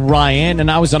 it is Ryan, and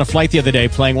I was on a flight the other day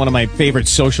playing one of my favorite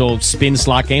social spin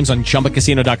slot games on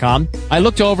ChumbaCasino.com. I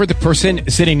looked over at the person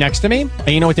sitting next to me, and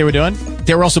you know what they were doing?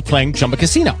 They were also playing Chumba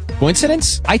Casino.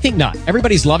 Coincidence? I think not.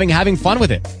 Everybody's loving having fun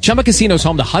with it. Chumba Casino is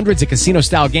home to hundreds of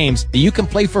casino-style games that you can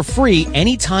play for free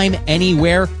anytime,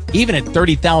 anywhere, even at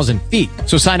 30,000 feet.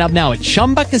 So sign up now at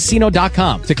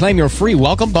ChumbaCasino.com to claim your free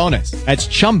welcome bonus. That's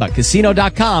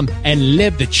ChumbaCasino.com and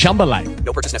live the Chumba life.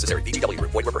 No purchase necessary. VGW.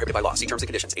 Void where prohibited by law. See terms and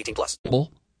conditions. 18+.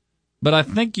 But I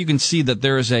think you can see that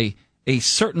there is a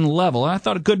certain level, and I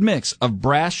thought a good mix of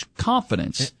brash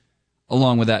confidence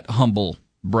along with that humble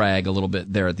brag a little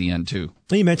bit there at the end too.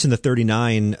 You mentioned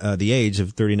the age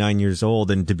of 39 years old,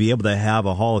 and to be able to have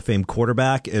a Hall of Fame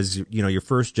quarterback as your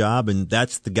first job, and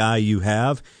that's the guy you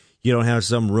have. You don't have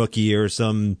some rookie or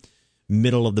some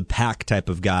middle of the pack type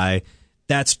of guy.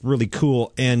 That's really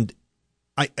cool. And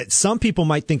some people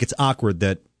might think it's awkward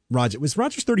that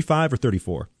Rogers 35 or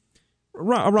 34?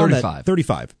 Around 35.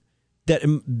 35.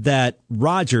 That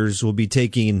Rogers will be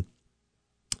taking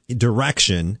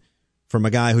direction from a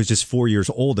guy who's just 4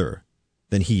 years older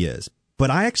than he is.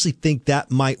 But I actually think that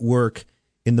might work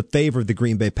in the favor of the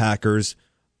Green Bay Packers,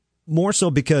 more so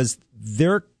because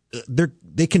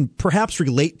they can perhaps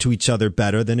relate to each other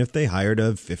better than if they hired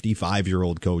a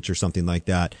 55-year-old coach or something like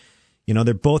that.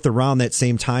 They're both around that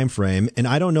same time frame, and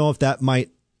I don't know if that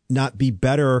might not be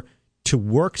better to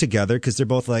work together because they're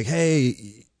both like,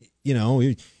 hey,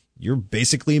 you're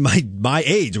basically my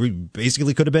age. We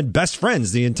basically could have been best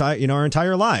friends our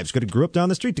entire lives. Could have grew up down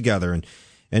the street together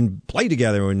and played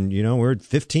together when we're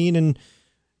 15 and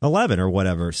 11 or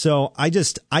whatever. So I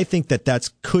think that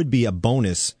could be a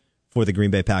bonus for the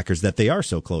Green Bay Packers that they are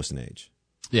so close in age.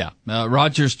 Yeah.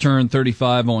 Rodgers turned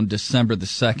 35 on December the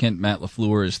 2nd. Matt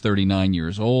LaFleur is 39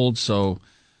 years old. So,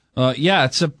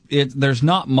 there's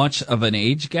not much of an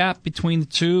age gap between the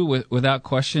two without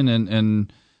question.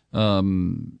 And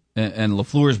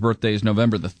LaFleur's birthday is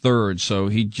November the 3rd. So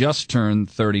he just turned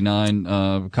 39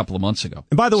 a couple of months ago.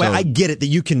 And by the way, I get it that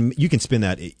you can spin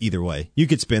that either way. You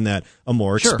could spin that a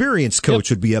more experienced coach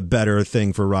would be a better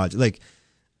thing for Rodgers. Like,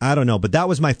 I don't know, but that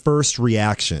was my first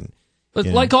reaction. But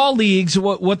like all leagues,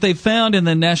 what they found in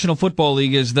the National Football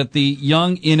League is that the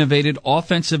young, innovative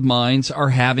offensive minds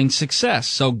are having success.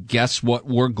 So guess what?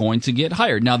 We're going to get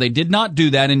hired. Now, they did not do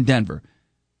that in Denver.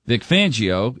 Vic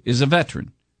Fangio is a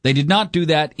veteran. They did not do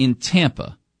that in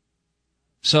Tampa.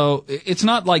 So it's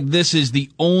not like this is the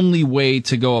only way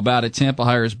to go about it. Tampa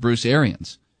hires Bruce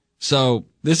Arians. So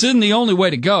this isn't the only way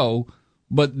to go,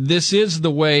 but this is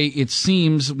the way it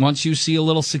seems once you see a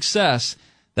little success.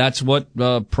 That's what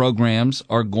programs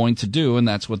are going to do, and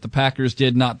that's what the Packers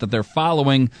did. Not that they're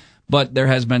following, but there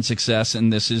has been success,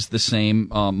 and this is the same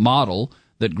model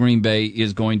that Green Bay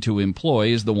is going to employ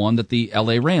is the one that the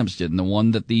L.A. Rams did and the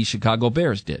one that the Chicago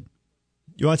Bears did.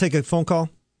 You want to take a phone call?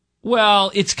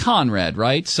 Well, it's Conrad,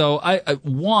 right? So I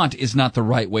want is not the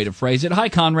right way to phrase it. Hi,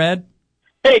 Conrad.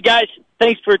 Hey, guys.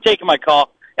 Thanks for taking my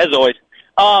call, as always.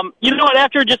 You know what?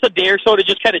 After just a day or so to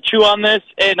just kind of chew on this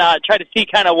and try to see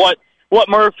kind of what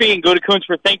Murphy and Gutekunst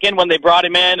were thinking when they brought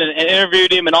him in and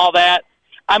interviewed him and all that.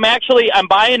 I'm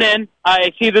buying in.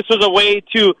 I see this was a way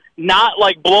to not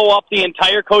blow up the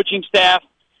entire coaching staff.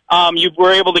 You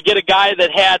were able to get a guy that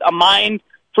had a mind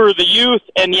for the youth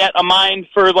and yet a mind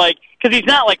for because he's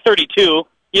not 32.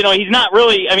 He's not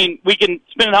really, we can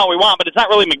spin it how we want, but it's not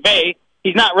really McVay.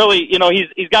 He's not really,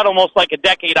 he's got almost a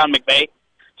decade on McVay.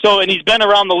 So, and he's been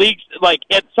around the league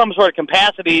at some sort of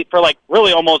capacity for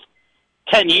really almost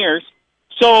 10 years.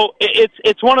 So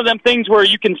it's one of them things where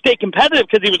you can stay competitive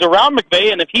because he was around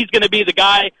McVay, and if he's going to be the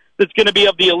guy that's going to be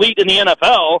of the elite in the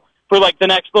NFL for the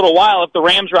next little while, if the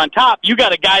Rams are on top, you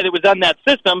got a guy that was on that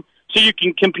system, so you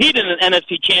can compete in an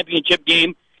NFC Championship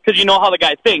game because you know how the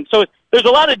guy thinks. So there's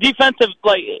a lot of defensive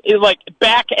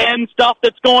back end stuff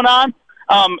that's going on,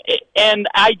 and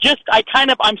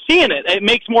I'm seeing it. It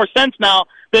makes more sense now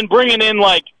than bringing in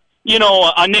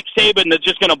a Nick Saban that's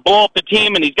just going to blow up the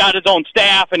team and he's got his own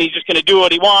staff and he's just going to do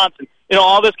what he wants and,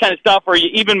 all this kind of stuff. Or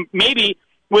even maybe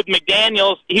with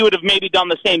McDaniels, he would have maybe done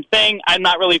the same thing. I'm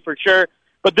not really for sure.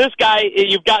 But this guy,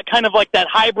 you've got kind of that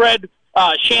hybrid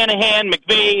Shanahan,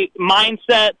 McVay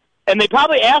mindset. And they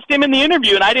probably asked him in the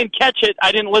interview, and I didn't catch it.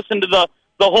 I didn't listen to the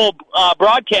whole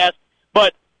broadcast.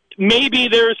 But maybe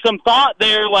there's some thought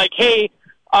there hey,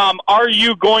 are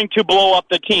you going to blow up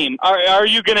the team? Are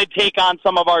you going to take on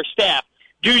some of our staff?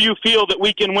 Do you feel that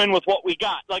we can win with what we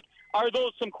got? Are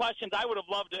those some questions? I would have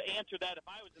loved to answer that if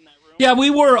I was in that room. Yeah, we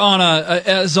were on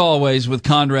as always with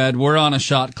Conrad, we're on a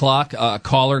shot clock, a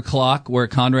caller clock where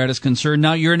Conrad is concerned.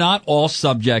 Now, you're not all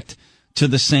subject to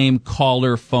the same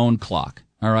caller phone clock.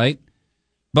 All right?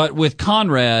 But with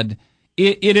Conrad,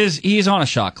 he's on a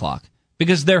shot clock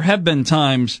because there have been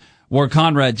times where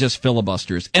Conrad just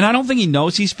filibusters. And I don't think he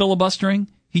knows he's filibustering.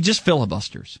 He just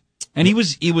filibusters. And he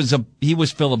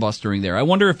was filibustering there. I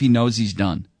wonder if he knows he's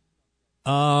done.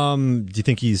 Do you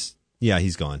think he's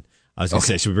gone. I was going to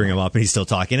say, should we bring him up? And he's still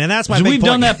talking. And that's my big We've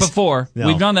point, done that guys. before. No.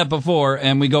 We've done that before,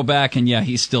 and we go back, and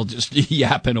he's still just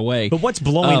yapping away. But what's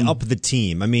blowing up the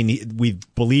team? I mean, we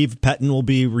believe Pettine will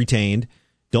be retained.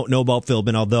 Don't know about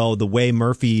Philbin, although the way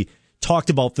Murphy talked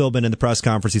about Philbin in the press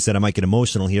conference, he said, I might get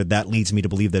emotional here. That leads me to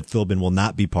believe that Philbin will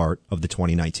not be part of the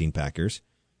 2019 Packers.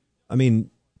 I mean,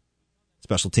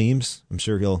 special teams, I'm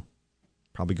sure he'll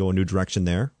probably go a new direction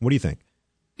there. What do you think?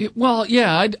 Well,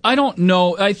 yeah, I don't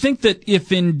know. I think that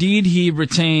if indeed he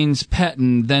retains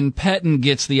Pettine, then Pettine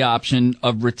gets the option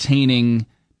of retaining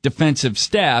defensive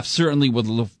staff, certainly with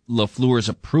LaFleur's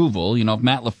approval. You know, if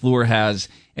Matt LaFleur has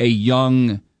a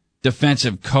young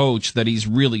defensive coach that he's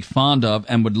really fond of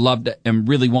and would love to and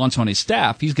really wants on his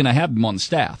staff, he's going to have him on the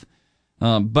staff.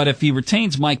 But if he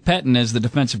retains Mike Pettine as the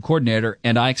defensive coordinator,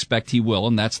 and I expect he will,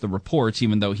 and that's the reports,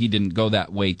 even though he didn't go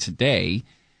that way today,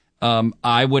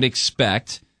 I would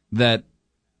expect that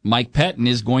Mike Pettine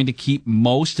is going to keep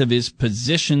most of his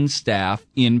position staff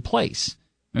in place.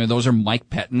 I mean, those are Mike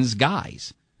Pettine's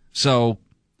guys. So,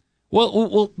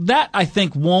 well, that I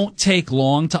think won't take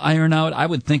long to iron out. I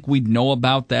would think we'd know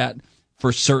about that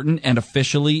for certain and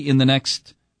officially in the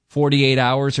next 48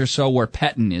 hours or so where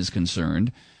Pettine is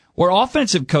concerned. Where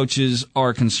offensive coaches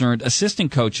are concerned, assistant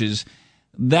coaches,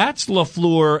 that's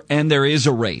LaFleur, and there is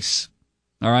a race.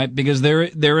 All right, because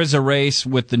there is a race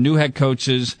with the new head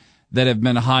coaches that have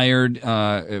been hired.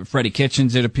 Freddie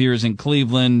Kitchens, it appears, in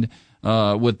Cleveland,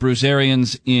 with Bruce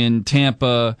Arians in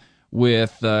Tampa,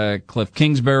 with Cliff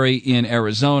Kingsbury in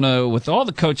Arizona. With all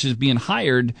the coaches being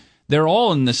hired, they're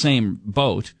all in the same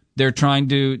boat. They're trying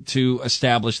to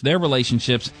establish their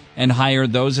relationships and hire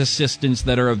those assistants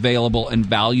that are available and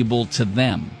valuable to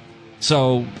them.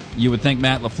 So you would think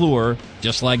Matt LaFleur,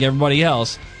 just like everybody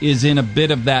else, is in a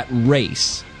bit of that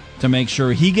race to make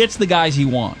sure he gets the guys he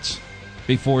wants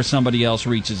before somebody else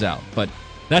reaches out. But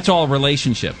that's all a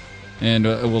relationship, and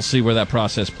we'll see where that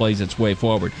process plays its way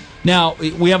forward. Now,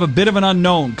 we have a bit of an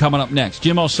unknown coming up next.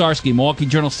 Jim Osarsky, Milwaukee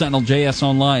Journal-Sentinel, JS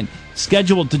Online,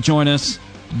 scheduled to join us.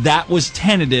 That was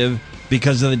tentative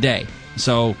because of the day.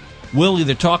 So we'll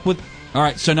either talk with... All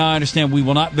right, so now I understand we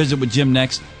will not visit with Jim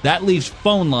next. That leaves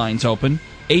phone lines open,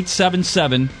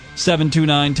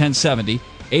 877-729-1070,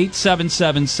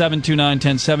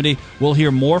 877-729-1070. We'll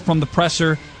hear more from the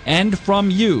presser and from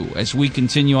you as we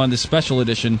continue on this special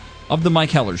edition of The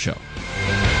Mike Heller Show.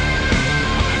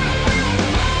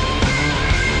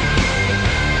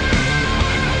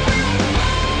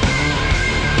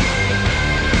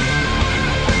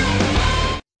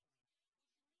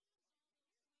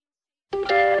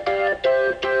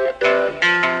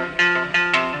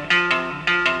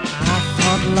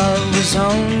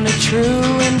 Only true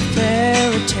in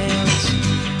fairy tales,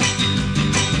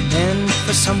 and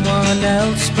for someone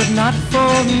else, but not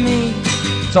for me.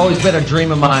 It's always been a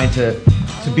dream of mine to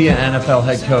be an NFL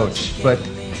head coach, but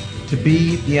to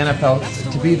be the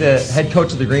head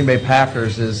coach of the Green Bay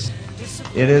Packers is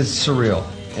surreal,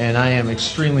 and I am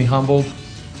extremely humbled.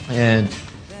 And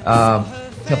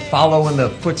to follow in the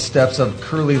footsteps of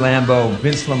Curly Lambeau,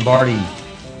 Vince Lombardi,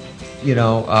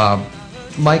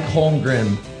 Mike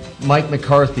Holmgren, Mike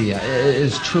McCarthy,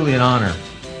 is truly an honor.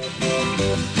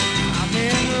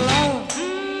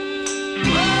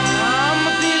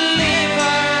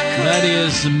 That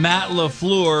is Matt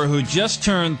LaFleur, who just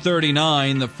turned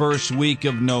 39 the first week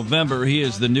of November. He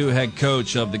is the new head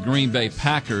coach of the Green Bay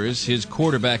Packers. His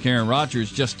quarterback, Aaron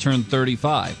Rodgers, just turned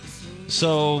 35.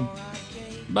 So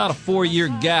about a 4-year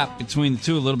gap between the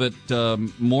two, a little bit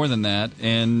more than that.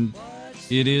 And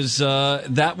it is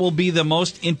that will be the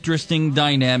most interesting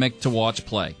dynamic to watch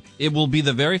play. It will be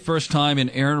the very first time in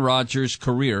Aaron Rodgers'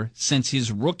 career since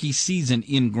his rookie season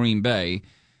in Green Bay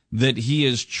that he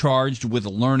is charged with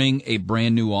learning a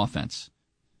brand new offense.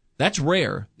 That's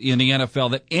rare in the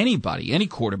NFL that any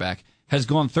quarterback, has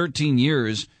gone 13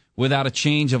 years without a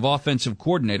change of offensive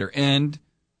coordinator. And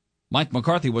Mike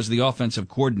McCarthy was the offensive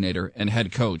coordinator and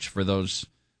head coach for those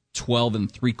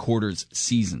 12 3/4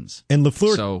 seasons. And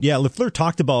LaFleur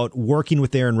talked about working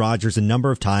with Aaron Rodgers a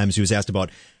number of times. He was asked about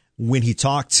when he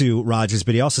talked to Rodgers,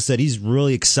 but he also said he's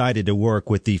really excited to work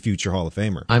with the future Hall of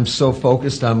Famer. I'm so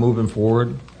focused on moving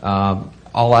forward.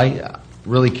 All I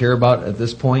really care about at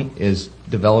this point is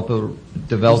developing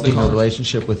a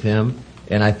relationship with him,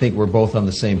 and I think we're both on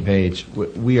the same page.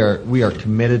 We are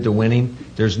committed to winning.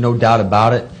 There's no doubt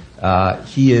about it.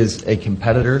 He is a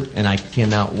competitor, and I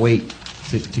cannot wait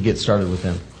to get started with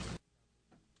him.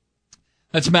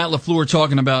 That's Matt LaFleur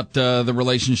talking about the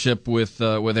relationship with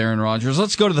Aaron Rodgers.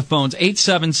 Let's go to the phones.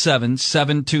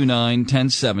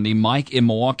 877-729-1070. Mike in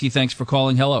Milwaukee, thanks for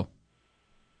calling. Hello.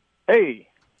 Hey,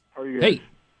 how are you guys? Hey,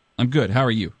 I'm good. How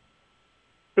are you?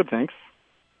 Good, thanks.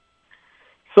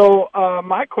 So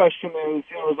my question is,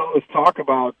 there's all this talk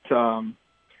about the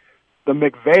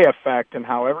McVay effect and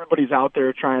how everybody's out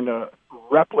there trying to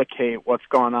replicate what's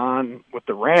gone on with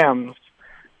the Rams.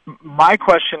 My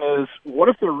question is, what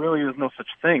if there really is no such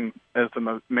thing as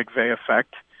the McVay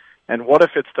effect? And what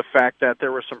if it's the fact that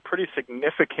there were some pretty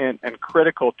significant and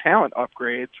critical talent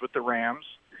upgrades with the Rams,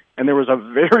 and there was a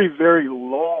very, very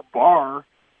low bar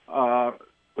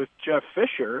with Jeff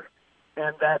Fisher,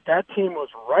 and that team was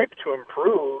ripe to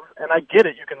improve? And I get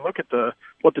it. You can look at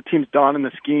what the team's done and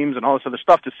the schemes and all this other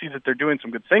stuff to see that they're doing some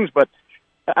good things. But,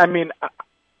 I mean,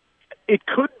 it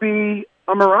could be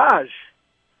a mirage.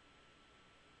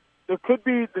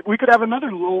 We could have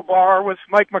another low bar with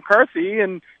Mike McCarthy,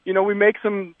 and we make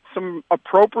some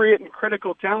appropriate and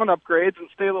critical talent upgrades and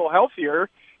stay a little healthier,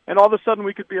 and all of a sudden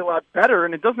we could be a lot better.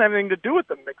 And it doesn't have anything to do with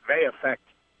the McVay effect.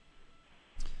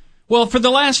 Well, for the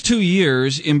last 2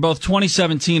 years, in both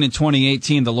 2017 and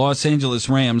 2018, the Los Angeles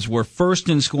Rams were first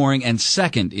in scoring and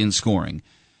second in scoring.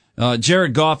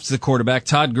 Jared Goff's the quarterback.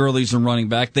 Todd Gurley's the running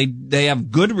back. They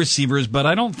have good receivers, but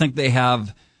I don't think they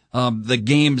have the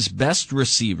game's best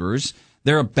receivers.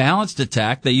 They're a balanced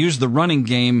attack. They use the running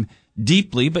game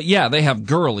deeply, but yeah, they have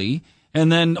Gurley. And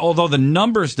then, although the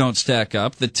numbers don't stack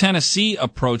up, the Tennessee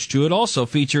approach to it also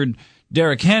featured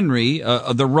Derrick Henry,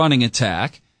 the running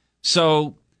attack.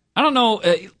 So, I don't know.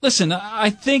 Listen, I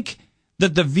think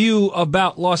that the view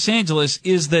about Los Angeles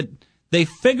is that they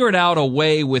figured out a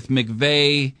way with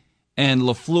McVay and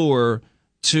LaFleur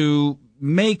to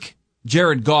make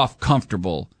Jared Goff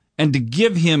comfortable and to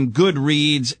give him good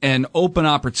reads and open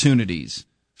opportunities.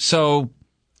 So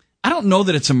I don't know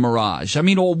that it's a mirage. I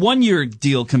mean, a one-year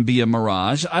deal can be a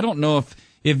mirage. I don't know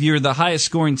if you're the highest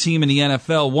scoring team in the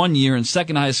NFL one year and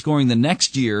second highest scoring the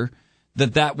next year,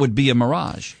 that would be a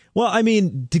mirage. Well, I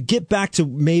mean, to get back to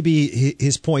maybe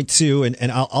his point too,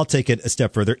 and I'll take it a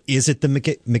step further. Is it the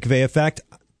McVay effect?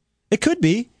 It could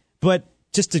be, but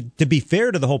just to be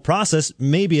fair to the whole process,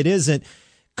 maybe it isn't.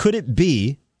 Could it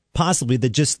be possibly that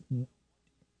just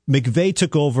McVay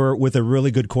took over with a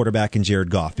really good quarterback in Jared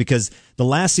Goff? Because the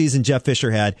last season Jeff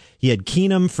Fisher had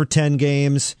Keenum for 10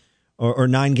 games, or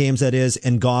 9 games that is,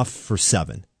 and Goff for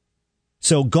 7.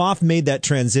 So Goff made that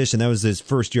transition. That was his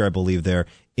first year, I believe, there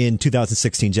in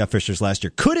 2016, Jeff Fisher's last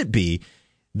year. Could it be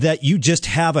that you just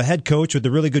have a head coach with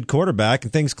a really good quarterback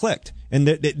and things clicked? And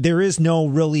there is no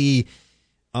really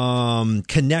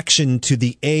connection to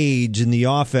the age and the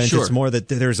offense. Sure. It's more that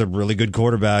there's a really good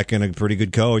quarterback and a pretty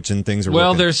good coach and things are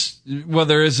working.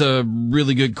 There is a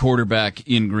really good quarterback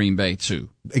in Green Bay too.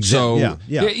 Exactly. So,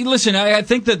 yeah. Listen, I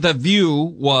think that the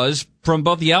view was from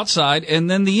both the outside and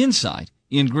then the inside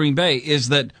in Green Bay is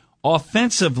that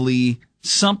offensively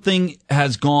something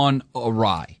has gone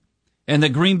awry. And that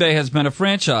Green Bay has been a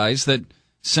franchise that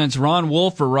since Ron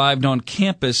Wolf arrived on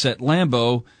campus at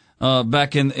Lambeau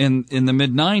back in the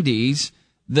mid-'90s,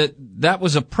 that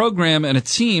was a program and a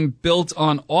team built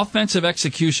on offensive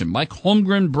execution. Mike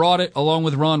Holmgren brought it along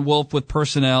with Ron Wolf with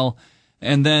personnel,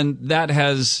 and then that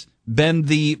has been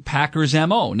the Packers'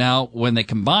 MO. Now, when they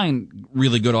combine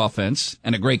really good offense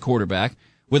and a great quarterback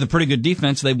with a pretty good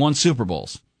defense, they won Super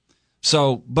Bowls.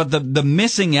 So, but the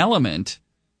missing element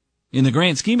in the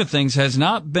grand scheme of things has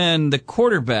not been the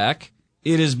quarterback.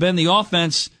 It has been the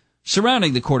offense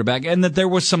surrounding the quarterback, and that there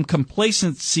was some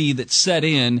complacency that set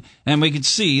in, and we could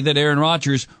see that Aaron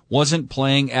Rodgers wasn't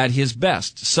playing at his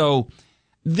best. So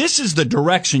this is the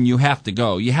direction you have to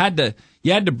go. You had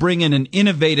to bring in an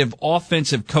innovative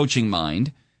offensive coaching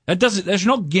mind. There's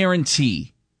no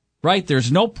guarantee, right?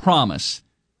 There's no promise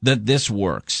that this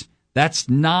works. That's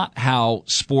not how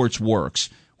sports works,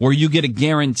 where you get a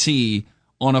guarantee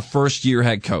on a first-year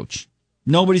head coach.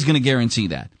 Nobody's going to guarantee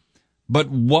that. But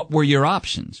what were your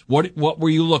options? What were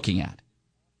you looking at?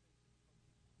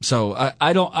 So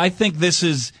I think this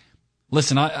is,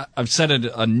 listen, I've said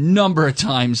it a number of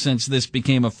times since this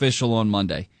became official on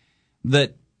Monday,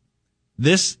 that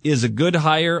this is a good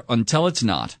hire until it's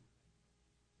not.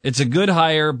 It's a good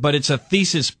hire, but it's a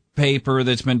thesis paper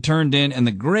that's been turned in, and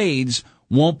the grades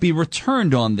won't be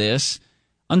returned on this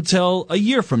until a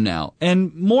year from now.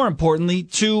 And more importantly,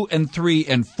 2 and 3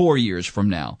 and 4 years from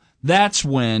now. That's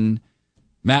when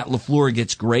Matt LaFleur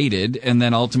gets graded, and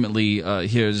then ultimately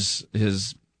his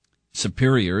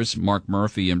superiors, Mark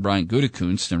Murphy and Brian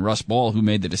Gutekunst and Russ Ball, who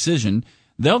made the decision,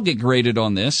 they'll get graded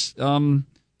on this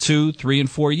 2, 3, and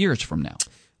 4 years from now.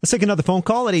 Let's take another phone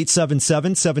call at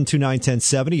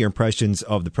 877-729-1070. Your impressions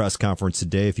of the press conference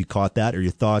today, if you caught that, or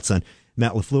your thoughts on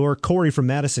Matt LaFleur. Corey from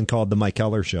Madison called the Mike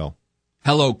Heller Show.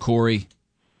 Hello, Corey.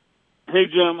 Hey,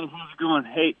 gentlemen. How's it going?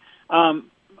 Hey, I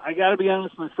got to be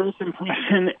honest, my first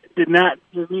impression did not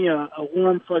give me a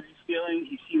warm, fuzzy feeling.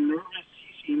 He seemed nervous.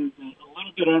 He seemed a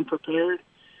little bit unprepared.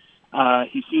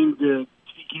 He seemed to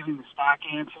be giving the stock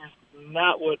answers,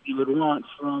 not what you would want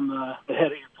from the head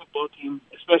of your football team,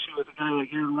 especially with a guy like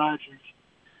Aaron Rodgers,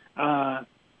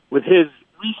 with his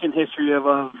recent history of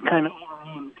kind of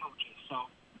overruling coaches. So,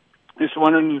 just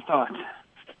wondering your thoughts.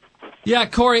 Yeah,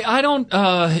 Corey, I don't,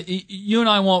 you and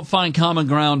I won't find common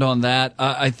ground on that.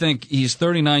 I think he's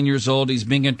 39 years old. He's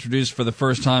being introduced for the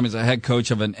first time as a head coach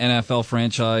of an NFL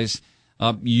franchise.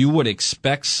 You would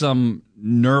expect some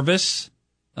nervous,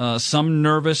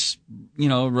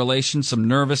 relation, some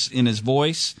nervous in his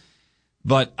voice,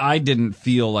 but I didn't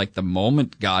feel like the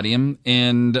moment got him.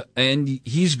 And every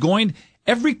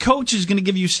coach is going to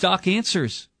give you stock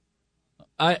answers.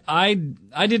 I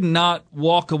did not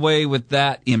walk away with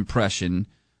that impression,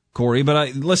 Corey,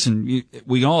 but listen,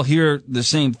 we all hear the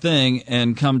same thing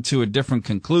and come to a different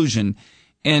conclusion.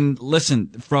 And listen,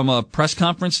 from a press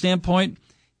conference standpoint,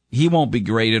 he won't be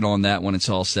graded on that when it's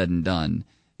all said and done.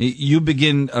 You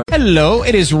begin. Hello,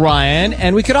 it is Ryan,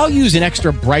 and we could all use an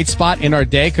extra bright spot in our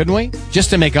day, couldn't we? Just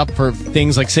to make up for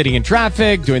things like sitting in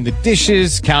traffic, doing the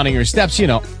dishes, counting your steps,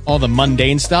 all the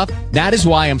mundane stuff. That is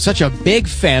why I'm such a big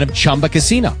fan of Chumba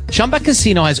Casino. Chumba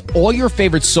Casino has all your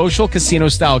favorite social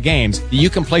casino-style games that you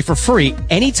can play for free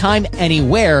anytime,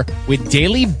 anywhere with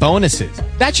daily bonuses.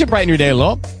 That should brighten your day a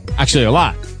little. Actually, a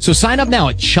lot. So sign up now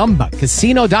at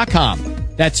ChumbaCasino.com.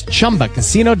 That's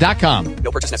ChumbaCasino.com.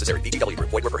 No purchase necessary. VGW Group.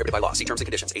 Void where prohibited by law. See terms and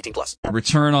conditions. 18+.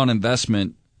 Return on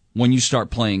investment when you start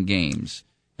playing games.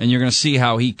 And you're going to see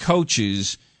how he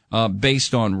coaches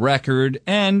based on record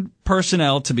and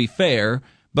personnel, to be fair.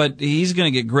 But he's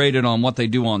going to get graded on what they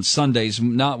do on Sundays,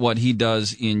 not what he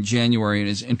does in January in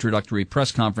his introductory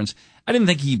press conference. I didn't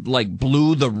think he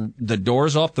blew the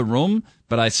doors off the room,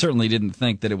 but I certainly didn't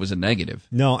think that it was a negative.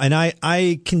 No, and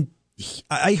I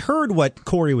heard what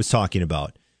Corey was talking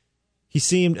about. He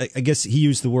seemed, I guess he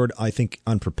used the word, I think,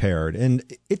 unprepared. And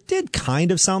it did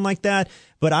kind of sound like that,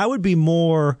 but I would be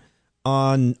more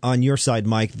on your side,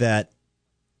 Mike, that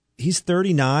he's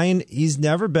 39. He's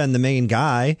never been the main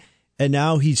guy. And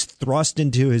now he's thrust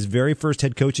into his very first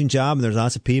head coaching job. And there's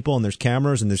lots of people and there's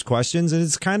cameras and there's questions. And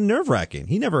it's kind of nerve wracking.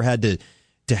 He never had to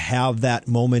have that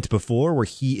moment before where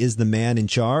he is the man in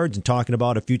charge and talking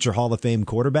about a future Hall of Fame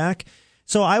quarterback.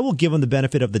 So I will give him the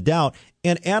benefit of the doubt.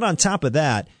 And add on top of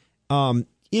that,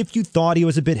 if you thought he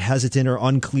was a bit hesitant or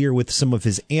unclear with some of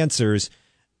his answers,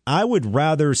 I would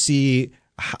rather see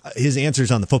his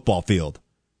answers on the football field.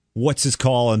 What's his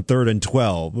call on 3rd and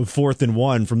 12, 4th and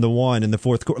 1 from the 1 in the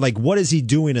fourth quarter? Like, what is he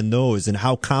doing in those, and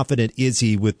how confident is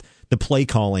he with the play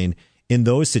calling in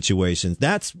those situations?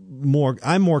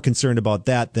 I'm more concerned about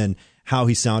that than how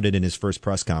he sounded in his first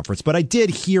press conference. But I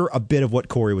did hear a bit of what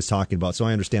Corey was talking about, so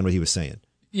I understand what he was saying.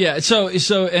 Yeah, so,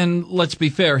 and let's be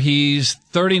fair, he's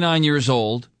 39 years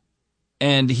old,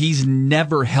 and he's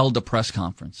never held a press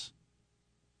conference.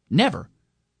 Never.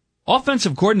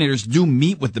 Offensive coordinators do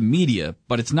meet with the media,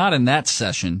 but it's not in that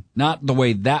session, not the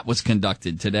way that was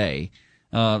conducted today.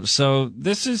 So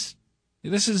this is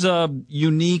a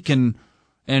unique and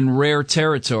rare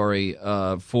territory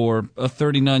for a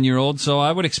 39-year-old. So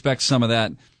I would expect some of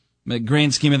that. The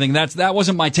grand scheme of things, that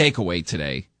wasn't my takeaway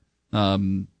today.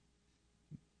 In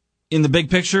the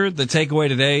big picture, the takeaway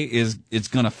today is it's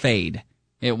going to fade.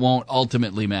 It won't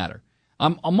ultimately matter.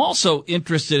 I'm also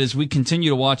interested as we continue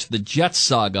to watch the Jets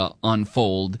saga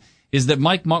unfold, is that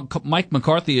Mike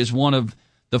McCarthy is one of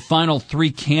the final 3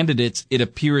 candidates, it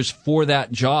appears, for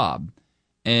that job.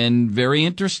 And very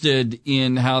interested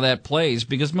in how that plays,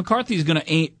 because McCarthy is going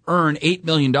to earn $8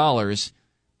 million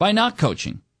by not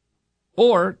coaching.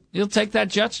 Or he'll take that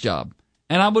Jets job.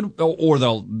 And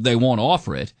they won't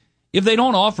offer it. If they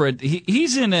don't offer it,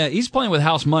 he's playing with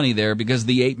house money there because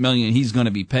the $8 million he's going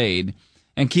to be paid.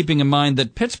 And keeping in mind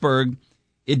that Pittsburgh,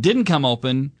 it didn't come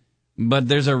open, but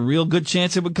there's a real good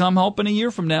chance it would come open a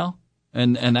year from now.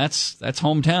 And that's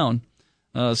hometown.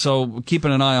 So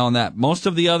keeping an eye on that. Most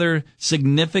of the other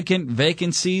significant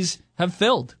vacancies have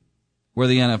filled where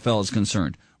the NFL is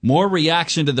concerned. More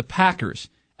reaction to the Packers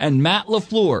and Matt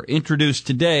LaFleur, introduced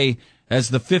today as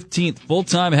the 15th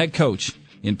full-time head coach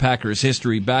in Packers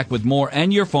history. Back with more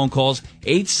and your phone calls,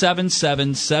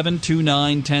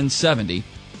 877-729-1070.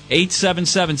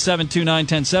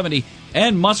 877-729-1070.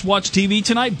 And must-watch TV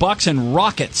tonight, Bucks and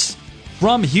Rockets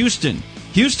from Houston.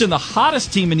 Houston, the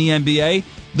hottest team in the NBA,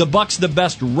 the Bucks the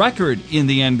best record in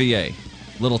the NBA?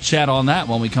 Little chat on that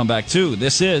when we come back, too.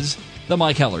 This is The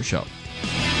Mike Heller Show.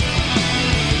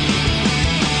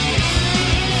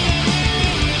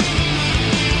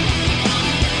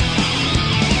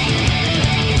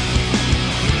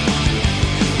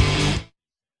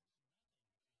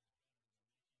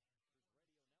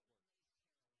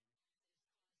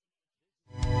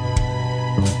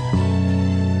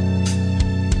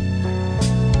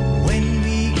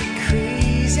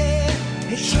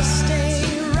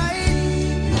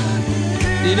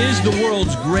 It is the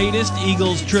world's greatest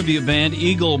Eagles tribute band,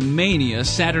 Eagle Mania,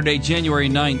 Saturday, January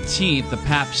 19th, the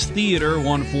Pabst Theater,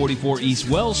 144 East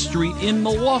Wells Street in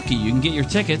Milwaukee. You can get your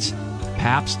tickets,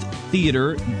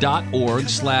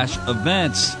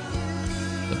 pabsttheater.org/events.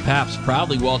 The Pabst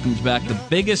proudly welcomes back the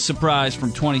biggest surprise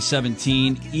from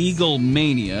 2017, Eagle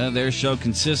Mania. Their show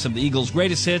consists of the Eagles'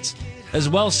 greatest hits, as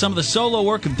well as some of the solo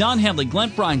work of Don Henley, Glenn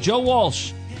Bryan, Joe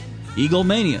Walsh. Eagle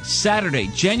Mania, Saturday,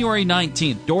 January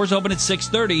 19th. Doors open at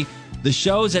 6:30. The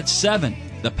show's at 7.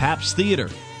 The Pabst Theater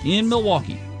in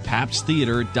Milwaukee.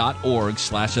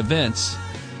 pabsttheater.org/events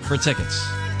for tickets.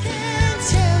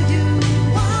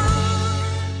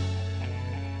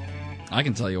 I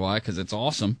can tell you why, because it's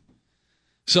awesome.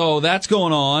 So that's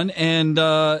going on, and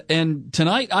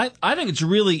tonight, I think it's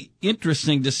really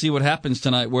interesting to see what happens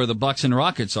tonight where the Bucks and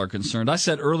Rockets are concerned. I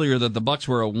said earlier that the Bucks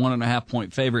were a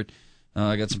 1.5-point favorite.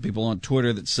 I got some people on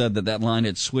Twitter that said that line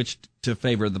had switched to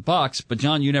favor the Bucks. But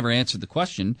John, you never answered the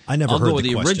question. I never heard I'll go with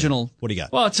the question. Original. What do you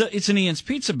got? Well, it's an Ian's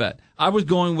Pizza bet. I was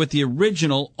going with the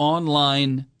original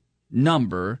online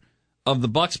number of the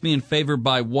Bucks being favored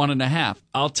by 1.5.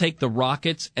 I'll take the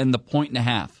Rockets and the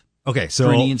 1.5. Okay, so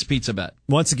for an Ian's Pizza bet.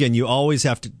 Once again, you always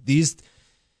have to these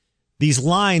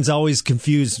lines always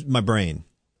confuse my brain.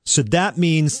 So that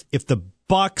means if the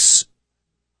Bucks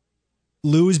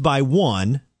lose by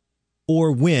 1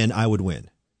 or win, I would win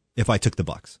if I took the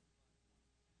Bucks.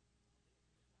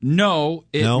 No,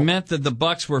 it meant that the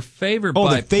Bucks were favored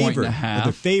by a 1.5.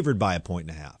 They're favored by a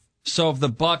 1.5. So if the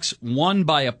Bucks won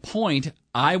by a point,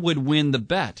 I would win the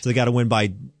bet. So they got to win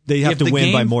by. They have to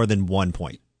win by more than 1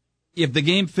 point. If the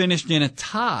game finished in a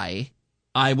tie,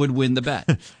 I would win the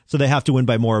bet. So they have to win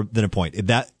by more than a point.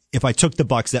 If I took the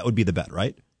Bucks, that would be the bet,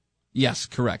 right? Yes,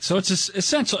 correct. So it's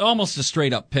essentially almost a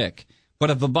straight up pick. But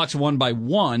if the Bucks won by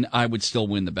 1, I would still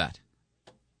win the bet.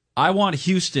 I want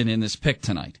Houston in this pick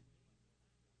tonight.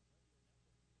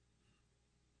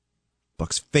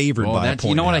 Bucks favored by a point.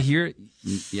 You know what I hear?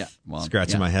 Yeah, well,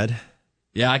 scratching my head.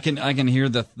 Yeah, I can hear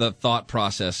the thought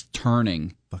process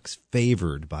turning. Bucks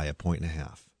favored by a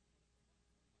 1.5.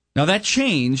 Now that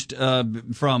changed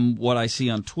from what I see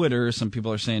on Twitter. Some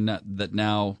people are saying that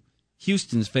now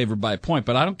Houston's favored by a point,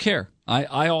 but I don't care.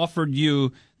 I offered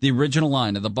you the original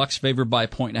line of the Bucks favored by a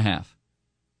 1.5,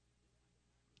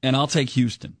 and I'll take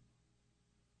Houston.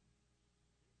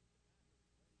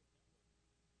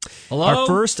 Hello? Our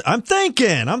first, I'm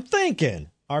thinking.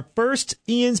 Our first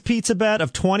Ian's Pizza bet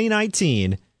of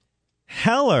 2019.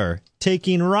 Heller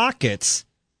taking Rockets.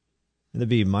 That'd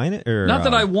be minus or not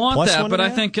that I want that, but I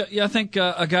think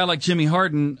a guy like Jimmy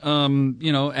Harden,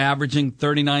 averaging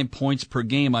 39 points per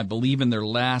game. I believe in their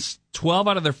last 12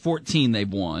 out of their 14 they've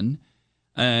won,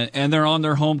 and they're on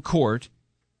their home court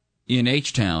in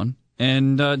H-Town.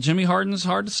 And Jimmy Harden's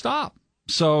hard to stop.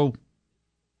 So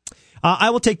I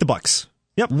will take the Bucks.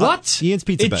 Yep. What? Ian's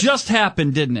Pizza bet. It just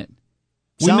happened, didn't it?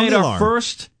 We made our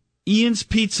first Ian's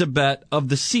Pizza bet of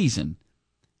the season.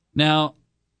 Now,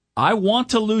 I want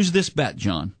to lose this bet,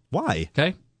 John. Why?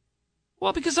 Okay.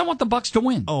 Well, because I want the Bucks to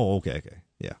win. Oh, okay.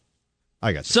 Yeah.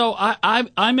 I got you. So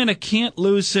I'm in a can't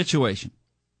lose situation.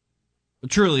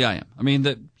 Truly I am. I mean,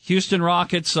 the Houston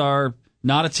Rockets are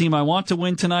not a team I want to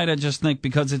win tonight. I just think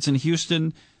because it's in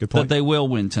Houston that they will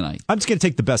win tonight. I'm just going to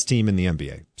take the best team in the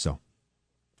NBA,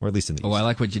 or at least in the East. Oh, I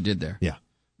like what you did there. Yeah.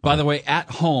 By the way,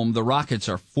 at home, the Rockets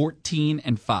are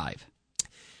 14-5.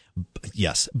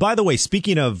 Yes. By the way,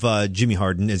 speaking of Jimmy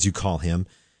Harden, as you call him,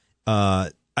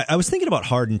 I was thinking about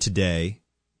Harden today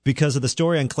because of the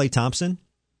story on Klay Thompson.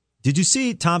 Did you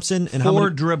see Thompson and how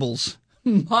many dribbles?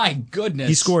 My goodness.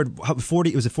 He scored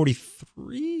 40. Was it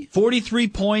 43? 43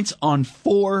 points on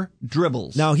 4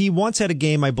 dribbles. Now, he once had a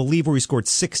game, I believe, where he scored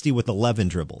 60 with 11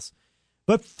 dribbles.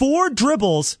 But 4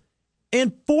 dribbles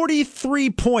and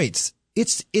 43 points.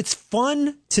 It's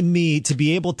fun to me to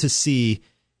be able to see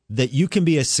that you can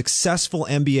be a successful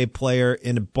NBA player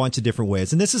in a bunch of different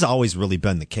ways. And this has always really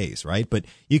been the case, right? But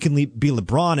you can be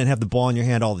LeBron and have the ball in your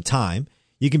hand all the time.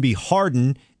 You can be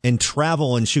Harden and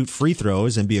travel and shoot free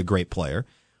throws and be a great player.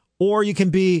 Or you can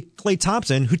be Klay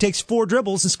Thompson, who takes 4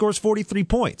 dribbles and scores 43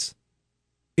 points.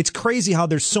 It's crazy how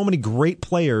there's so many great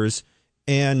players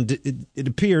And it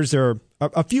appears there are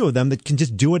a few of them that can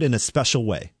just do it in a special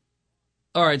way.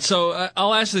 All right, so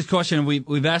I'll ask this question.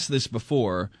 We've asked this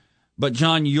before, but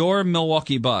John, your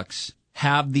Milwaukee Bucks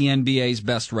have the NBA's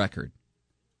best record.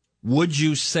 Would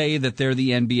you say that they're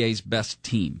the NBA's best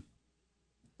team?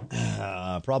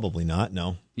 Probably not,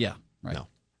 no. Yeah, right. No.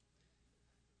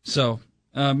 So,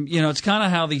 it's kind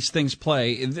of how these things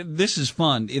play. This is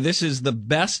fun. This is the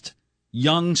best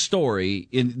young story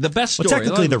the best story. Well,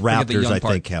 technically, the Raptors, I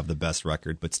think, have the best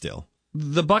record, but still.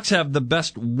 The Bucks have the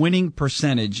best winning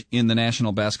percentage in the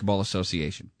National Basketball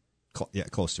Association.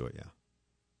 Close to it, yeah.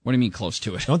 What do you mean close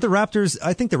to it? Don't the Raptors,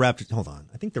 hold on.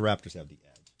 I think the Raptors have the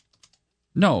edge.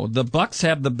 No, the Bucks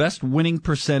have the best winning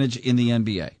percentage in the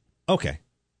NBA. Okay.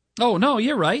 Oh, no,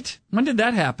 you're right. When did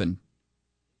that happen?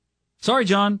 Sorry,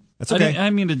 John. That's okay. I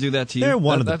didn't mean to do that to you. They're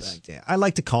one of the best. Yeah, I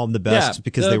like to call them the best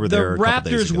because they were there a couple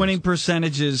days ago. The Raptors' winning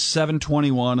percentage is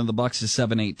 .721 and the Bucks is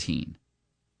 .718.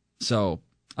 So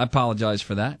I apologize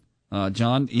for that.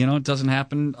 John, it doesn't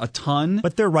happen a ton.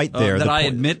 But they're right there. That I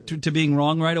admit to being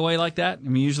wrong right away like that. I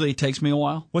mean, usually it takes me a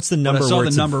while. What's the number? But I saw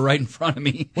the number right in front of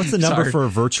me. What's the number for a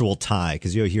virtual tie?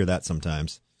 Because you'll hear that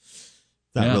sometimes.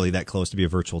 It's not really that close to be a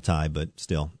virtual tie, but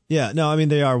still. Yeah, no, I mean,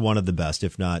 they are one of the best,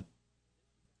 if not.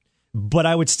 But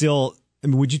I would still,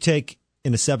 would you take,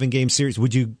 in a 7-game series,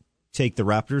 would you take the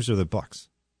Raptors or the Bucks?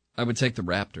 I would take the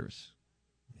Raptors.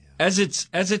 Yeah. As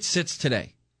it sits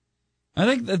today. I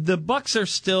think the Bucks are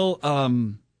still.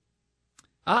 Listen.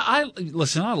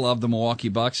 I love the Milwaukee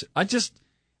Bucks. I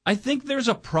think there's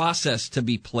a process to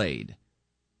be played,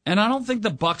 and I don't think the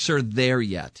Bucks are there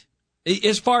yet.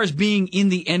 As far as being in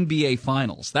the NBA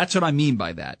Finals, that's what I mean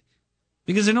by that.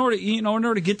 Because in order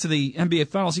to get to the NBA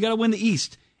Finals, you got to win the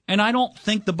East, and I don't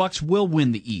think the Bucks will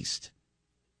win the East.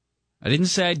 I didn't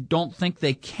say I don't think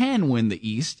they can win the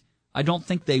East. I don't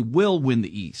think they will win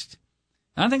the East.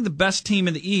 And I think the best team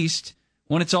in the East,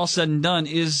 when it's all said and done,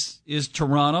 is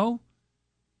Toronto.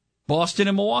 Boston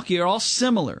and Milwaukee are all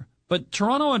similar, but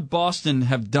Toronto and Boston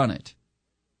have done it.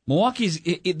 Milwaukee's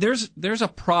there's a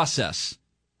process.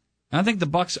 And I think the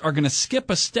Bucks are going to skip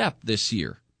a step this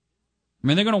year. I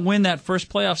mean, they're going to win that first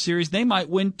playoff series. They might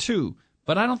win 2,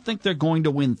 but I don't think they're going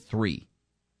to win 3.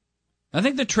 I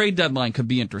think the trade deadline could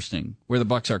be interesting where the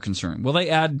Bucks are concerned. Will they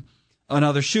add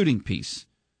another shooting piece?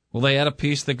 Will they add a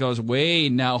piece that goes,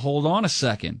 wait, now hold on a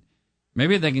second.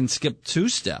 Maybe they can skip 2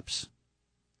 steps.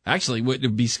 Actually,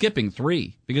 would be skipping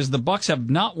 3 because the Bucks have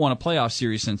not won a playoff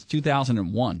series since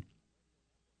 2001.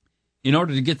 In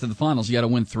order to get to the finals, you got to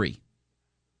win 3.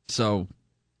 So,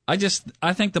 I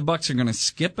think the Bucks are going to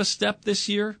skip a step this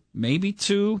year, maybe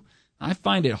 2. I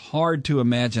find it hard to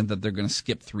imagine that they're going to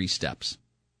skip 3 steps.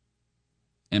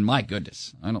 And my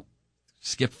goodness, I don't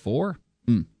skip 4.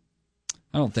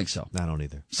 I don't think so. I don't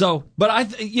either. So, but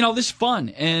this is fun,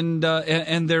 and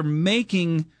they're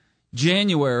making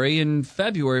January and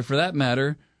February, for that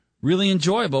matter, really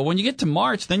enjoyable. When you get to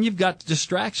March, then you've got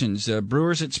distractions.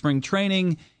 Brewers at spring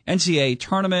training, NCAA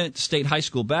tournament, state high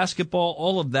school basketball,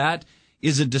 all of that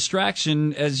is a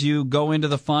distraction as you go into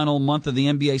the final month of the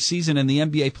NBA season, and the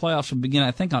NBA playoffs will begin,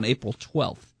 I think, on April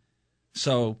 12th.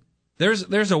 So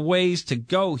there's a ways to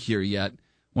go here yet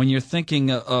when you're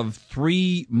thinking of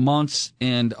 3 months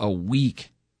and a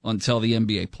week until the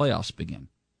NBA playoffs begin.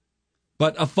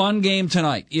 But a fun game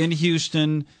tonight in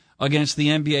Houston against the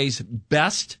NBA's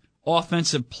best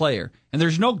offensive player. And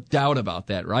there's no doubt about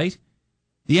that, right?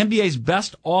 The NBA's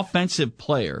best offensive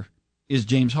player is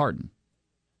James Harden.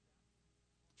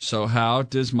 So how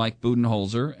does Mike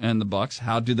Budenholzer and the Bucks,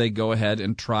 how do they go ahead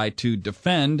and try to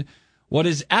defend what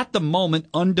is at the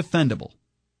moment undefendable?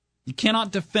 You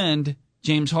cannot defend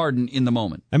James Harden in the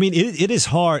moment. I mean, it is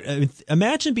hard. I mean,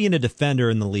 imagine being a defender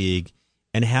in the league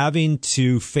and having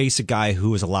to face a guy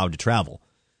who is allowed to travel.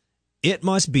 It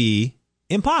must be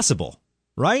impossible,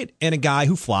 right? And a guy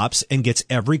who flops and gets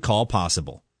every call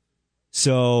possible.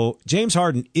 So James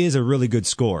Harden is a really good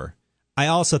scorer. I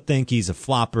also think he's a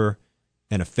flopper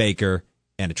and a faker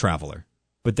and a traveler.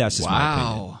 But that's just my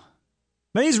opinion.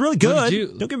 Man, he's really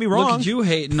good. Don't get me wrong. Look at you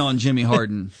hating on Jimmy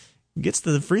Harden. Gets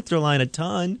to the free throw line a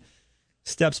ton.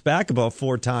 Steps back about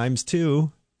 4 times,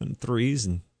 too, and threes,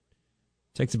 and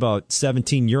takes about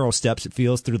 17 Euro steps, it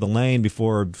feels, through the lane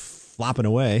before flopping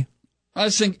away.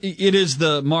 I think it is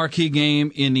the marquee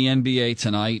game in the NBA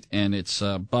tonight, and it's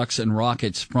Bucks and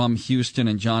Rockets from Houston,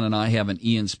 and John and I have an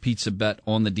Ian's Pizza bet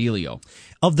on the dealio.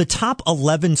 Of the top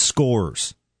 11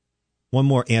 scorers, one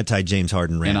more anti-James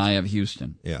Harden rant. And I have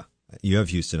Houston. Yeah, you have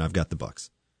Houston. I've got the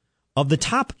Bucks. Of the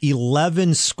top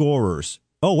 11 scorers,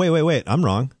 oh, wait, I'm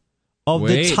wrong. Of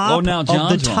the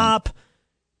top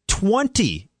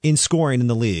 20 in scoring in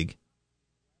the league,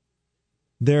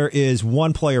 There is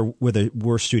one player with a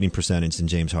worse shooting percentage than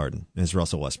James Harden, and it's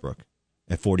Russell Westbrook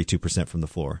at 42% from the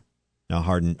floor. Now,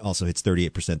 Harden also hits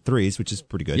 38% threes, which is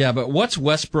pretty good. Yeah, but what's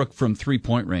Westbrook from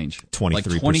three-point range? 23%. Like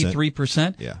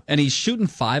 23%? Yeah. And he's shooting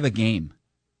 5 a game.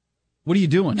 What are you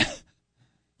doing?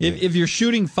 If you're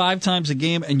shooting 5 times a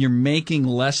game and you're making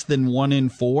less than 1 in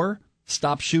 4,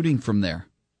 stop shooting from there.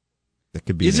 That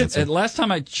could be an answer. Last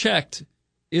time I checked,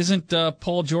 isn't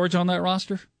Paul George on that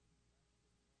roster?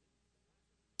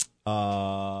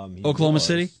 Oklahoma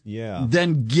City? Yeah.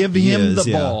 Then give him the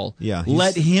ball. Yeah.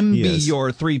 Let him be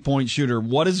your three-point shooter.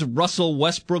 What is Russell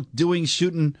Westbrook doing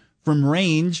shooting from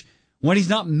range when he's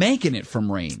not making it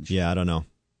from range? Yeah, I don't know.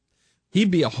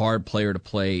 He'd be a hard player to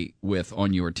play with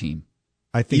on your team.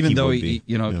 I think even though he would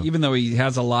be. even though he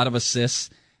has a lot of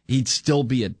assists, he'd still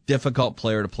be a difficult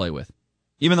player to play with.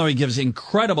 Even though he gives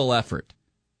incredible effort.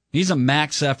 He's a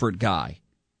max effort guy.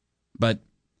 But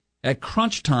at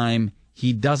crunch time,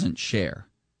 he doesn't share.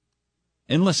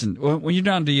 And listen, when you're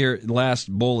down to your last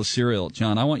bowl of cereal,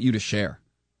 John, I want you to share.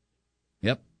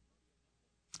 Yep.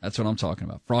 That's what I'm talking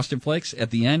about. Frosted Flakes, at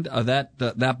the end of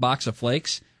that box of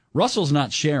flakes, Russell's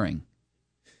not sharing.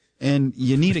 And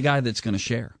you need a guy that's going to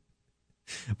share.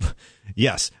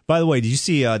 Yes. By the way, did you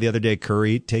see the other day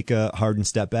Curry take a Harden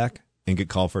step back and get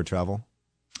called for a travel?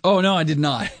 Oh, no, I did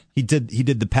not. He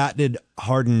did the patented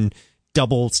Harden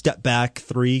double step back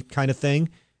 3 kind of thing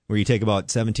where you take about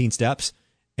 17 steps,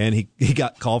 and he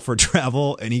got called for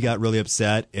travel, and he got really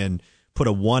upset and put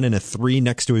a 1 and a 3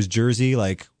 next to his jersey.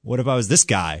 Like, what if I was this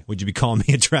guy? Would you be calling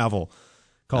me a travel?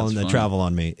 Calling the travel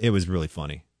on me. It was really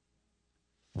funny.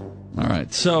 All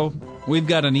right, so we've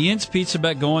got an Ian's Pizza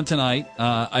Bet going tonight.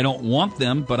 I don't want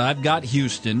them, but I've got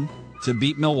Houston to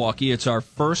beat Milwaukee. It's our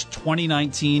first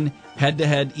 2019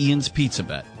 head-to-head Ian's Pizza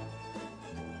Bet.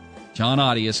 John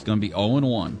Audius going to be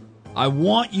 0-1. I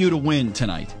want you to win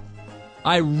tonight.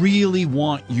 I really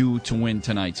want you to win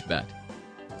tonight's bet.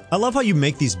 I love how you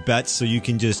make these bets so you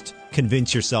can just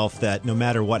convince yourself that no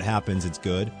matter what happens, it's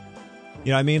good.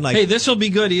 You know what I mean? Like, hey, this will be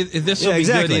good. This will be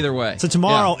good either way. So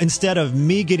tomorrow, instead of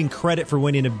me getting credit for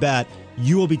winning a bet,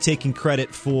 you will be taking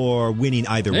credit for winning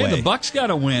either way. Hey, the Bucks got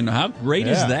to win. How great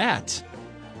is that?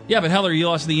 Yeah, but Heller, you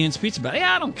lost the Ian's Pizza Bet.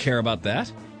 Yeah, I don't care about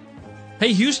that.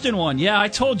 Hey, Houston won. Yeah, I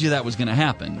told you that was going to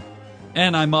happen.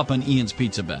 And I'm up on Ian's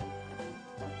Pizza Bet.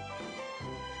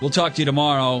 We'll talk to you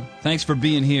tomorrow. Thanks for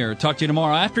being here. Talk to you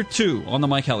tomorrow after 2 on The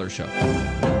Mike Heller Show.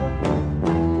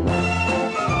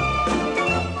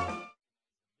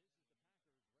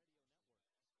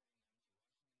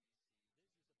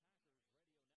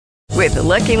 With the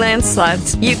Lucky Land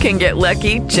Slots, you can get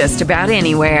lucky just about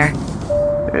anywhere.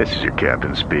 This is your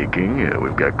captain speaking.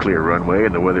 We've got clear runway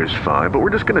and the weather's fine, but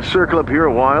we're just going to circle up here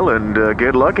a while and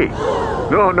get lucky.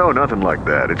 No, nothing like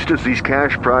that. It's just these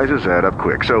cash prizes add up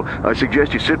quick. So I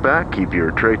suggest you sit back, keep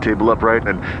your tray table upright,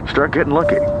 and start getting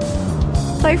lucky.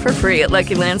 Play for free at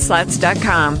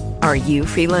LuckyLandSlots.com. Are you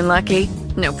feeling lucky?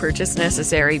 No purchase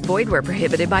necessary. Void where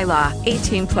prohibited by law.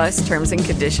 18+ terms and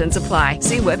conditions apply.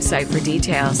 See website for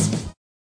details.